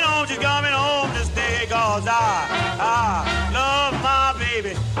coming home, she's coming home to stay, cause I love my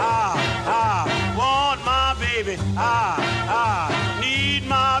baby. I want my baby. I need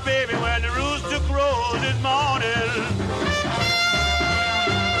my baby when the rooster crows this morning.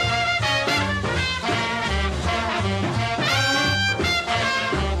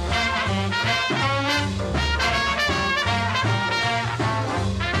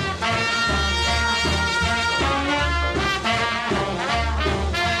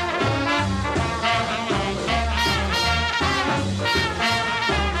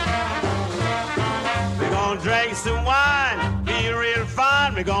 Drink some wine, be real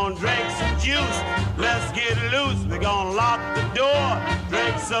fine. We're gonna drink some juice, let's get loose. We're gonna lock the door,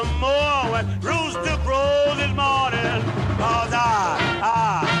 drink some more when rooster crows this morning. Cause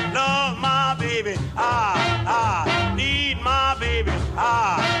I love my baby. I need my baby.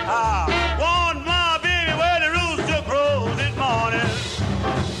 I want my baby when the rooster crows this morning.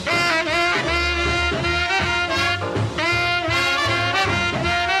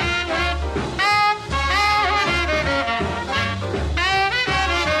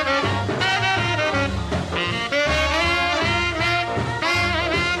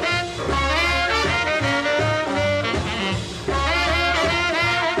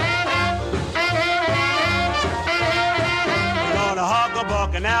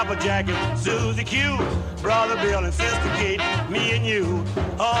 An Applejack and Susie Q, Brother Bill and Sister Kate, me and you,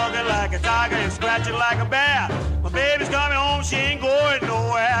 hugging like a tiger and scratching like a bear. My baby's coming home, she ain't going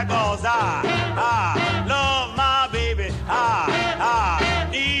nowhere, cause I love my baby. I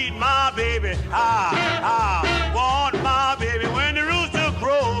need my baby. I want my baby when the rooster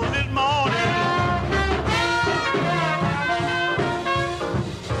crows this morning.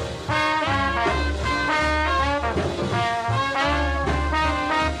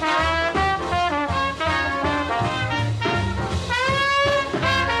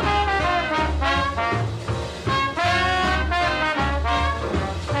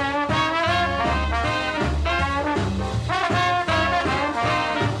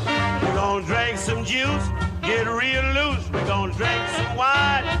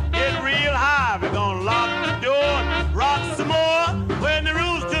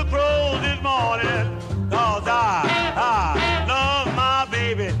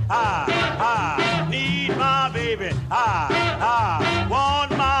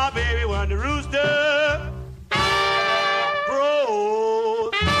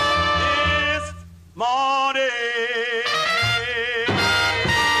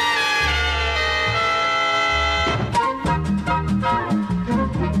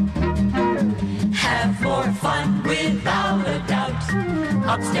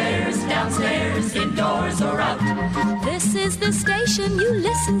 flowers are out. This is the station you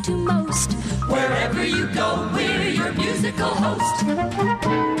listen to most. Wherever you go, we're your musical host.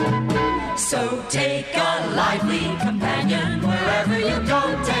 So take a lively companion wherever you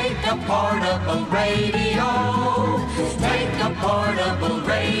go. Take a portable radio. Take a portable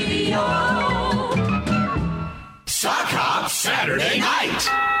radio. Sock Hop Saturday Night.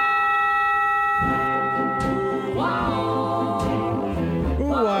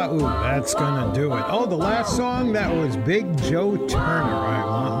 Ooh, that's gonna do it. Oh, the last song, that was Big Joe Turner. I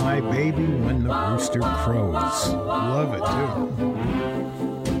Want My Baby When the Rooster Crows. Love it,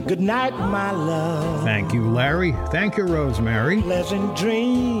 too. Good night, my love. Thank you, Larry. Thank you, Rosemary. Pleasant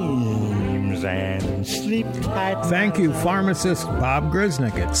dreams and sleep tight. Thank you, pharmacist Bob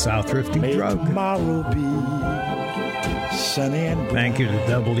Grisnick at South Thrifty Drug. Tomorrow be sunny and bright. Thank you to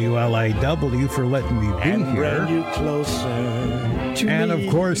WLIW for letting me be and here. bring you closer to and me.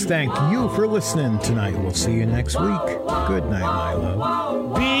 of course, thank you for listening tonight. We'll see you next week. Good night, my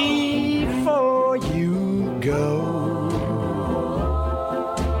love. Before you go,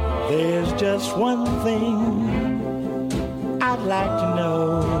 there's just one thing I'd like to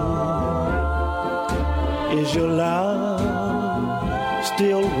know. Is your love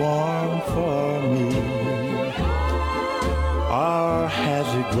still warm for me? Or has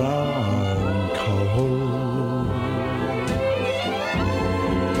it grown cold?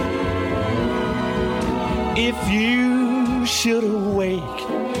 If you should awake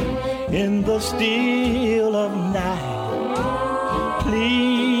in the still of night,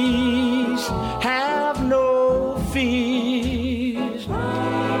 please have no fears, for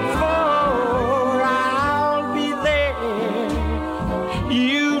I'll be there.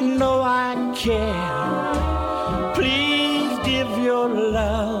 You know I care. Please give your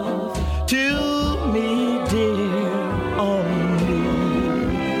love to me, dear, only.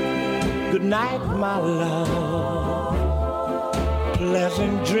 Good night, my love.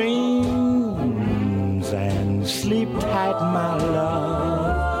 Pleasant dreams and sleep tight, my love.